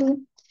that study,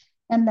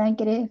 and then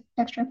get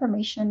extra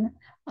information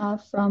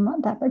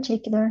from that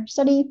particular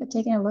study, but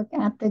taking a look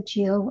at the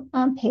geo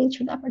page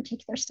for that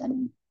particular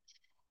study.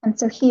 And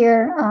so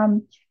here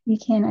you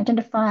can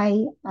identify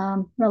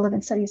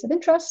relevant studies of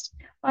interest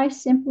by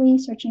simply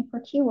searching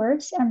for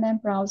keywords and then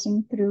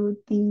browsing through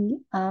the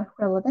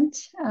relevant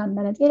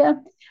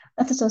metadata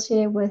that's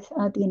associated with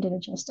the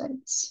individual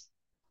studies.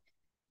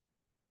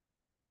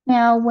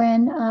 Now,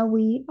 when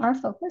we are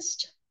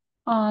focused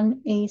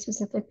on a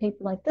specific paper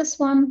like this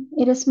one,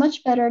 it is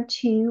much better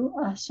to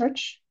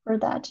search for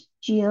that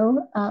geo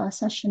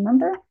session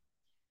number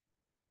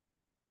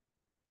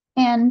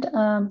and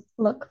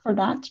look for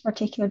that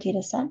particular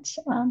data set.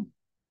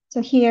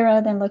 So here,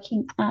 rather than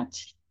looking at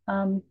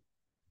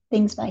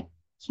things like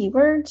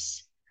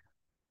keywords,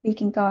 we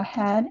can go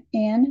ahead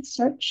and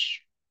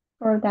search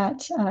for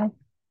that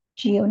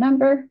geo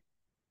number.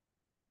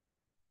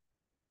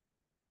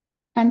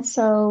 And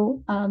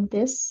so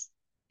this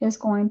is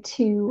going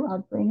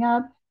to bring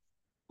up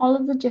all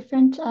of the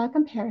different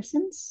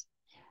comparisons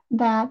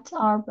that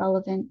are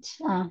relevant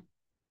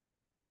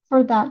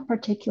for that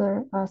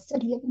particular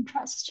study of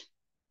interest.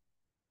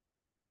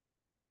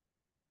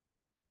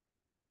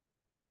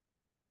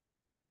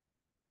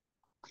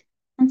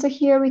 And so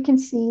here we can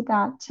see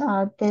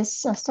that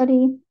this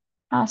study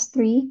has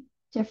three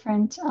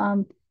different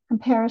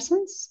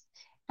comparisons.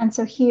 And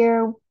so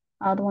here,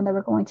 the one that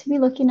we're going to be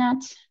looking at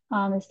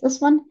is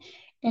this one,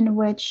 in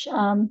which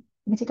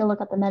we take a look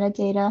at the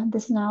metadata,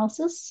 this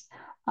analysis.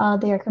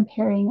 They are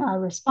comparing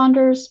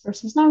responders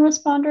versus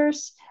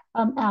non-responders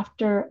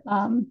after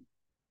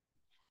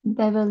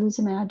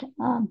bevacizumab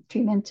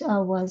treatment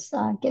was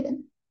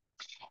given.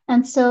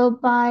 And so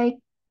by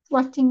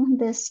selecting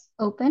this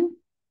open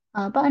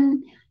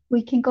button,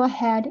 we can go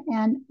ahead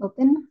and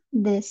open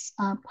this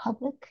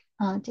public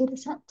data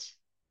set.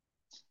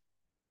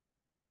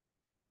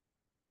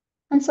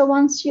 And so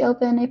once you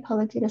open a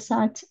public data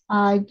set,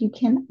 you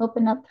can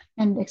open up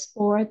and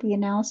explore the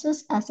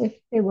analysis as if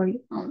they were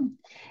your own.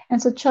 And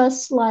so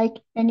just like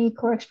any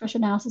core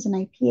expression analysis in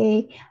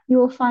IPA, you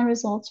will find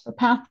results for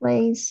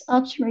pathways,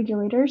 upstream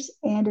regulators,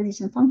 and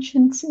disease and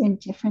functions in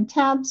different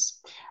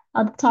tabs.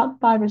 The top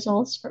 5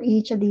 results for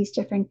each of these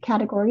different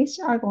categories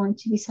are going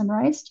to be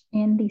summarized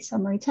in the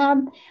Summary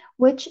tab,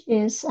 which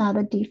is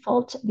the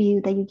default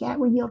view that you get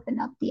when you open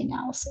up the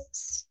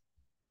analysis.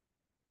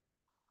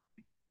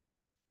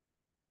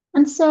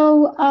 And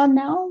so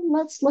now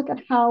let's look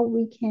at how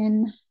we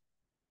can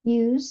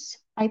use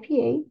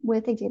IPA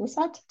with a data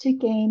set to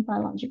gain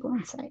biological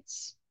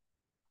insights.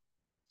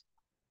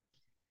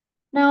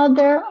 Now,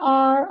 there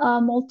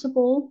are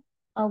multiple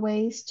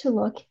ways to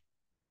look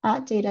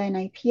at data in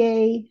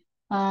IPA.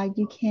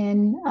 You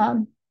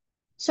can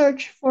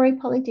search for a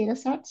public data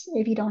set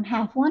if you don't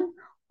have one,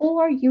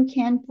 or you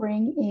can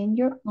bring in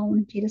your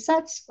own data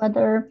sets,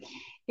 whether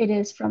it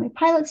is from a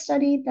pilot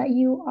study that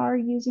you are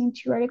using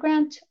to write a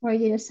grant or a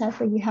data set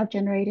that you have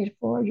generated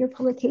for your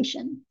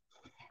publication.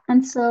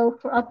 And so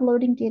for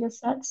uploading data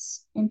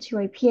sets into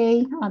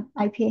IPA,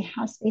 IPA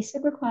has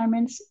basic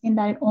requirements in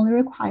that it only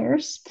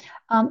requires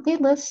a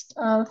list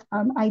of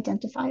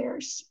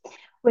identifiers,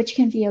 which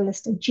can be a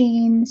list of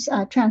genes,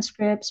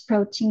 transcripts,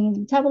 proteins,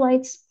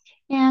 metabolites,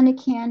 and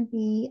it can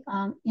be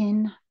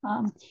in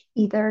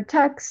either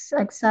text,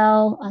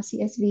 Excel,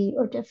 CSV,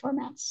 or diff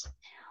formats.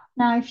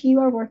 Now, if you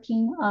are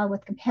working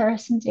with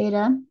comparison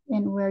data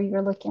and where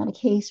you're looking at a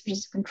case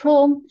versus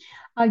control,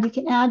 you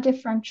can add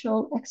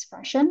differential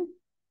expression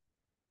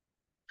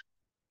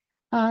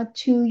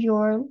to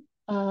your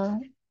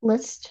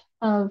list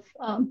of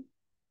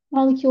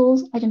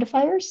molecules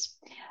identifiers.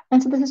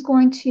 And so this is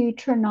going to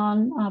turn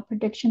on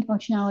prediction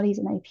functionalities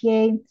in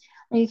IPA.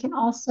 And you can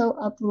also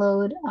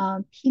upload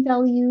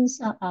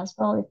p-values as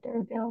well if they're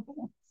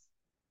available.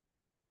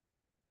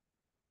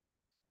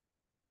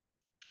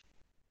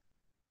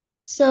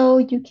 So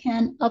you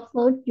can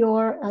upload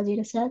your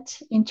data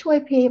set into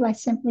IPA by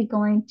simply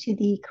going to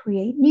the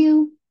Create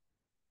New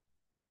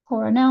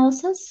for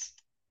Analysis,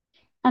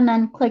 and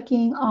then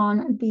clicking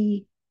on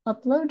the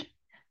upload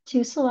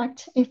to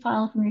select a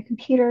file from your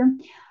computer.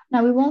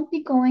 Now, we won't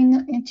be going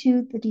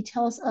into the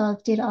details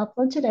of data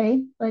upload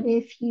today, but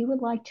if you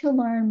would like to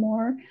learn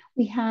more,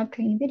 we have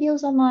training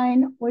videos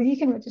online, or you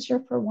can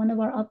register for one of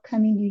our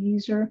upcoming new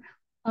user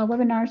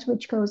webinars,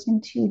 which goes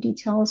into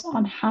details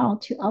on how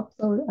to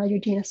upload your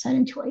data set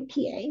into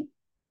IPA.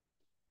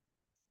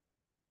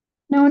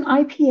 Now, in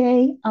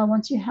IPA,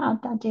 once you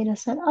have that data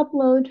set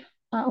upload,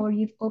 or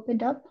you've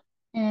opened up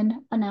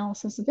an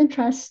analysis of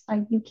interest,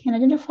 you can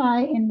identify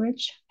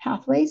enrich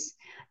pathways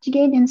to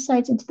gain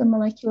insights into the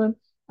molecular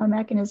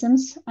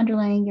mechanisms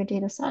underlying your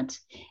data set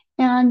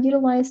and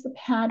utilize the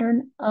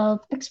pattern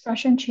of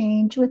expression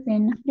change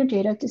within your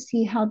data to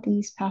see how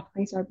these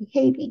pathways are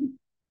behaving.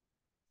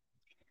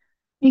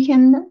 You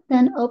can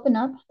then open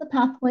up the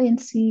pathway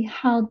and see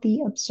how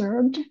the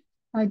observed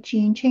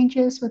gene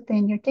changes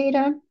within your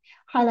data,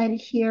 highlighted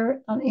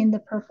here in the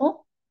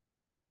purple,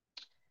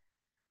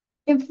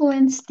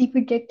 influence the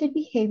predicted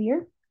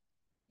behavior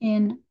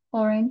in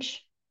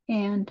orange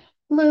and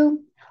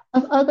blue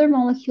of other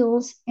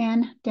molecules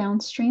and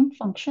downstream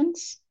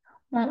functions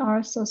that are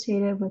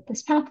associated with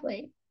this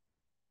pathway.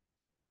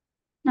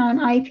 Now in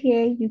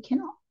IPA, you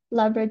can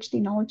leverage the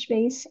knowledge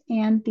base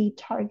and the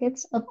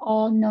targets of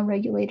all known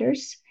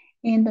regulators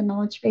in the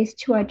knowledge base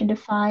to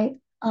identify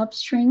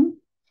upstream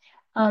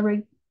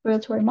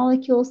regulatory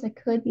molecules that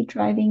could be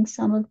driving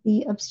some of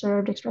the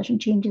observed expression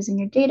changes in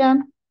your data.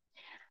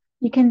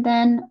 You can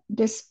then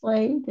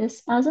display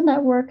this as a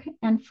network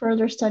and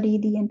further study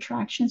the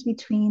interactions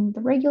between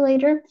the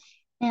regulator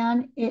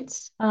and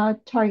its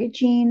target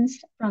genes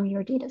from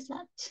your data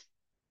set.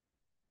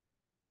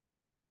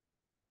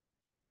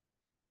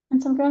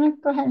 And so I'm going to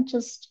go ahead and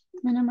just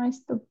minimize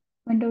the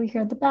window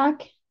here at the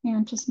back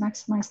and just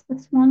maximize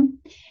this one.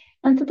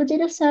 And so the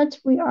data set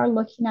we are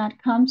looking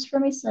at comes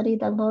from a study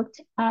that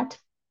looked at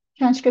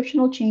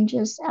transcriptional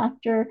changes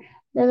after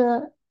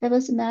the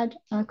bevacizumab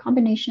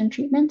combination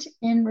treatment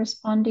in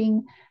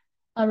responding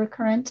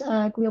recurrent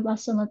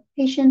glioblastoma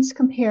patients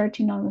compared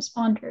to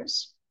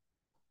non-responders.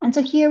 And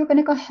so here we're going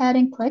to go ahead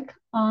and click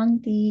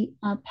on the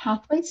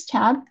Pathways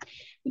tab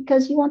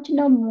because you want to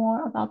know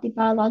more about the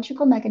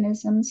biological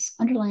mechanisms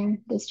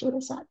underlying this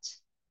data set.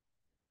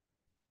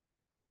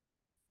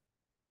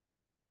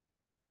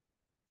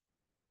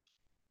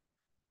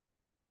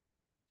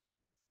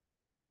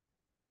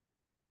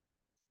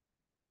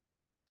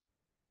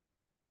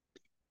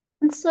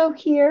 And so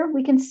here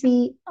we can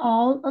see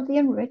all of the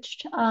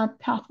enriched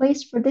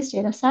pathways for this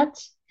data set.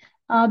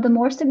 The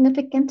more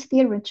significant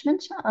the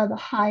enrichment, the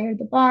higher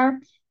the bar.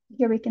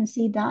 Here we can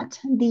see that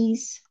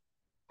these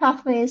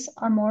pathways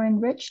are more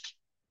enriched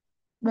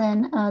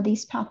than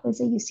these pathways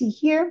that you see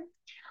here.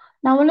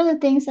 Now, one of the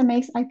things that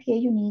makes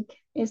IPA unique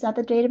is that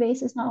the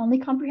database is not only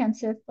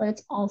comprehensive, but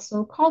it's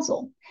also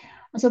causal.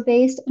 So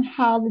based on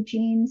how the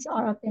genes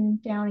are up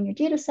and down in your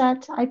data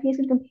set, IPA is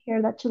going to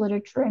compare that to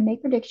literature and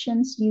make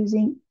predictions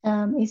using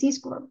a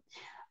z-score,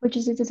 which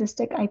is a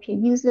statistic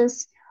IPA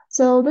uses.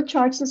 So the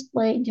charts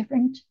display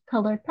different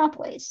colored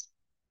pathways.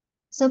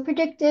 So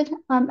predicted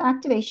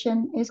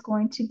activation is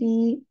going to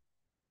be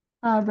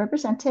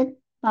represented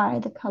by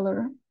the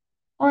color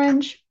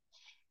orange,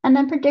 and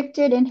then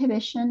predicted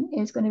inhibition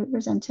is going to be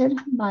represented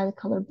by the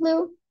color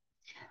blue.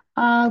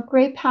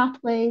 Gray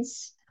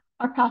pathways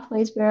are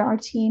pathways where our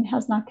team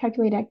has not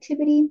calculated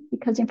activity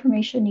because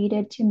information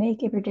needed to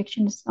make a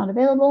prediction is not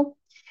available.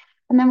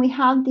 And then we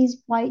have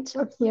these white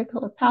or clear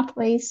color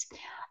pathways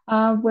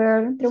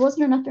where there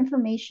wasn't enough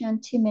information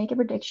to make a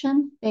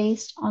prediction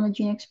based on the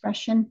gene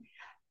expression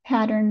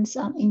patterns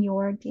in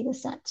your data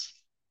set.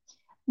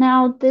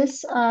 Now,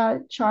 this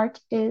chart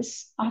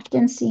is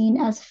often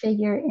seen as a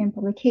figure in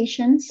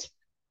publications.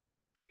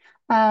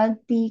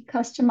 The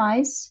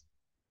customize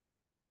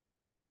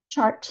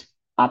chart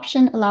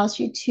option allows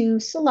you to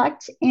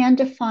select and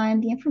define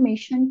the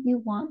information you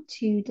want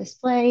to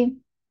display.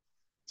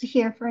 So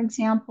here, for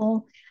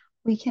example,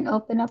 we can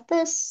open up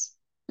this.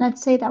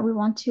 Let's say that we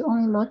want to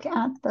only look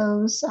at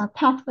those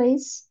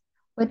pathways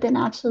with an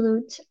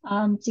absolute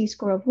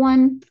z-score of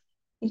 1.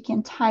 We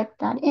can type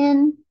that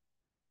in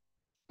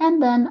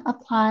and then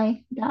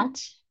apply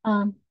that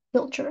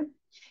filter.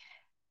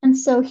 And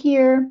so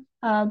here,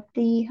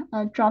 the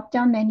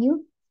drop-down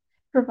menu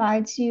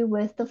provides you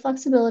with the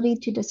flexibility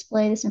to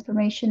display this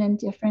information in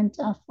different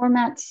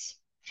formats.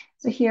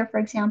 So here, for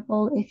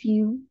example, if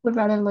you would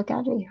rather look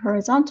at a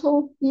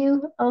horizontal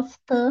view of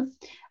the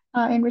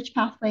enriched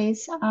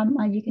pathways,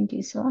 you can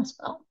do so as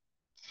well.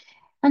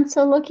 And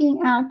so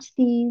looking at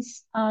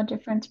these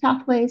different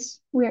pathways,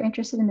 we are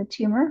interested in the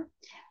tumor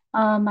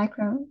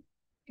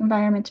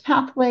microenvironment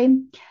pathway.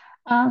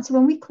 So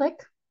when we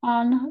click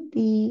on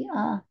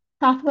the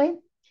pathway,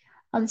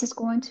 this is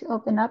going to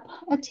open up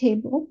a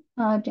table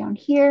down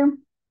here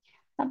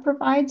that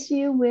provides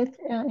you with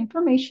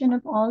information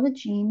of all the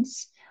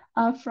genes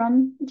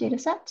from the data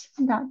set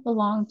that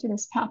belong to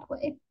this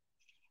pathway.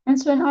 And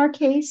so in our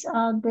case,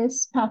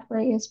 this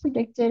pathway is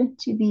predicted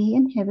to be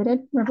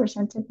inhibited,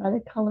 represented by the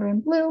color in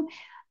blue.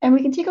 And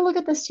we can take a look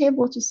at this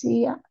table to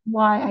see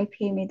why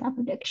IPA made that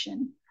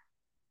prediction.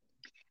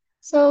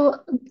 So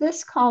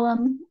this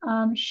column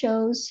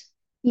shows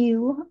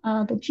you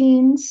the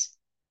genes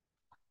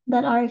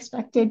that are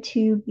expected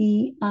to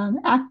be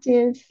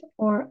active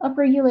or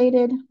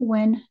upregulated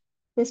when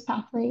this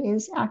pathway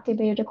is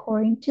activated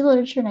according to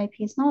literature and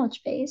IPA's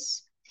knowledge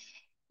base.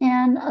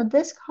 And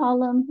this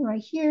column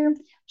right here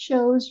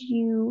shows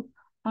you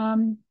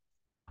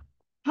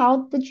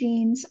how the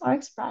genes are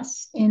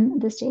expressed in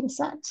this data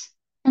set.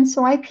 And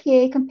so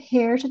IPA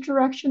compares the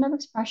direction of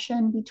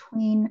expression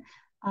between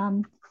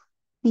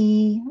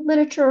the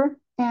literature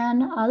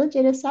and the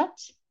data set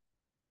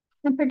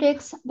and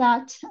predicts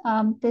that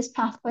this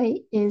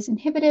pathway is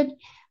inhibited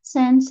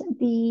since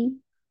the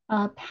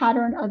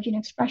pattern of gene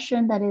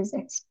expression that is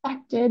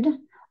expected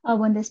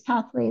when this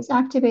pathway is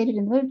activated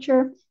in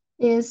literature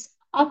is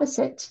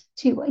opposite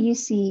to what you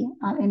see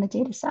in the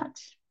data set.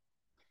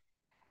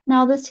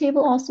 Now, this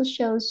table also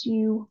shows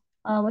you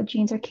what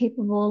genes are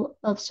capable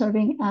of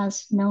serving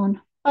as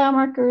known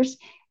biomarkers,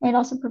 and it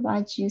also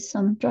provides you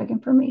some drug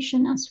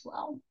information as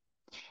well.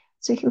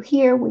 So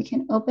here we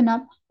can open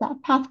up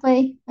that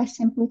pathway by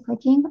simply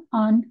clicking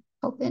on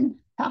Open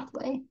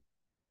Pathway.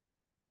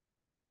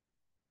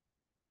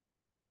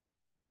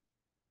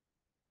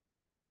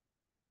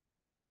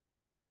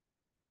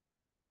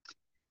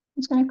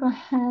 I'm just going to go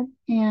ahead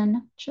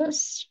and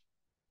just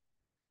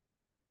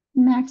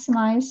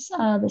maximize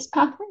this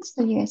pathway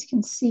so you guys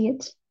can see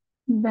it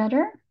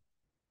better.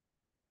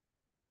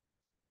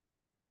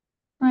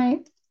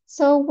 Right.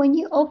 So when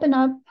you open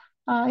up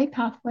a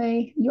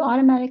pathway, you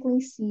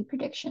automatically see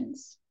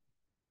predictions.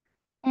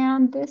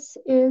 And this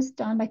is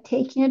done by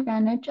taking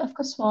advantage of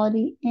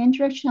causality and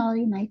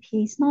directionality in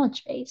IPA's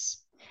knowledge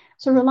base.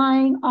 So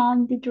relying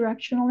on the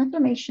directional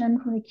information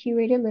from the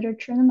curated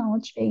literature in the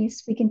knowledge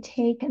base, we can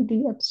take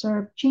the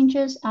observed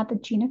changes at the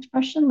gene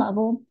expression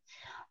level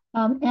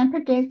and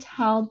predict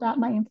how that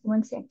might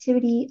influence the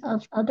activity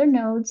of other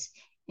nodes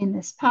in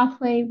this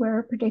pathway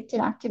where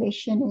predicted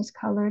activation is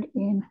colored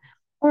in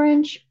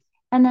orange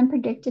and then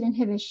predicted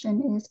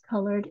inhibition is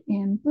colored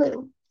in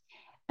blue.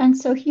 And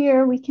so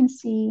here we can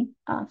see,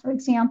 for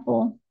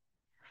example,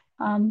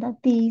 that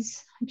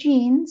these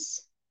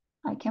genes,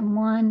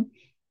 ICAM1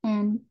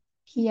 and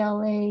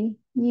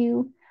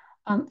PLAU,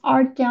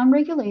 are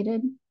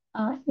downregulated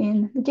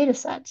in the data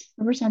set,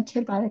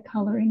 represented by the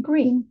color in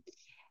green.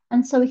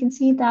 And so we can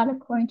see that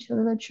according to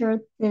the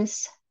literature,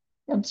 this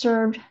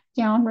observed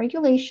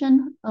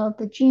downregulation of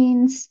the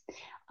genes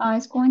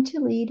is going to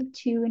lead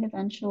to an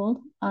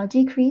eventual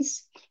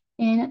decrease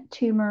in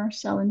tumor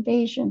cell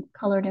invasion,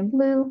 colored in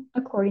blue,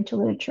 according to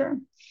literature.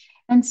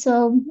 And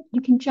so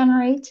you can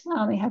generate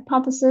a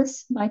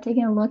hypothesis by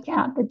taking a look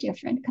at the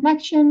different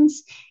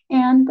connections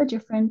and the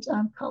different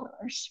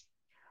colors.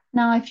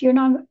 Now, if you're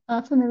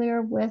not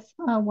familiar with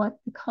what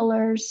the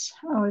colors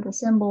or the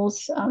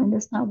symbols in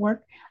this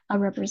network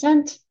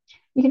represent,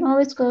 you can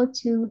always go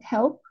to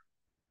Help,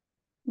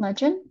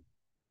 Legend.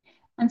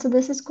 And so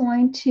this is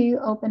going to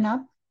open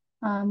up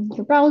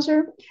your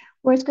browser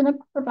where it's going to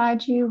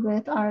provide you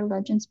with our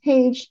Legends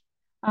page,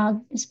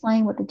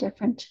 displaying what the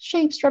different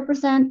shapes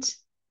represent,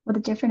 what the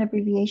different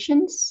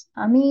abbreviations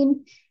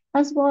mean,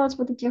 as well as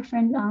what the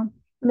different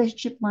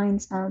relationship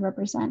lines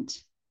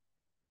represent.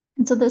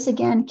 And so this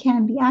again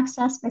can be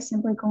accessed by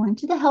simply going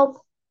to the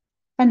Help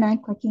and then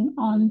clicking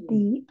on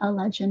the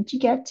legend to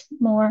get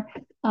more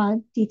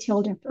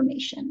detailed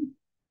information.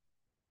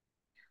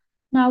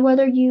 Now,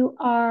 whether you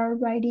are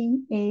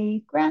writing a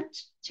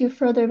grant to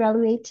further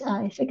evaluate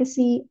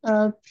efficacy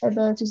of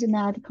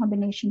bevacizumab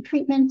combination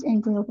treatment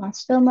in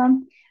glioblastoma,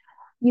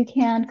 you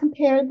can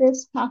compare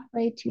this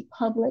pathway to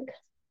public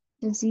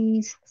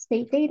disease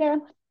state data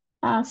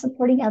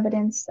supporting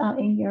evidence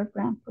in your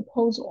grant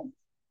proposal.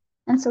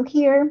 And so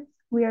here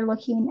we are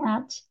looking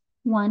at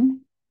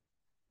one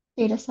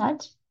data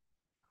set,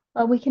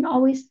 but we can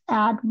always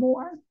add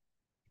more.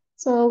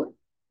 So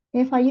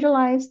if I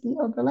utilize the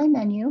overlay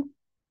menu,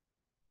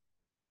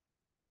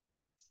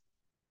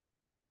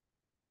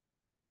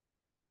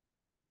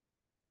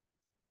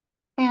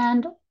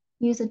 and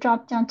use a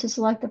drop-down to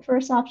select the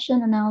first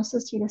option,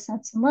 analysis, data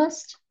sets, and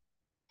list,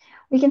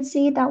 we can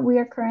see that we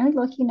are currently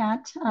looking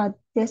at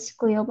this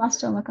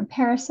glioblastoma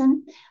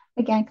comparison,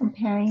 again,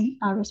 comparing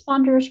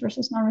responders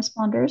versus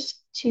non-responders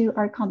to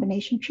our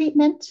combination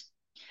treatment.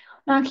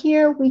 Now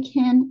here we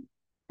can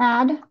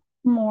add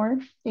more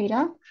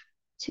data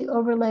to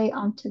overlay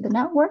onto the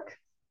network.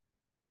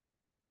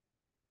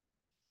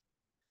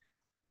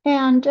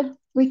 And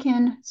we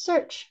can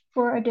search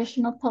for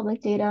additional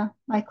public data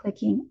by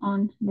clicking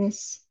on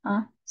this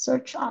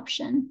search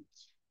option.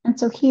 And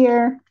so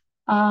here,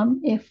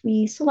 if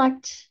we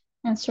select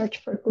and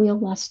search for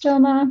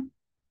glioblastoma,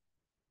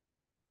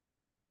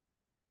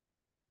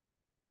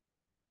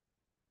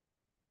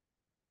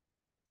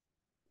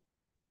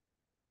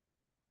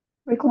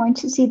 we're going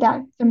to see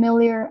that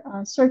familiar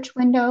search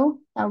window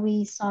that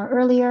we saw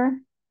earlier,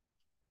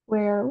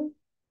 where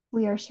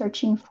we are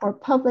searching for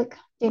public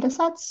data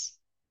sets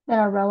that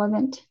are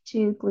relevant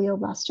to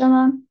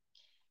glioblastoma.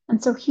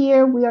 And so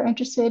here we are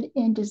interested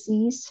in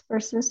disease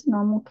versus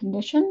normal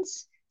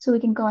conditions. So we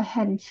can go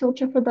ahead and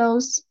filter for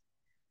those.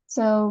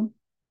 So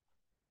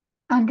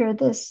under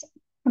this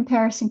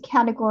comparison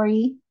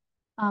category,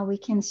 we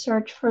can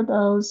search for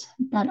those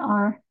that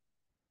are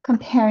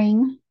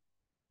comparing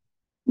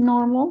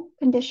normal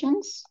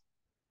conditions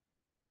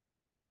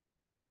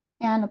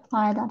and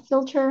apply that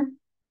filter.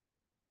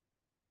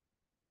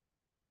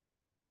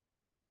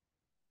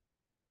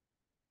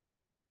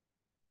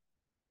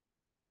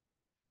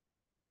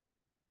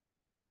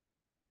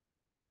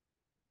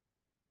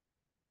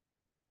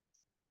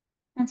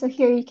 And so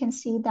here you can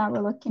see that we're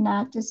looking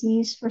at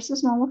disease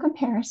versus normal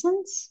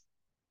comparisons,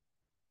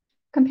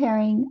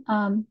 comparing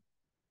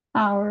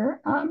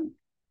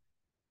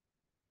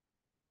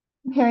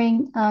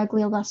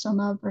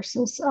glioblastoma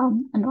versus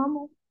a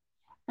normal.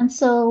 And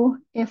so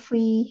if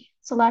we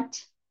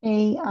select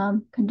a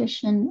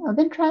condition of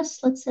interest,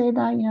 let's say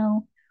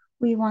that,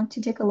 we want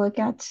to take a look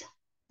at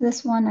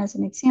this one as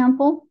an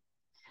example,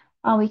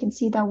 we can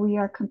see that we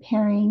are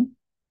comparing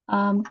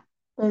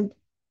the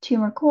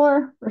tumor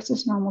core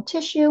versus normal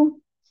tissue,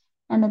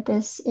 and that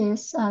this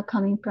is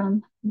coming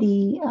from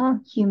the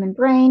human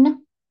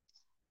brain.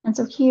 And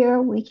so here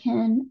we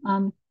can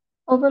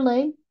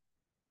overlay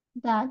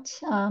that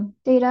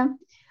data.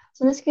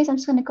 So in this case, I'm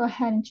just going to go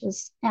ahead and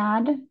just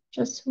add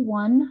just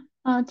one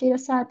data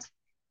set,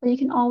 but you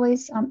can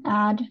always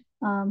add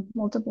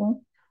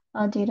multiple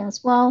data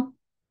as well.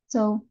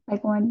 So by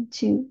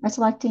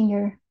selecting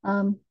your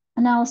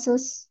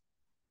analysis,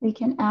 we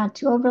can add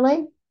to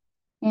overlay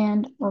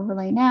and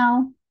overlay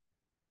now.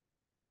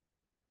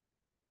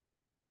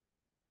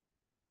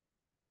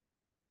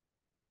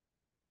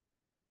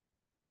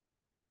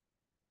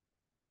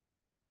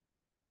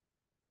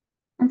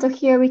 And so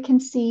here we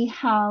can see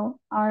how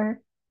our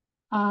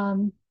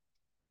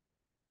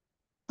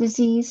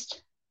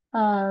diseased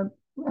or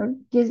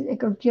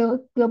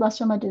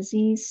glioblastoma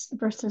disease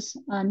versus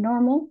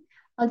normal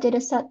data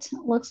set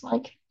looks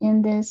like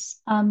in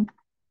this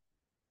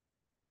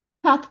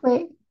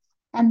pathway.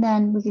 And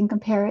then we can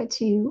compare it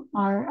to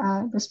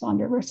our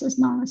responder versus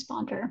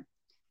non-responder.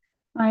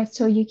 All right,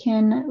 so you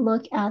can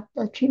look at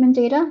the treatment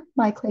data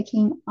by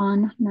clicking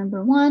on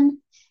number 1,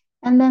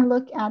 and then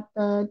look at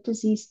the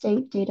disease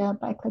state data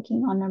by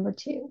clicking on number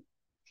 2.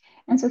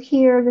 And so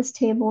here, this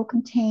table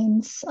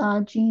contains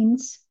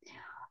genes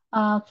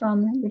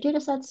from your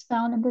data sets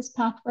found in this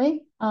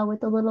pathway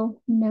with a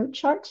little note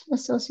chart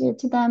associated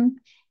to them.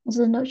 And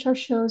so the note chart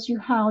shows you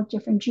how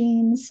different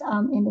genes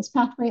in this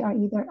pathway are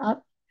either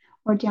up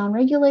or down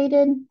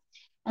regulated.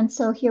 And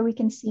so here we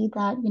can see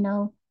that,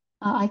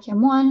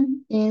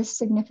 ICAM1 is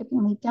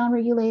significantly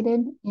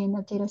downregulated in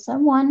a data set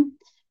 1,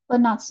 but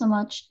not so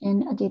much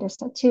in a data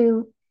set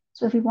 2.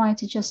 So if we wanted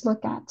to just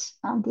look at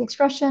the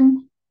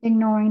expression,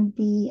 ignoring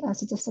the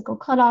statistical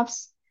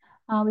cutoffs,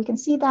 we can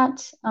see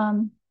that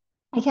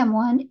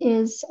ICAM1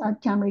 is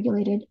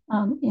downregulated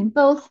in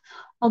both,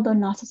 although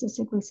not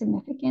statistically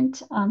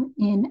significant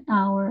in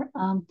our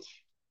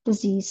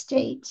disease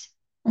state.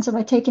 And so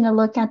by taking a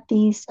look at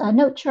these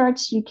note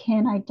charts, you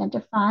can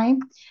identify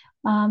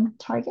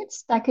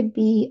targets that could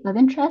be of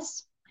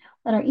interest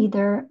that are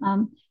either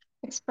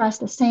expressed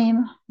the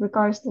same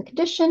regards to the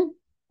condition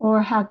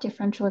or have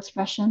differential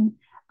expression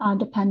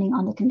depending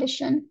on the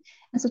condition.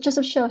 And so just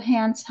a show of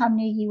hands, how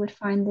many of you would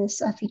find this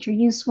feature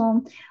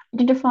useful,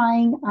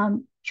 identifying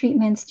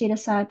treatments, data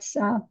sets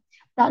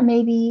that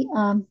may be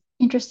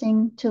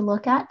interesting to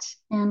look at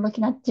and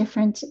looking at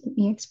different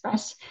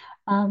express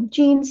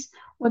genes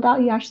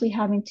without you actually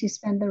having to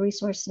spend the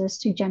resources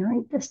to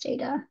generate this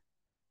data.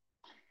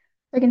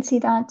 I can see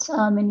that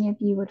many of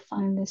you would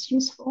find this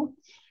useful.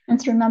 And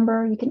so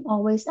remember, you can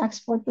always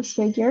export this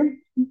figure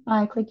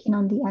by clicking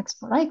on the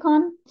export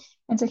icon.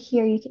 And so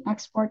here you can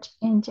export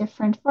in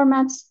different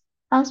formats,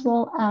 as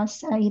well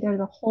as either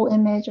the whole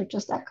image or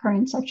just that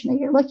current section that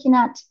you're looking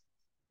at.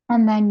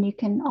 And then you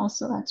can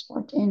also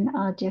export in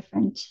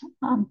different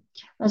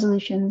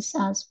resolutions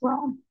as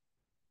well.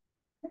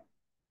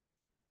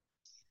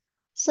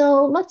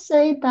 So let's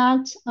say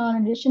that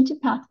in addition to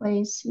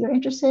pathways, you're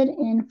interested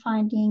in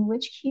finding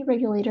which key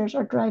regulators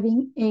are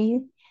driving a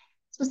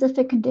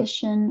specific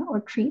condition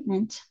or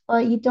treatment,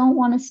 but you don't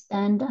want to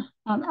spend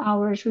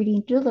hours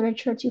reading through the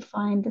literature to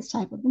find this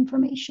type of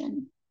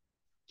information.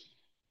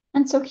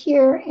 And so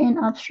here in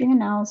upstream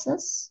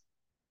analysis,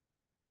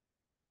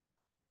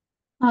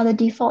 the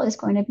default is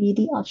going to be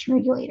the upstream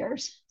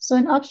regulators. So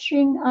in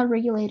upstream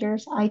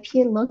regulators,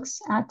 IPA looks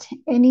at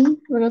any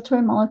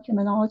regulatory molecule in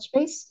the knowledge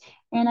base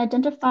and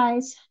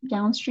identifies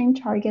downstream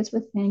targets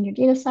within your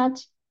data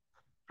set.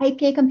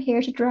 IPA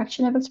compares the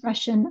direction of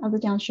expression of the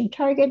downstream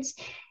targets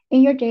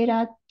in your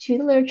data to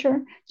the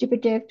literature to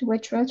predict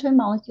which regulatory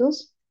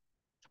molecules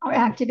are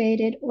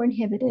activated or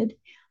inhibited,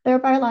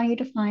 thereby allowing you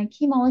to find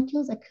key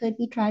molecules that could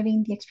be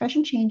driving the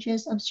expression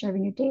changes observed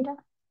in your data.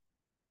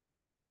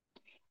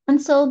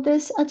 And so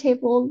this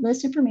table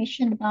lists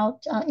information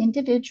about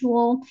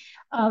individual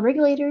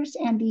regulators,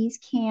 and these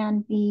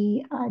can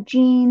be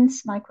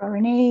genes,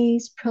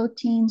 microRNAs,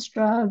 proteins,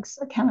 drugs,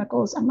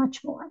 chemicals, and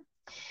much more.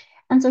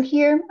 And so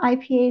here,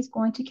 IPA is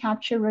going to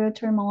capture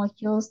regulatory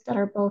molecules that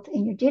are both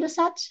in your data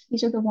set.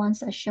 These are the ones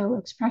that show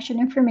expression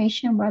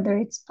information, whether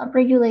it's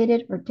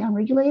upregulated or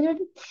downregulated,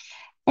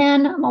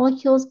 and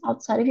molecules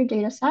outside of your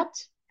data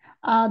set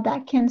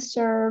that can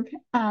serve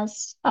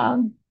as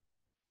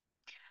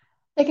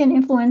they can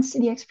influence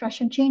the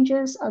expression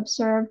changes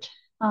observed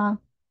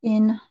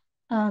in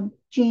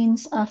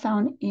genes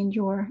found in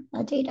your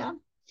data.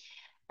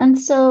 And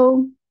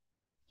so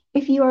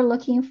if you are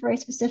looking for a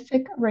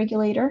specific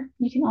regulator,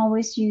 you can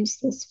always use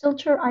this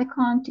filter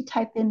icon to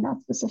type in that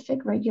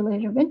specific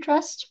regulator of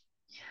interest.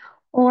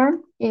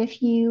 Or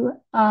if you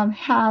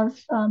have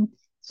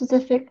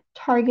specific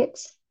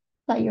targets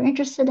that you're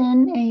interested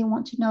in and you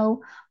want to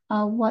know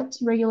what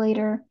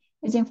regulator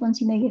is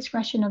influencing the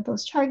expression of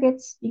those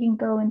targets, you can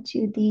go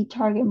into the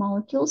target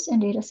molecules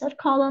and dataset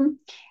column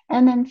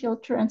and then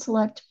filter and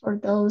select for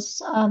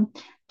those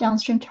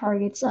downstream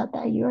targets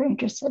that you're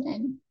interested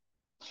in.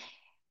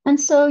 And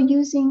so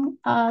using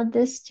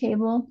this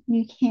table,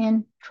 you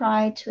can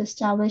try to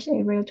establish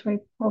a regulatory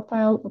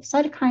profile of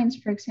cytokines,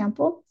 for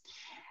example.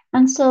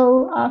 And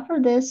so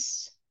for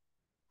this,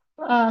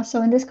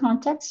 so in this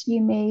context, you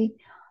may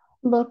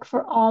look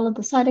for all of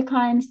the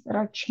cytokines that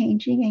are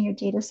changing in your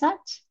data set.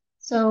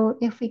 So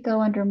if we go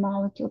under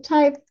molecule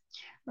type,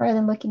 rather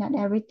than looking at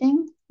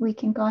everything, we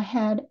can go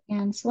ahead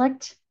and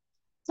select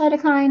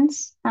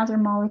cytokines as our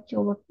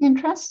molecule of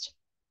interest.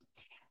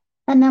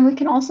 And then we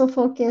can also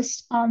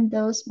focus on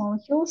those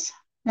molecules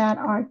that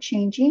are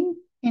changing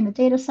in the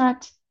data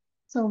set.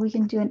 So we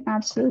can do an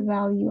absolute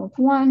value of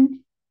 1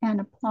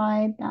 and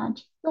apply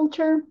that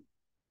filter.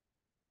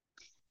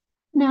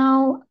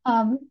 Now,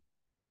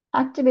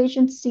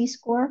 activation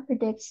Z-score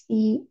predicts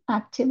the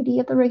activity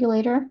of the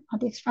regulator,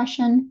 the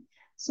expression.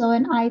 So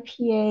in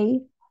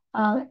IPA,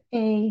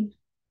 a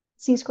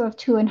Z-score of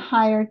 2 and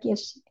higher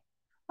gives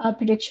a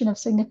prediction of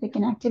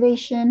significant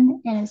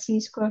activation, and a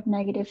Z-score of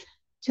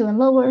 -2 and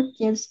lower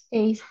gives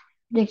a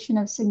prediction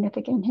of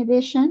significant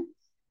inhibition.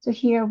 So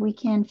here we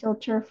can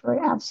filter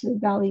for absolute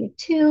value of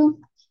 2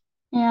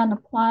 and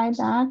apply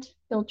that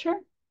filter.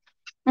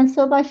 And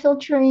so by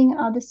filtering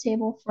this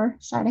table for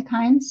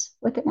cytokines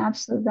with an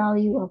absolute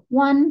value of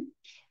 1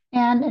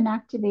 and an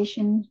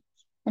activation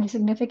and a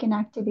significant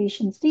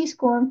activation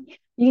Z-score,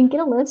 you can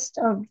get a list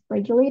of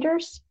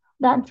regulators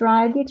that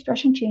drive the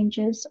expression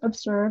changes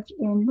observed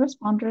in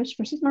responders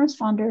versus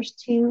non-responders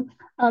to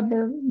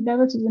the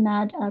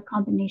bevacizumab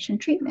combination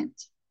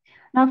treatment.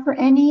 Now, for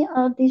any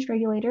of these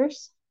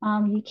regulators,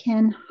 you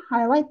can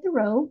highlight the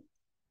row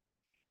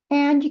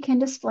and you can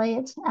display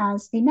it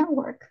as a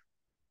network.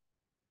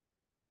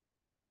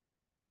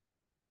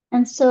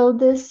 And so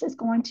this is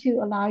going to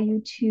allow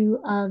you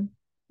to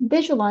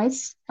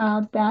visualize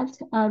that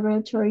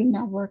regulatory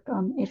network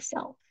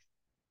itself.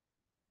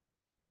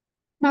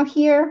 Now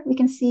here we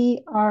can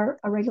see our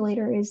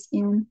regulator is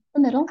in the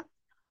middle,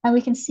 and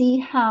we can see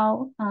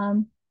how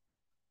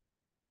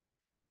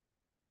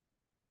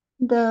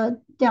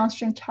the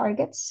downstream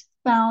targets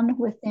found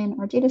within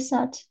our data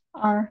set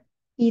are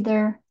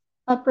either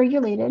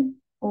upregulated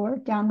or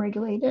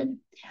downregulated,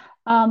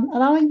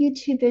 allowing you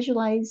to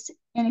visualize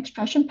an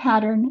expression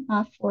pattern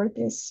for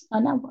this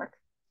network.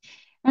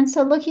 And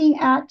so looking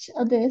at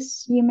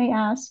this, you may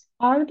ask,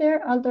 are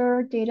there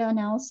other data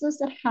analysis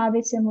that have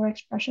a similar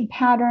expression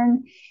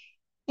pattern?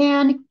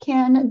 And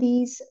can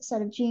these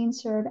set of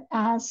genes serve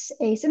as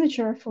a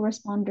signature for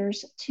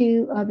responders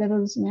to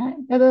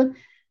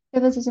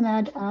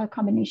bevacizumab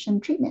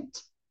combination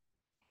treatment?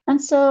 And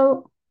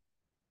so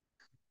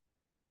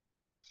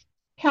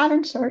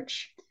pattern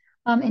search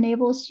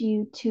enables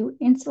you to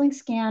instantly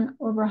scan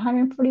over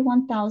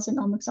 141,000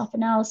 omics of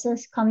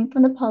analysis coming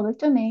from the public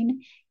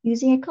domain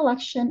using a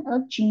collection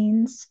of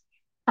genes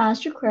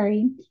as your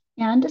query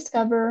and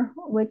discover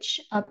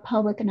which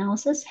public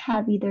analysis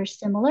have either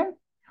similar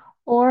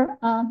or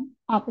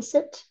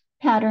opposite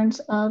patterns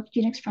of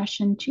gene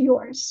expression to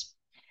yours.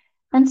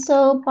 And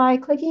so by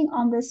clicking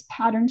on this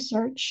pattern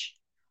search,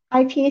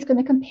 IPA is going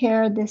to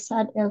compare this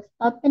set of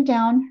up and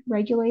down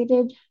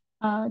regulated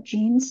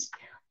genes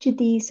to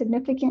the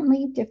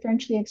significantly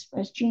differentially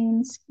expressed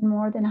genes in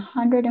more than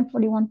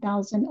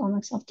 141,000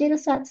 omics of data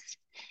sets.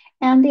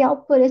 And the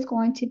output is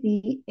going to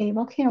be a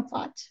volcano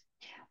plot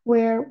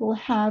where we'll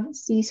have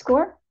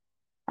Z-score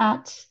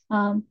at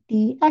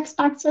the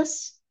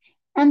x-axis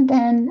and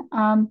then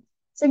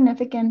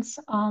significance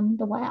on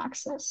the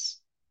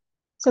y-axis.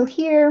 So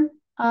here,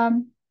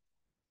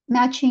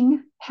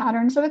 matching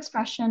patterns of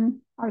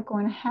expression are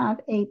going to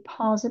have a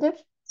positive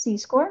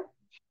Z-score,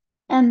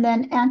 and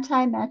then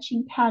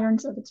anti-matching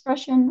patterns of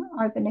expression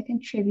are going to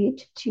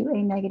contribute to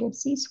a negative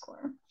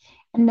Z-score.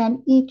 And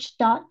then each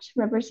dot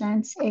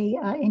represents a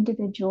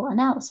individual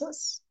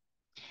analysis.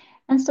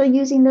 And so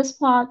using this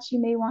plot, you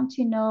may want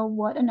to know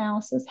what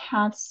analysis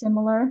have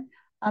similar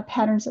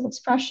patterns of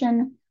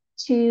expression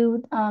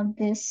to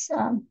this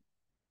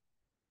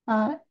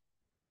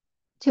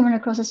tumor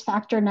necrosis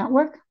factor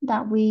network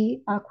that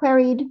we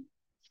queried.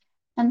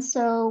 And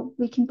so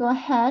we can go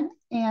ahead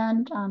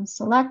and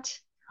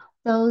select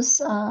those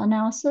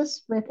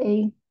analysis with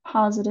a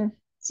positive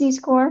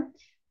Z-score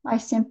by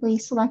simply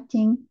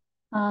selecting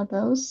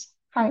those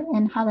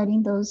and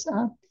highlighting those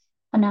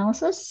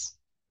analysis.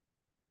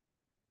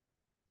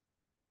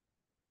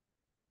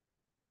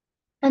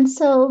 And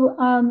so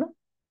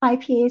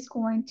IPA is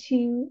going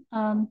to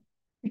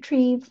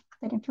retrieve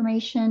that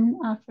information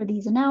for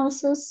these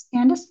analysis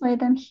and display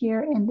them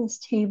here in this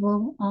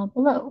table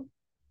below,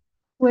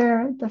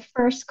 where the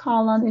first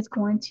column is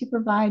going to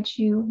provide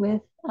you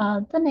with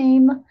the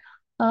name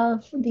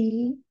of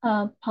the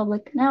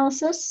public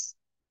analysis.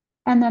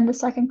 And then the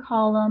second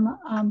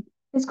column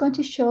is going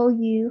to show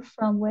you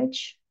from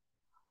which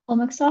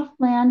Omics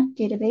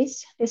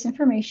database this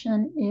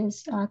information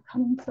is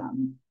coming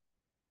from.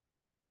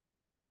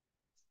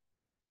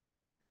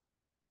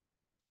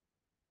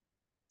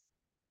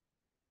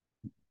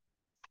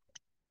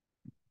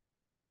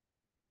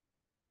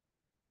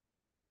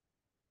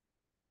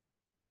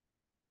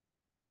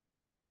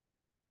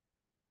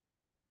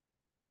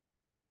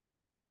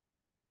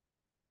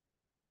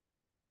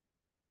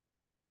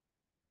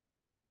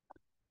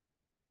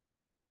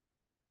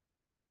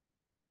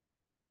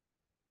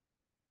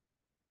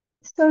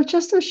 So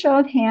just a show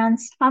of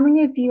hands, how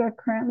many of you are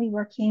currently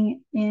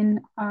working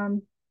in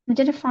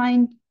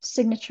identifying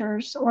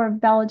signatures or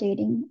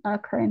validating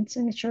current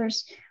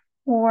signatures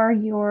or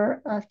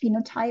your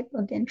phenotype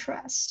of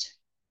interest?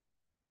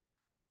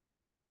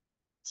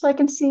 So I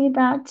can see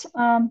that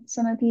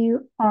some of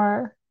you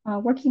are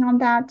working on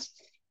that.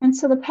 And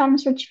so the pattern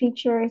search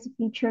feature is a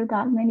feature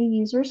that many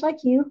users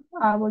like you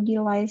will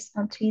utilize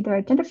to either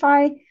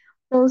identify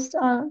those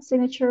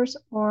signatures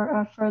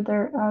or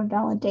further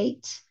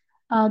validate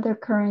their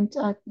current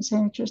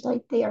signatures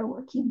like they are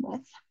working with.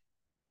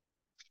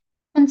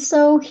 And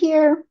so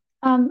here,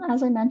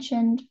 as I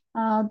mentioned,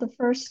 the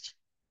first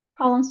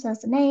column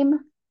says the name,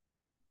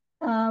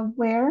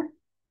 where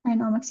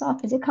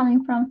Ionomics is it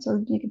coming from?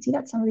 So you can see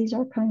that some of these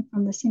are coming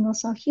from the single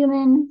cell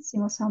human,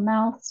 single cell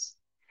mouse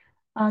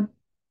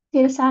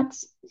data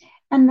sets.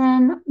 And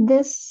then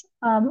this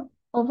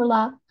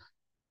overlap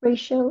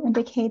ratio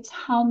indicates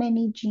how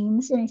many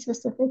genes in a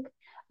specific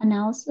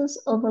analysis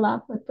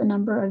overlap with the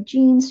number of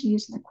genes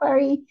used in the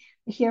query.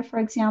 Here, for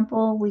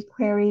example, we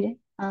queried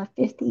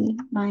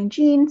 59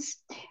 genes.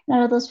 And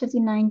out of those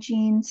 59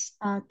 genes,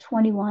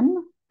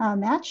 21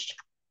 matched.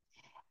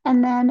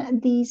 And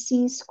then the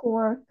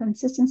Z-score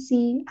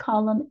consistency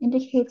column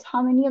indicates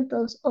how many of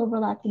those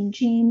overlapping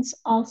genes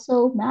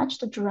also match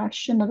the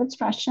direction of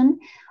expression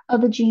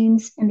of the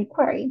genes in the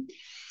query.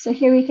 So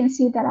here we can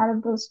see that out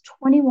of those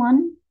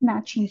 21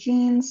 matching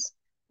genes,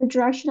 the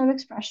direction of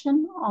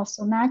expression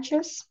also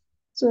matches.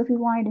 So if we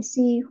wanted to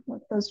see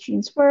what those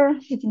genes were,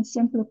 we can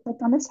simply click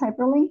on this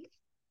hyperlink.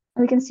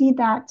 And we can see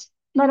that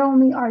not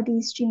only are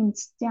these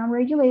genes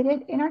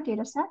downregulated in our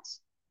data sets,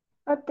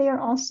 but they are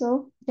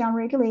also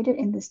downregulated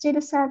in this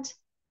data set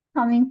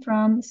coming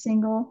from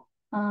single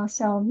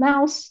cell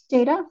mouse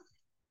data,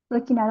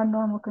 looking at a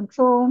normal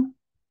control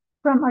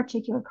from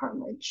articular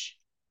cartilage.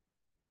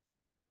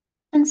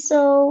 And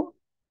so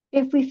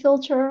if we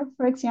filter,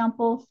 for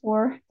example,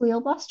 for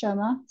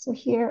glioblastoma, so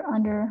here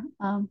under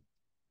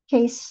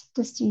case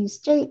disease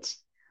state,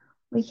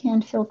 we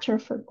can filter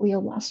for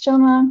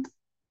glioblastoma.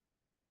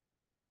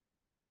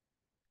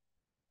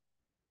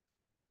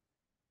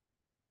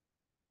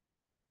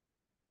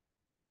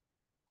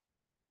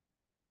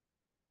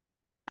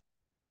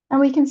 And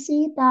we can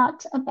see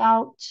that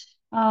about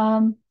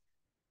 20%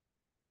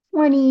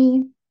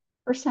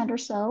 or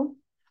so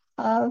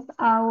of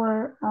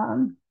our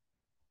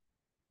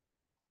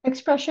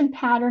expression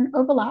pattern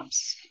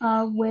overlaps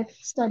with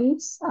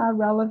studies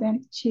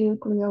relevant to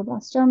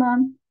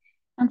glioblastoma.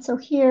 And so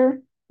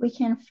here we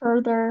can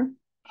further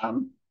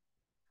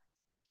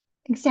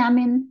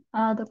examine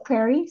the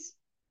queries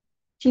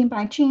gene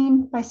by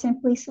gene by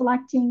simply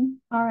selecting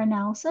our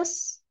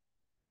analysis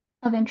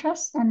of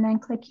interest and then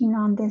clicking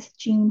on this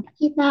gene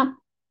heat map.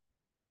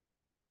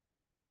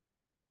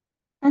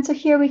 And so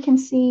here we can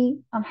see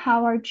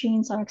how our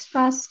genes are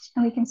expressed,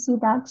 and we can see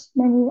that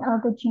many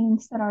of the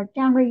genes that are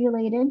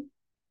downregulated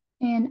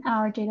in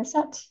our data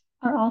set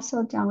are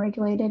also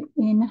downregulated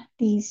in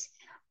these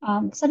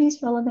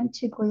studies relevant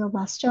to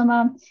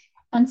glioblastoma.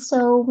 And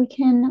so we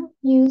can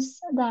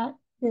use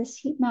this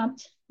heat map,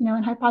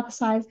 and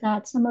hypothesize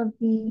that some of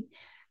the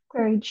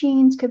query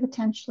genes could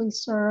potentially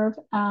serve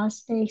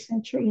as a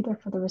signature either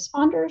for the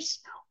responders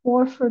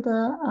or for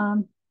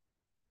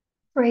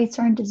a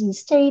certain disease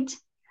state.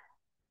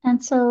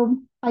 And so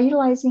by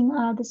utilizing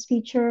this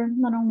feature,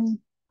 not only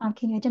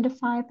can you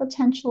identify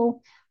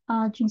potential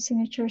gene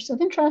signatures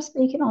of interest,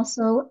 but you can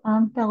also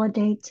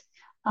validate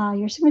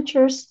your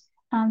signatures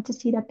to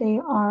see that they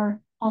are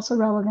also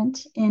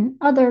relevant in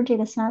other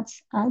data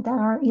sets that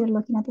are either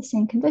looking at the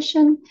same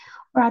condition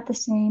or at the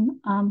same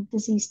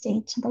disease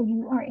state that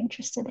you are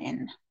interested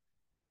in.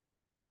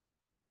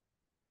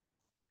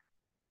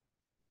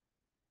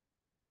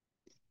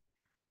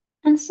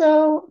 And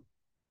so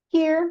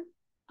here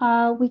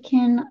we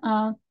can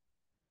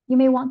you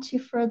may want to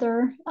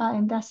further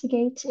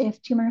investigate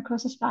if tumor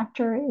necrosis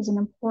factor is an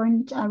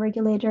important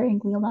regulator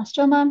in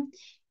glioblastoma.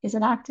 Is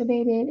it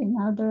activated in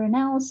other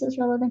analysis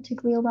relevant to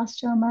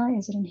glioblastoma?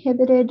 Is it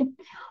inhibited?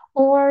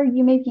 Or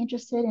you may be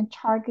interested in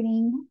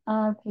targeting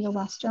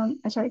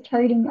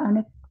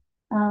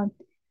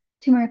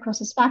tumor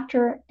necrosis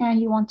factor,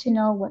 and you want to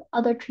know what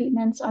other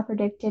treatments are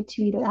predicted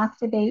to either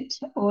activate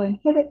or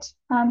inhibit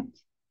tumor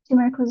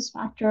necrosis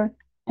factor.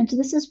 And so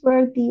this is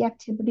where the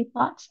activity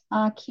plot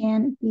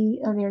can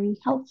be very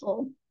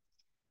helpful.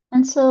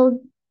 And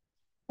so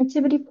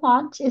activity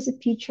plot is a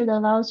feature that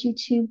allows you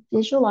to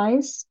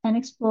visualize and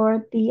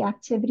explore the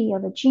activity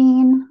of a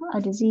gene,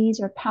 a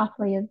disease, or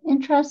pathway of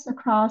interest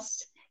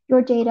across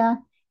your data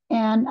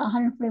and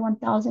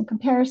 141,000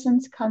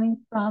 comparisons coming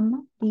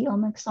from the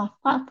OmicsSoft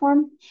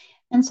platform.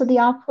 And so the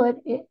output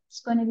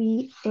is going to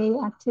be a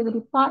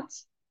activity plot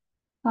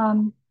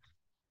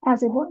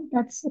that's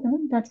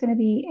going to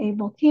be a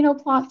volcano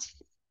plot.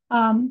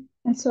 And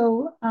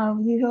so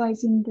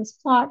utilizing this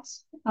plot,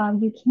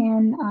 you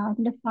can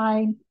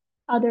identify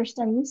other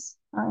studies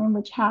in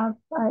which have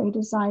a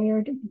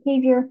desired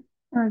behavior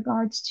in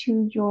regards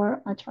to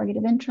your target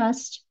of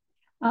interest.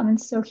 And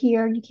so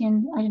here you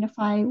can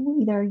identify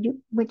either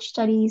which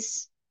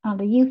studies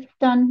that you've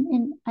done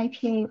in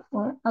IPA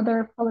or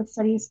other public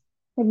studies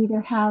that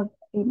either have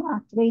an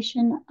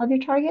activation of your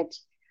target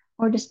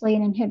or display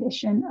an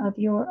inhibition of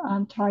your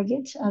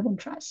target of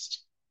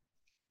interest.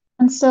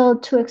 And so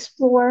to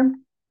explore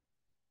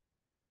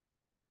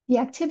the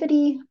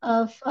activity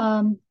of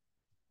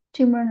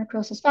tumor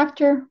necrosis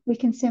factor, we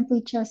can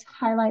simply just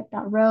highlight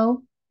that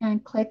row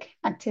and click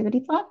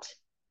activity plot.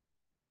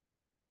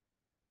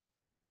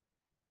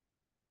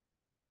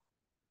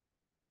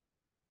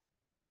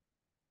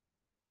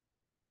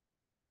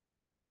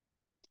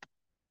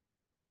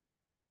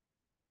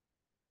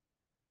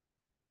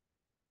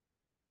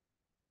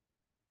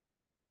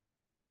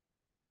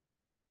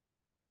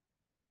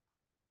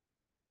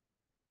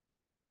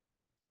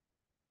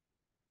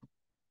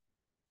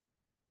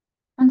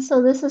 And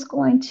so this is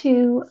going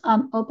to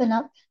open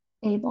up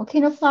a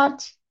volcano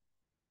plot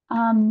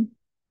in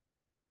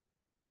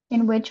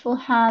which we'll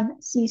have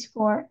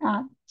Z-score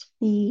at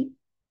the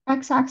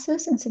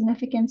x-axis and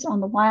significance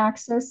on the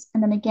y-axis.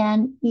 And then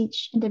again,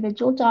 each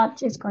individual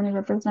dot is going to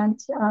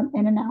represent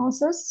an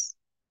analysis.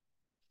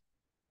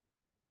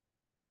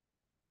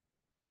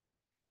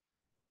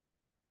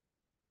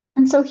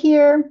 And so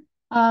here,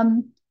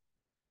 a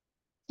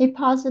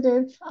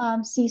positive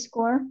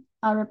Z-score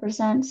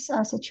represents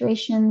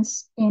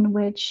situations in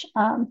which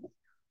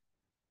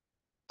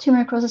tumor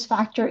necrosis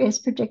factor is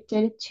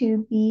predicted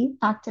to be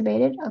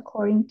activated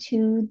according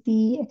to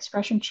the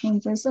expression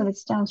changes of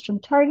its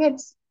downstream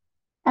targets.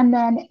 And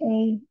then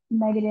a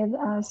negative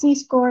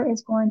Z-score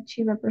is going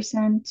to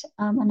represent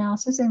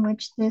analysis in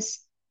which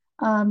this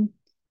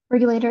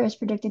regulator is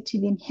predicted to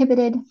be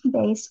inhibited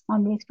based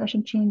on the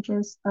expression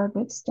changes of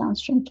its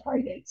downstream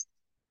targets.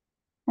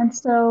 And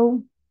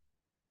so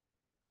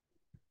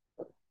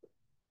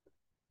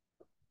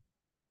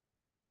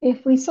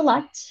if we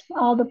select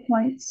all the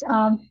points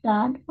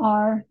that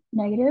are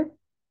negative,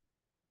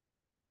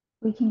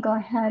 we can go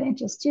ahead and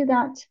just do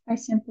that by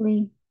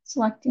simply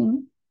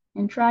selecting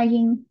and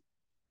dragging.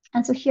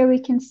 And so here we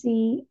can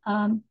see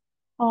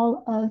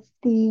all of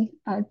the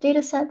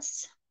data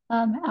sets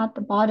at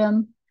the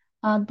bottom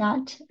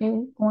that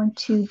is going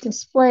to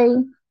display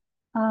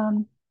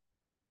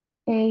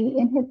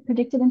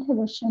predicted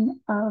inhibition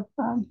of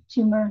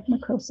tumor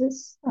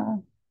necrosis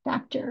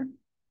factor.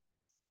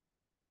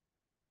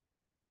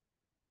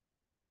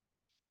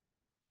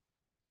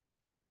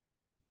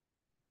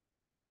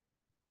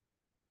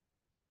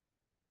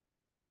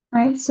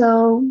 Right.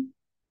 So,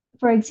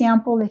 for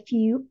example, if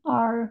you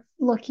are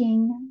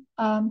looking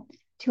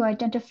to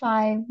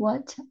identify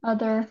what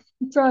other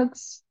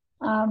drugs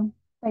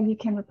that you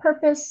can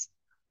repurpose,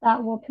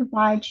 that will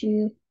provide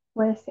you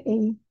with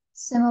a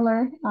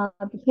similar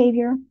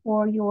behavior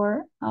for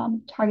your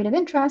target of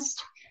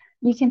interest.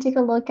 You can take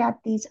a look at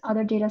these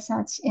other data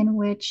sets in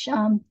which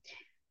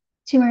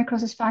tumor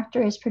necrosis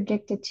factor is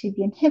predicted to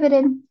be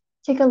inhibited.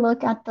 Take a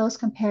look at those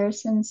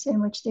comparisons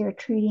in which they are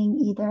treating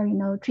either,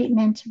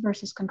 treatment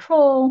versus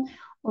control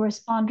or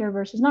responder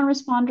versus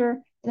non-responder.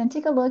 And then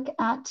take a look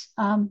at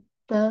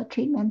the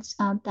treatments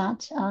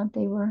that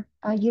they were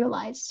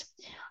utilized.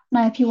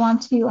 Now, if you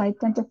want to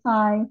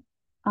identify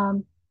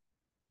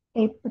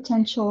a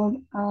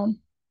potential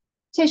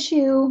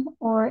tissue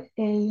or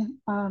a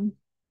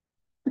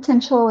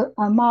potential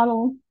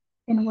model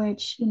in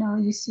which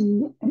you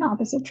see an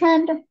opposite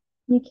trend,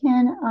 you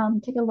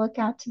can take a look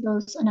at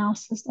those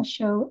analyses that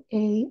show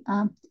a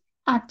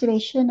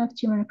activation of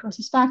tumor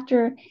necrosis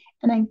factor,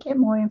 and then get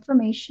more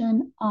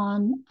information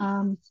on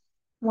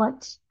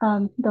what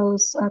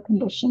those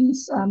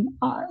conditions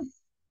are.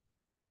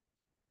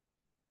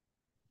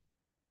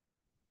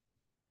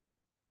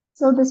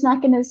 So this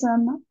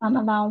mechanism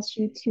allows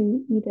you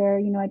to either,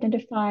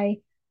 identify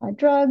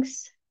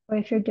drugs, or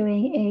if you're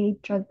doing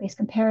a drug-based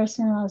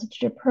comparison, allows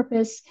you to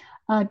repurpose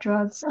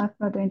drugs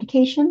for other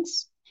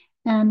indications,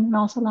 and it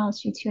also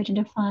allows you to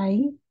identify,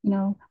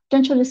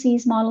 potential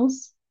disease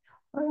models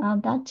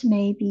that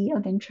may be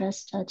of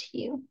interest to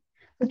you.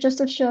 So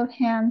just a show of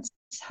hands,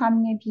 how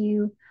many of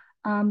you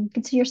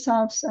consider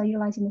yourselves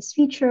utilizing this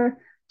feature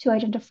to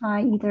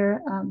identify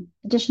either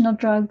additional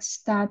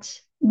drugs that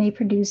may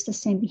produce the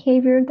same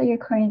behavior that you're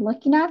currently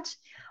looking at,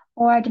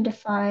 or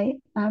identify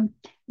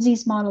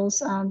disease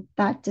models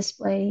that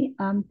display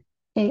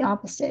a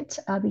opposite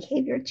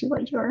behavior to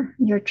what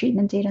your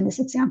treatment data in this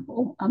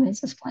example is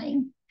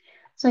displaying.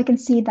 So I can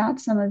see that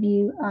some of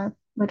you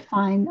would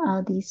find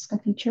these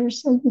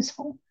features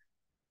useful.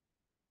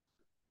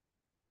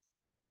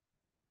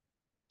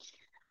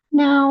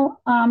 Now,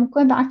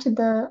 going back to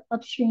the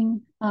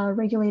upstream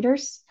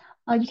regulators,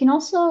 you can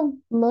also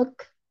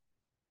look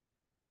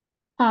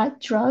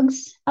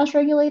drugs as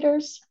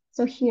regulators.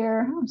 So here,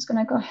 I'm just going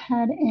to go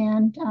ahead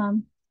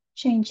and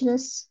change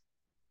this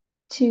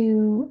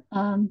to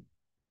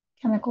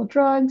chemical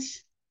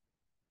drugs.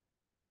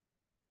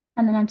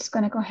 And then I'm just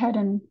going to go ahead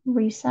and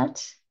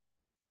reset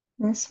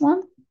this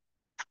one.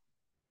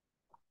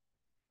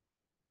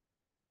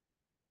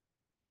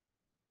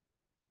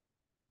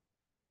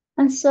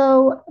 And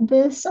so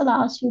this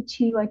allows you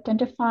to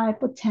identify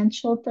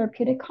potential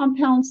therapeutic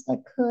compounds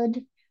that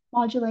could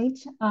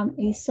modulate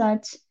a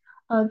set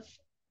of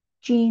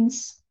gene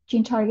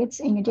targets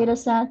in your data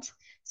set.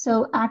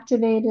 So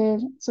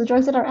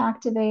drugs that are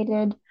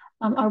activated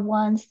are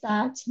ones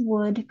that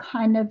would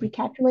kind of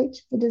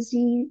recapitulate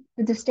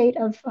the state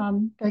of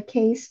the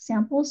case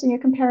samples in your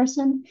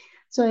comparison.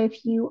 So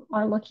if you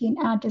are looking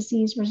at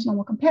disease versus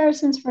normal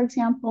comparisons, for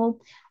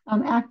example,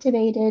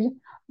 activated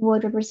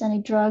would represent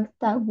a drug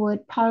that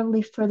would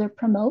probably further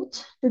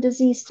promote the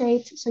disease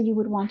state. So you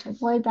would want to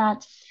avoid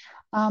that.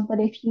 But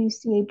if you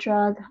see a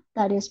drug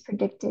that is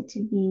predicted to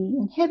be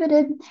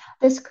inhibited,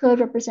 this could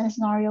represent a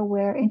scenario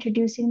where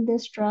introducing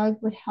this drug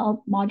would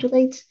help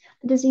modulate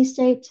the disease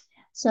state.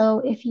 So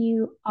if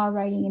you are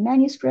writing a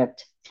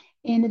manuscript,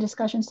 in the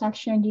discussion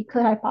section, you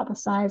could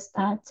hypothesize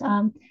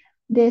that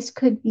this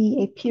could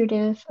be a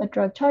putative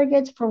drug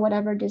target for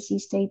whatever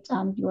disease state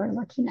you are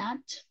looking at.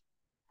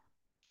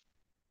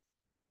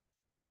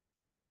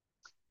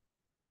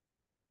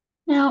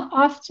 Now,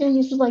 often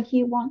users like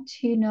you want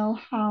to know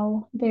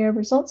how their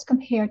results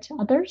compare to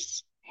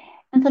others.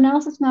 And so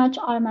Analysis Match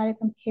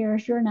automatically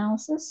compares your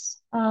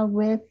analysis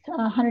with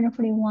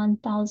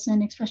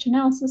 141,000 expression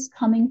analysis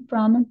coming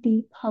from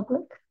the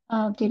public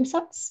data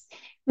sets,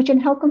 which can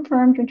help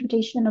confirm your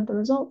interpretation of the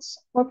results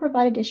or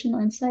provide additional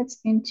insights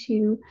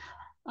into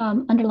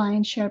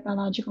underlying shared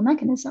biological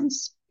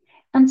mechanisms.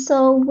 And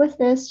so with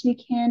this, you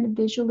can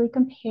visually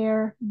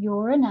compare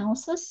your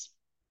analysis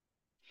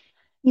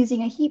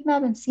using a heat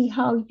map and see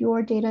how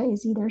your data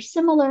is either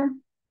similar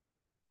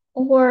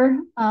or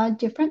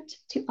different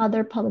to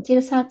other public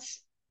data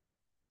sets.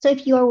 So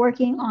if you are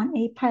working on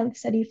a pilot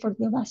study for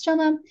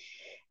glioblastoma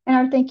and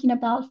are thinking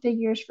about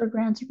figures for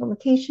grants or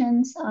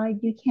publications,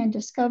 you can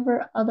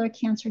discover other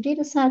cancer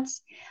data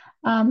sets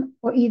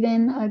or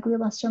even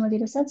glioblastoma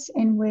data sets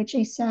in which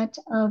a set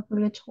of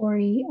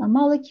regulatory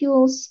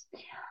molecules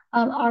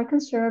are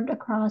conserved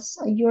across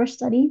your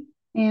study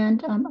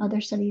and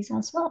other studies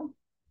as well.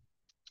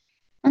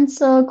 And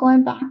so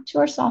going back to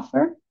our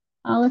software,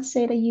 let's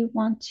say that you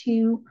want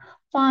to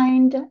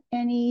find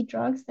any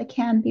drugs that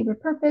can be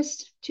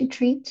repurposed to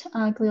treat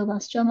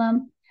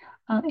glioblastoma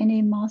in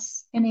a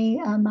mouse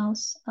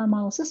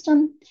model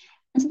system.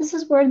 And so this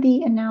is where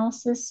the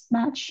analysis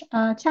match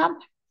tab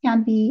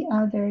can be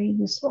very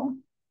useful.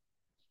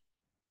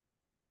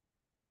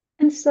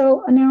 And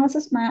so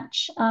analysis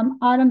match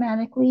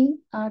automatically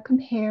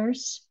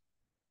compares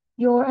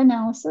your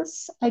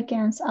analysis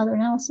against other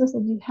analysis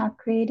that you have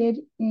created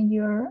in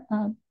your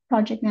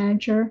project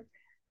manager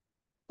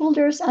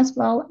folders, as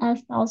well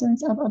as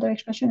thousands of other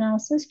expression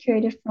analysis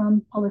created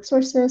from public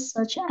sources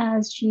such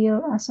as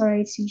Geo,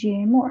 SRA,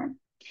 CGA, and more.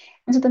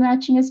 And so the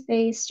matching is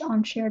based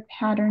on shared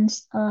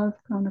patterns of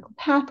clinical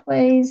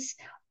pathways,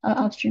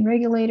 upstream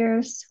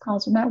regulators,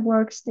 causal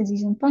networks,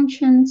 disease and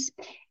functions,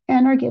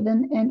 and are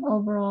given an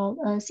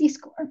overall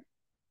C-score.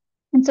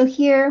 And so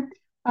here,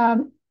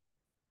 um,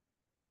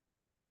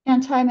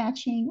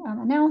 anti-matching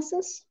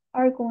analysis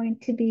are going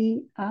to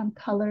be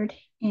colored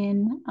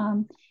in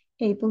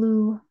a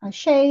blue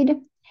shade,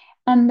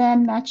 and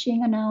then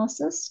matching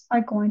analysis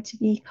are going to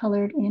be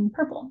colored in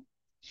purple.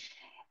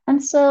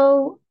 And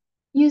so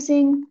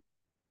using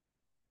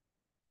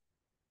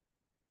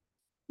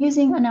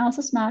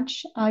analysis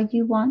match,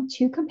 you want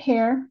to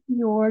compare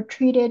your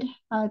treated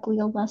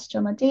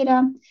glioblastoma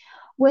data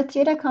with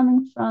data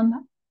coming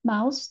from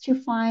mouse to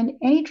find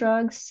any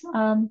drugs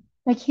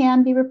that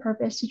can be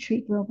repurposed to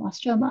treat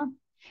glioblastoma.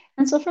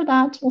 And so for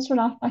that, we'll start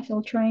off by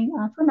filtering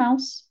for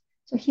mouse.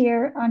 So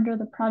here under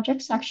the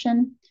project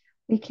section,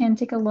 we can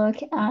take a look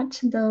at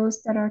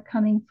those that are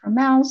coming from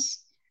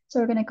mouse. So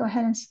we're going to go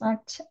ahead and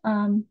select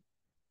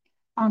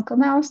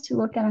OncoMouse to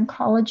look at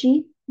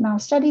oncology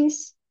mouse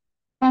studies,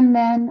 and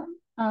then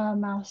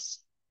mouse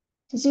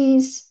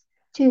disease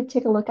to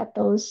take a look at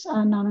those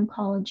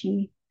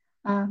non-oncology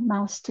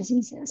mouse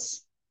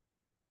diseases.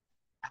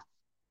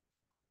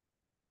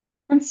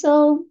 And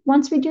so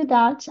once we do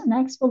that,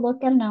 next we'll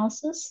look at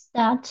analysis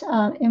that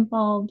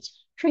involved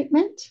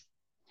treatment.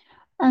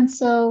 And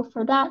so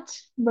for that,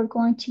 we're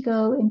going to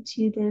go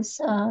into this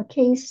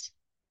case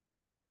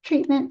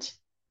treatment,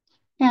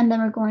 and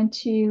then we're going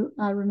to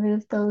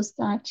remove those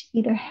that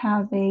either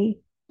have an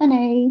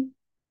A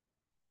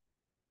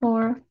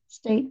or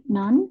state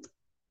none,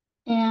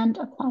 and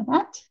apply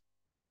that.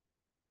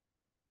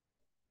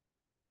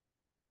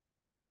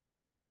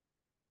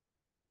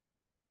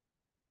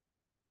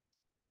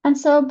 And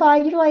so by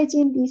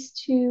utilizing these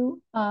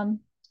two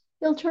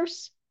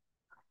filters,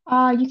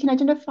 you can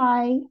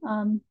identify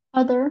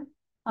other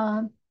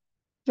uh,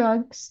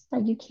 drugs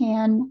that you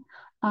can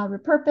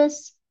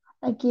repurpose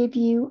that give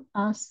you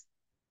that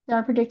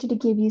are predicted to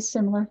give you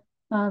similar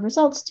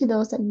results to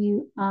those that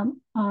you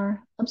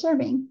are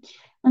observing.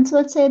 And so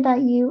let's say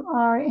that you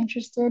are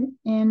interested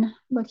in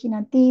looking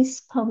at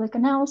these public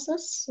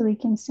analysis. So we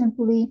can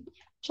simply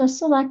just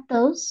select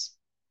those.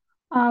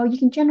 You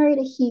can generate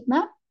a heat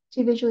map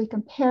to visually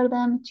compare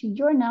them to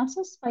your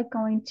analysis by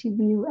going to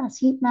View as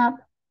Heat Map.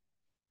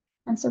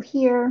 And so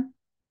here,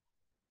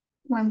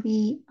 when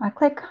we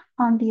click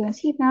on View as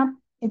Heat Map,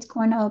 it's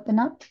going to open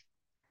up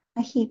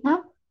a heat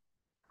map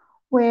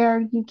where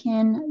you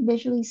can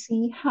visually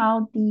see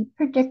how the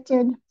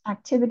predicted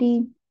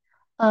activity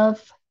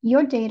of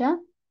your data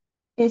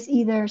is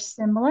either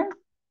similar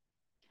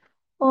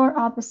or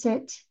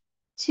opposite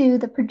to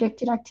the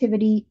predicted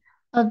activity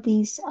of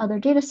these other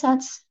data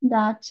sets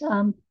that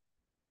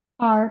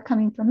are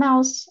coming from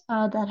mouse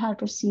that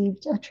have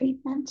received a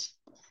treatment.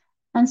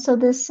 And so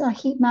this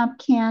heat map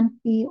can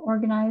be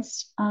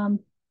organized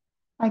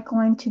by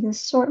going to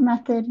this sort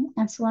method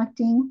and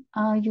selecting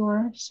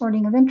your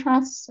sorting of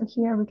interest. So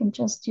here we can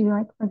just do,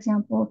 like, for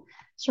example,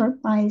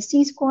 sort by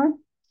Z-score.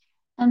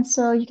 And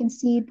so you can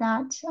see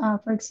that,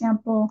 for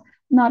example,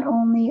 not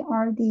only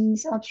are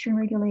these upstream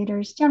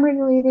regulators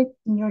downregulated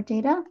in your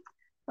data,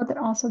 but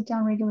they're also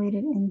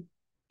downregulated in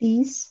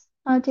these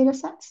data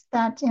sets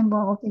that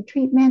involve a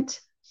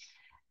treatment.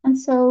 And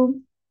so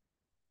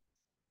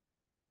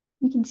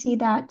you can see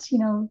that,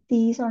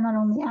 these are not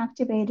only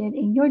activated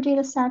in your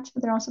data sets,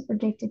 but they're also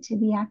predicted to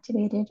be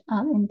activated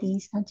in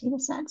these data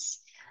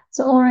sets.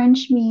 So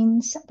orange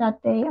means that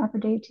they are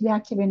predicted to be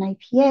active in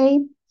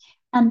IPA,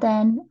 and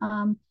then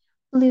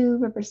blue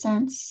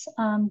represents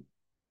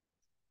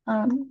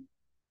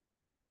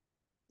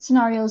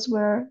scenarios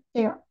where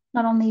they are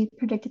not only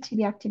predicted to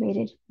be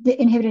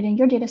inhibited in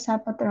your data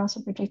set, but they're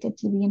also predicted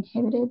to be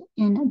inhibited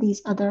in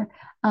these other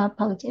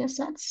public data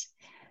sets.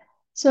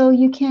 So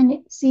you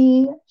can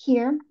see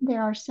here,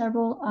 there are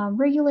several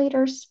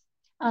regulators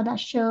that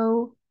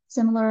show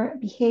similar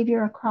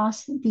behavior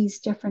across these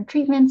different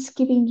treatments,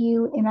 giving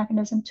you a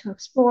mechanism to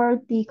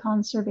explore the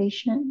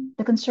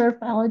conserved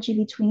biology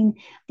between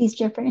these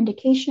different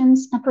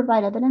indications and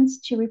provide evidence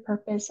to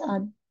repurpose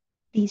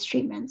these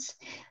treatments.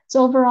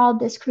 So overall,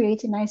 this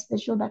creates a nice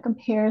visual that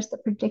compares the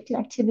predicted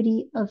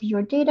activity of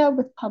your data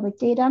with public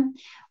data,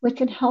 which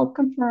can help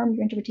confirm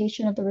your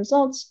interpretation of the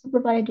results or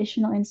provide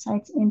additional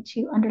insights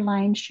into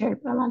underlying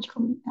shared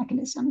biological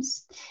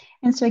mechanisms.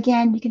 And so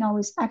again, you can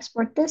always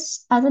export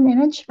this as an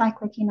image by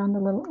clicking on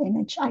the little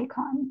image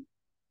icon.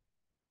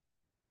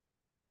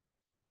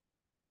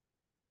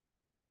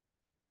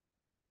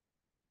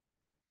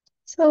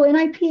 So in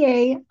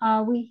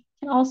IPA, we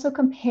can also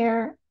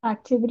compare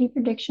activity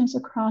predictions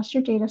across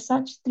your data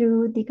sets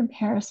through the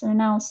comparison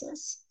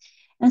analysis.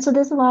 And so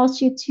this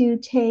allows you to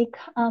take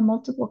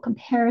multiple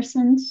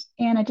comparisons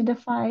and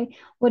identify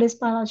what is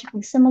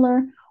biologically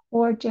similar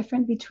or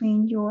different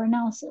between your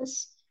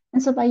analysis.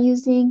 And so by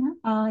using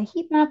a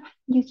heat map,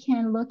 you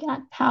can look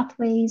at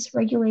pathways,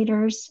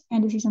 regulators,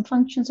 and disease and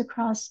functions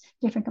across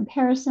different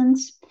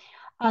comparisons.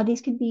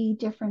 These could be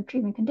different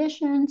treatment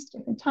conditions,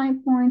 different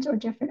time points, or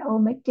different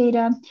omic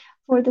data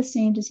for the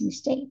same disease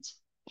state.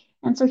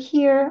 And so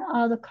here,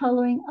 the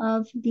coloring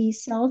of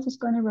these cells is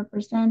going to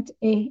represent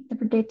the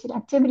predicted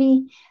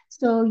activity.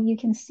 So you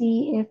can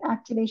see if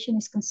activation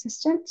is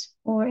consistent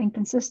or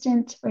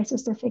inconsistent for a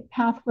specific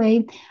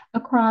pathway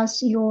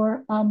across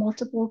your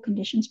multiple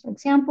conditions, for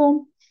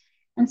example.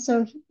 And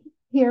so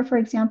here, for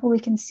example,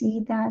 we can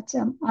see that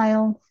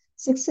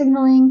IL-6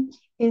 signaling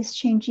is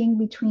changing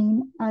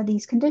between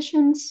these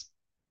conditions.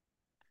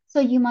 So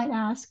you might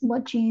ask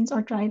what genes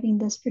are driving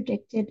this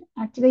predicted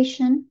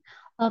activation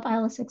of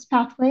IL-6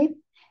 pathway.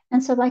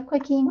 And so by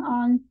clicking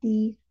on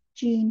the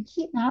gene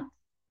heat map,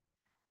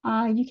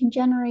 you can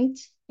generate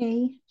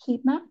a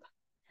heat map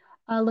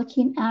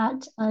looking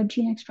at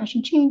gene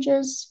expression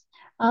changes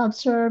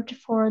observed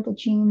for the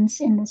genes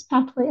in this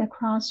pathway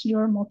across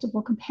your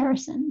multiple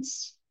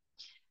comparisons.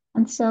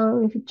 And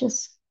so if you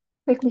just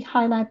quickly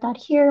highlight that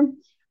here,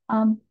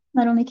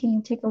 not only can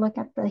you take a look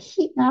at the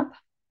heat map,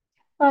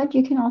 but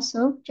you can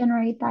also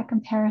generate that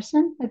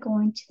comparison by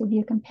going to the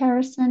view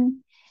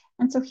comparison.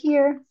 And so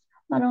here,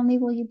 not only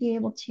will you be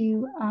able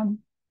to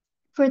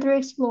further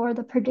explore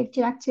the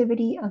predicted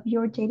activity of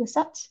your data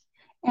sets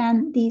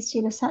and these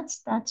data sets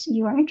that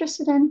you are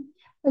interested in,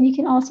 but you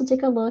can also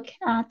take a look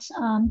at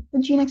the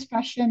gene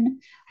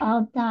expression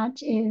that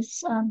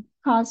is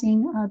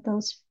causing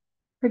those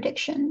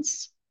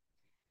predictions.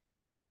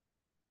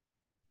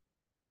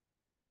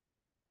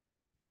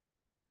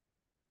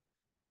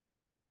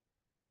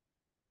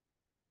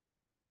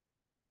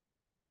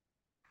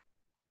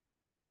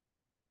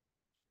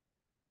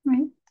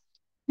 Right.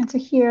 And so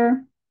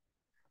here,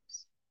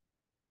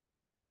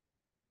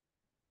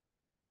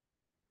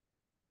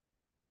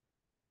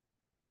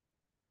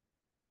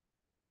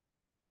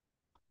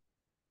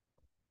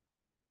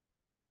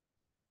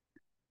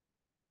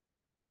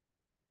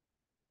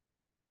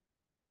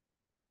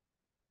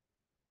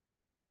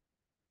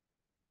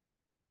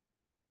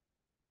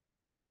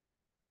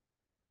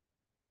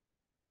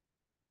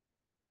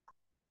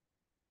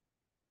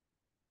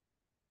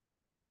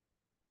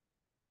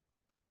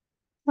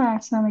 I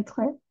accidentally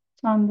clicked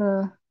on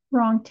the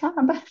wrong tab.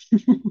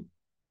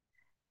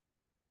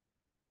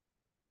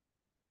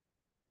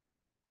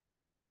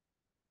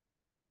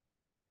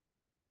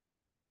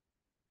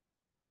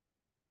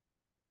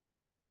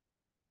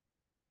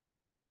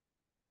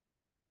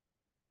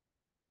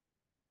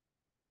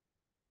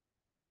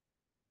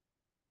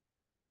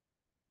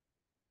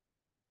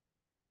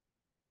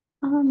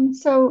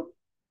 So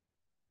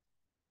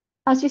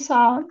as you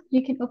saw,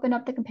 you can open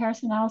up the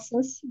comparison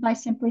analysis by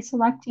simply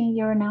selecting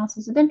your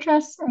analysis of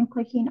interest and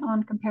clicking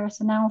on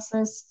comparison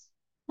analysis.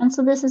 And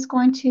so this is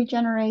going to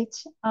generate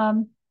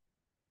a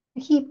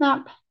heat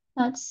map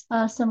that's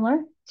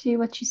similar to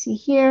what you see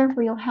here,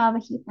 where you'll have a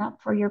heat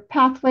map for your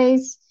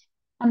pathways.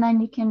 And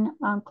then you can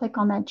click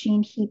on that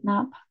gene heat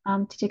map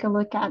to take a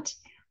look at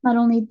not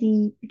only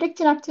the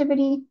predicted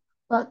activity,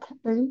 but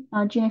the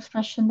gene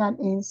expression that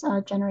is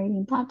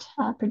generating that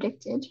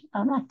predicted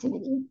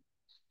activity.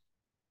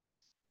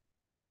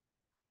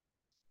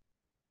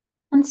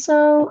 And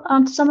so,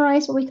 to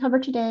summarize what we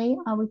covered today,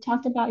 we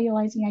talked about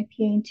utilizing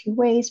IPA in two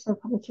ways for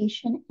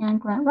publication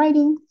and grant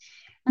writing.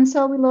 And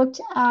so we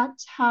looked at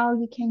how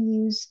you can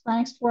use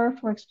Plan Explorer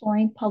for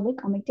exploring public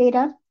omic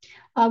data.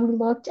 We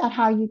looked at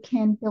how you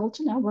can build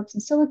networks in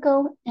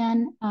silico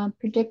and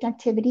predict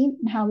activity,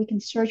 and how we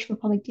can search for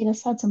public data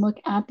sets and look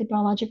at the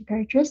biological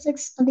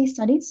characteristics of these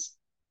studies.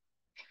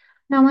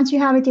 Now, once you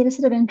have a data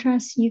set of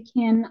interest, you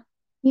can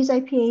use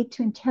IPA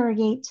to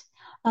interrogate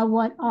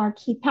what are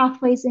key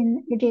pathways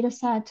in your data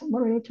set,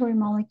 what regulatory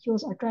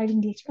molecules are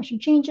driving the expression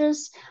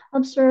changes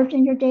observed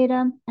in your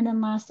data. And then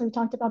lastly, we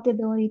talked about the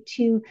ability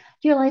to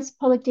utilize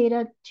public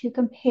data to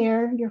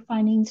compare your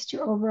findings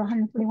to over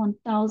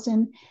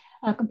 141,000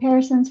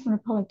 comparisons from the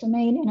public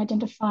domain and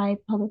identify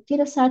public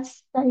data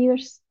sets that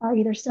are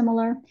either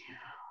similar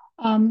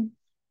um,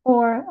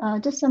 or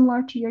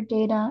dissimilar to your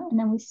data. And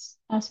then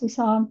as we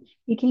saw,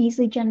 you can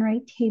easily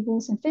generate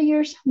tables and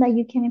figures that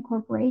you can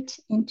incorporate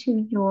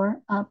into your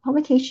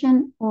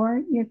publication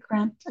or your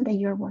grant that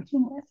you're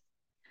working with.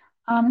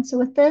 So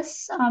with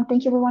this,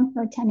 thank you everyone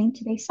for attending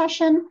today's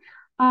session.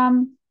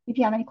 If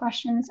you have any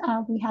questions,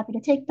 I'll be happy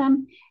to take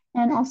them.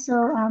 And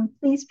also,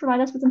 please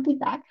provide us with some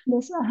feedback.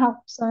 This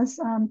helps us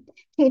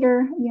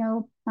cater,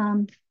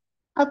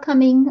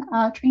 upcoming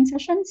training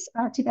sessions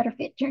to better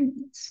fit your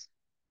needs.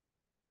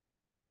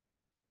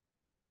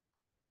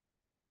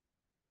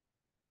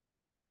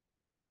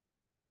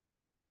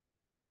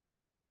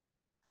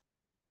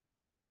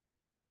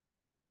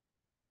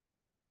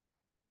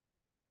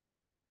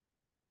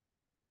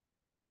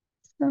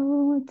 So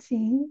let's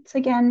see. So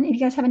again, if you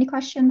guys have any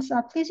questions,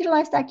 please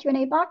utilize that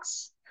Q&A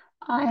box,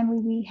 and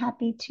we'll be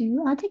happy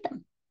to take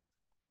them.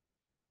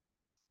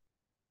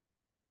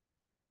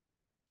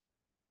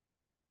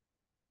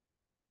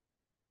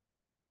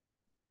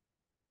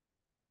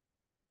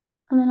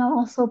 And then I'll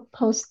also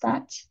post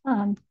that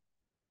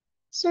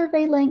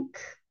survey link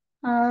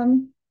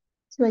so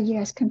that you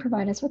guys can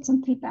provide us with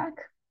some feedback.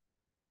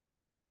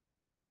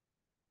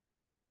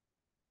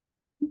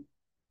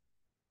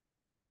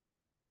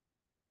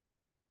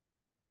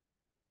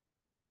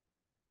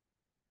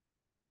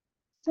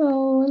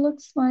 So it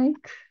looks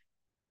like,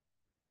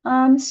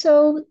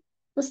 so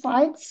the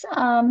slides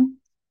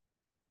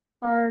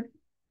are,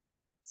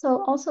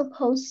 so also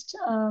post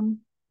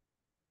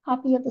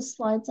copy of the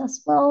slides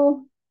as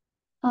well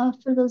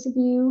for those of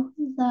you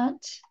that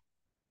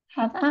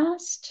have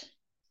asked.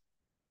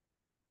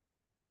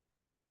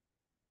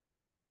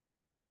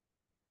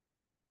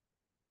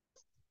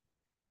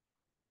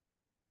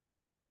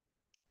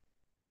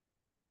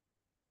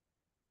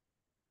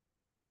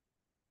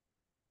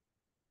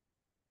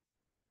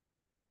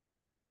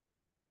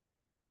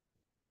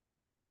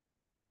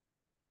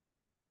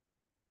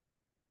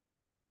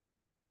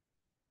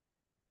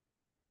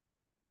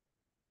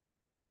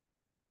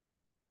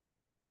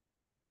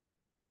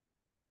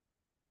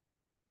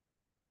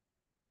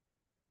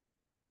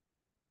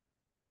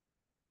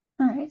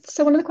 All right,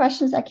 so one of the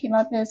questions that came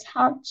up is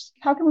how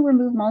can we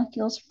remove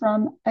molecules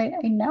from a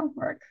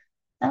network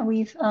that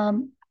we've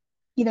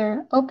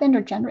either opened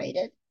or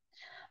generated?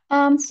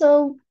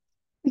 So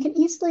we can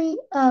easily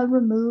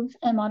remove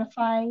and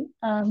modify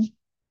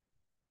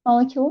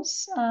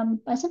molecules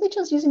by simply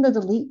just using the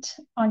delete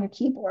on your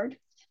keyboard.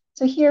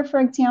 So here,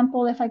 for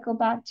example, if I go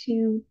back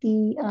to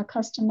the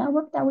custom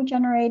network that we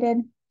generated,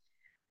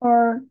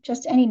 or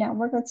just any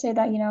network, let's say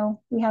that,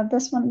 we have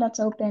this one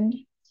that's opened,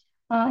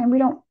 and we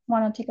don't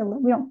want to take a look,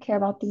 we don't care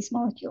about these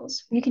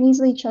molecules. You can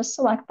easily just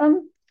select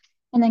them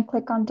and then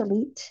click on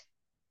delete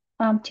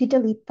to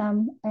delete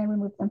them and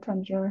remove them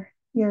from your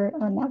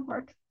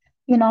network.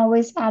 You can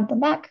always add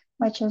them back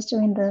by just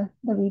doing the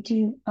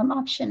redo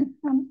option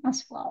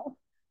as well.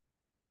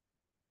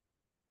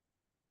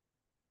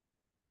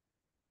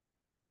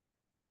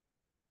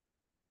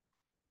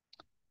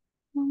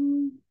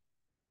 Um,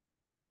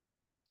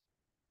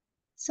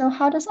 so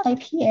how does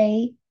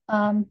IPA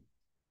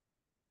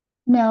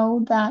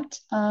know that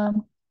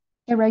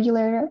a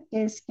regulator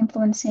is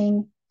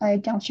influencing a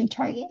downstream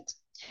target?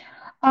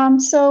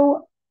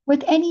 So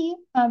with any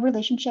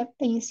relationship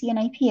that you see in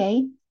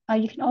IPA,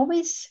 you can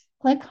always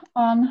click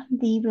on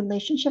the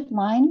relationship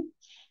line.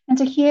 And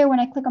so here, when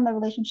I click on the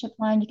relationship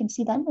line, you can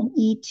see that an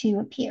E2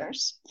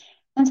 appears.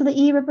 And so the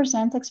E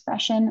represents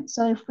expression.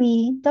 So if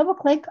we double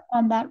click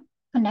on that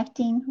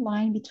connecting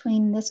line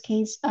between, in this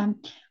case,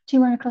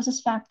 tumor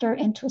necrosis factor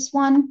and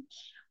TWIS1,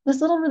 this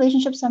little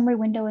relationship summary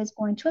window is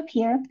going to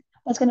appear.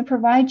 That's going to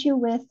provide you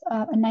with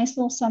a nice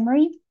little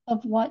summary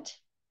of what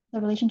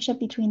the relationship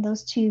between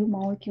those two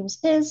molecules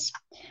is.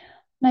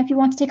 Now, if you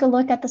want to take a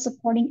look at the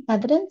supporting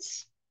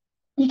evidence,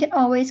 you can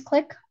always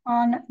click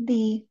on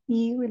the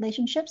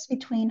relationships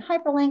between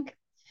hyperlink.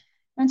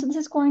 And so this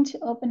is going to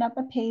open up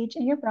a page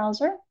in your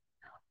browser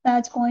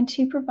that's going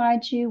to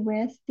provide you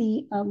with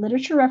the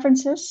literature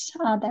references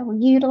that were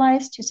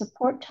utilized to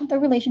support the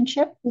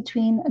relationship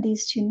between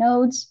these two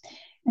nodes.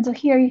 And so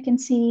here you can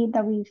see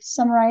that we've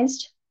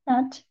summarized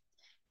that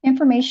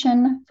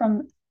information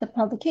from the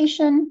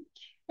publication.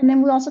 And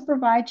then we also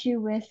provide you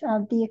with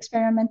the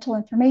experimental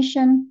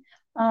information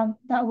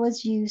that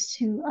was used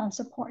to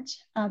support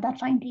that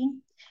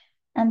finding.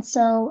 And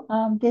so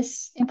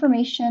this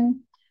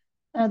information,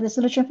 this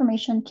literature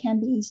information can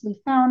be easily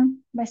found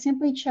by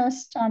simply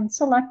just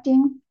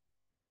selecting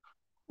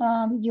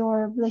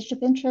your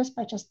relationship interest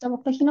by just double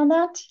clicking on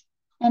that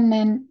and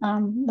then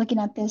looking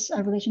at this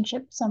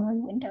relationship summary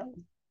window.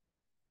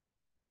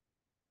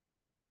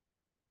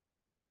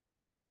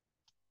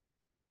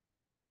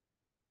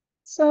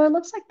 So it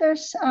looks like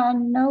there's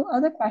no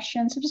other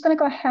questions. So I'm just going to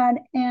go ahead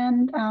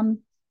and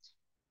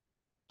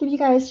give you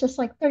guys just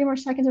like 30 more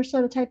seconds or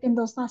so to type in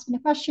those last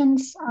minute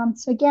questions.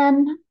 So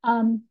again,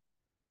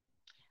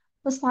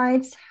 the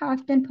slides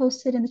have been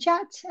posted in the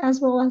chat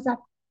as well as that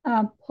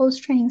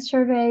post-training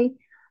survey.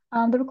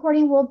 The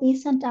recording will be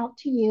sent out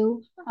to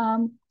you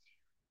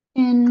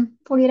in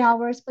 48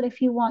 hours, but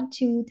if you want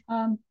to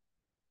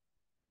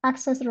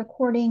access the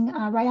recording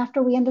right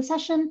after we end the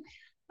session,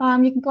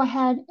 you can go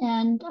ahead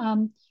and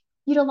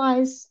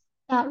utilize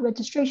that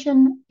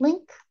registration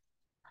link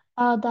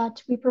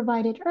that we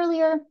provided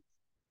earlier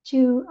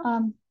to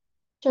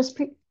just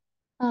fill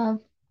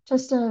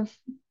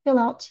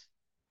out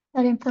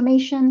that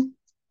information,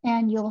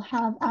 and you'll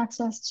have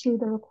access to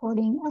the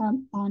recording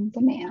on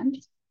demand.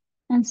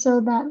 And so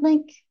that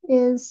link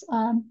is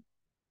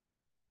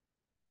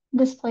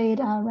displayed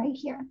right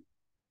here.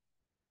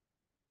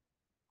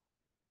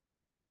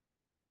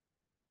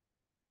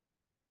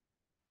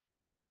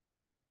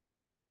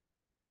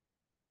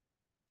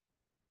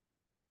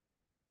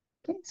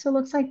 Okay, so it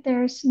looks like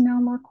there's no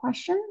more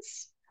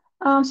questions.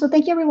 So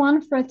thank you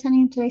everyone for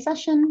attending today's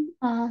session.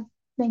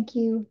 Thank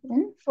you,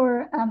 Lynn,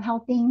 for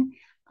helping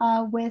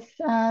with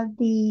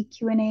the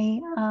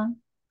Q&A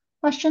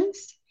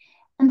questions.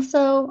 And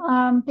so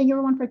thank you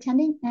everyone for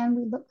attending, and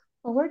we look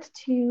forward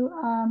to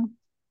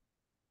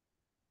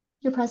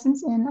your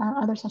presence in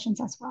other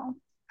sessions as well.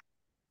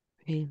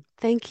 Okay.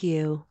 Thank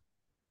you.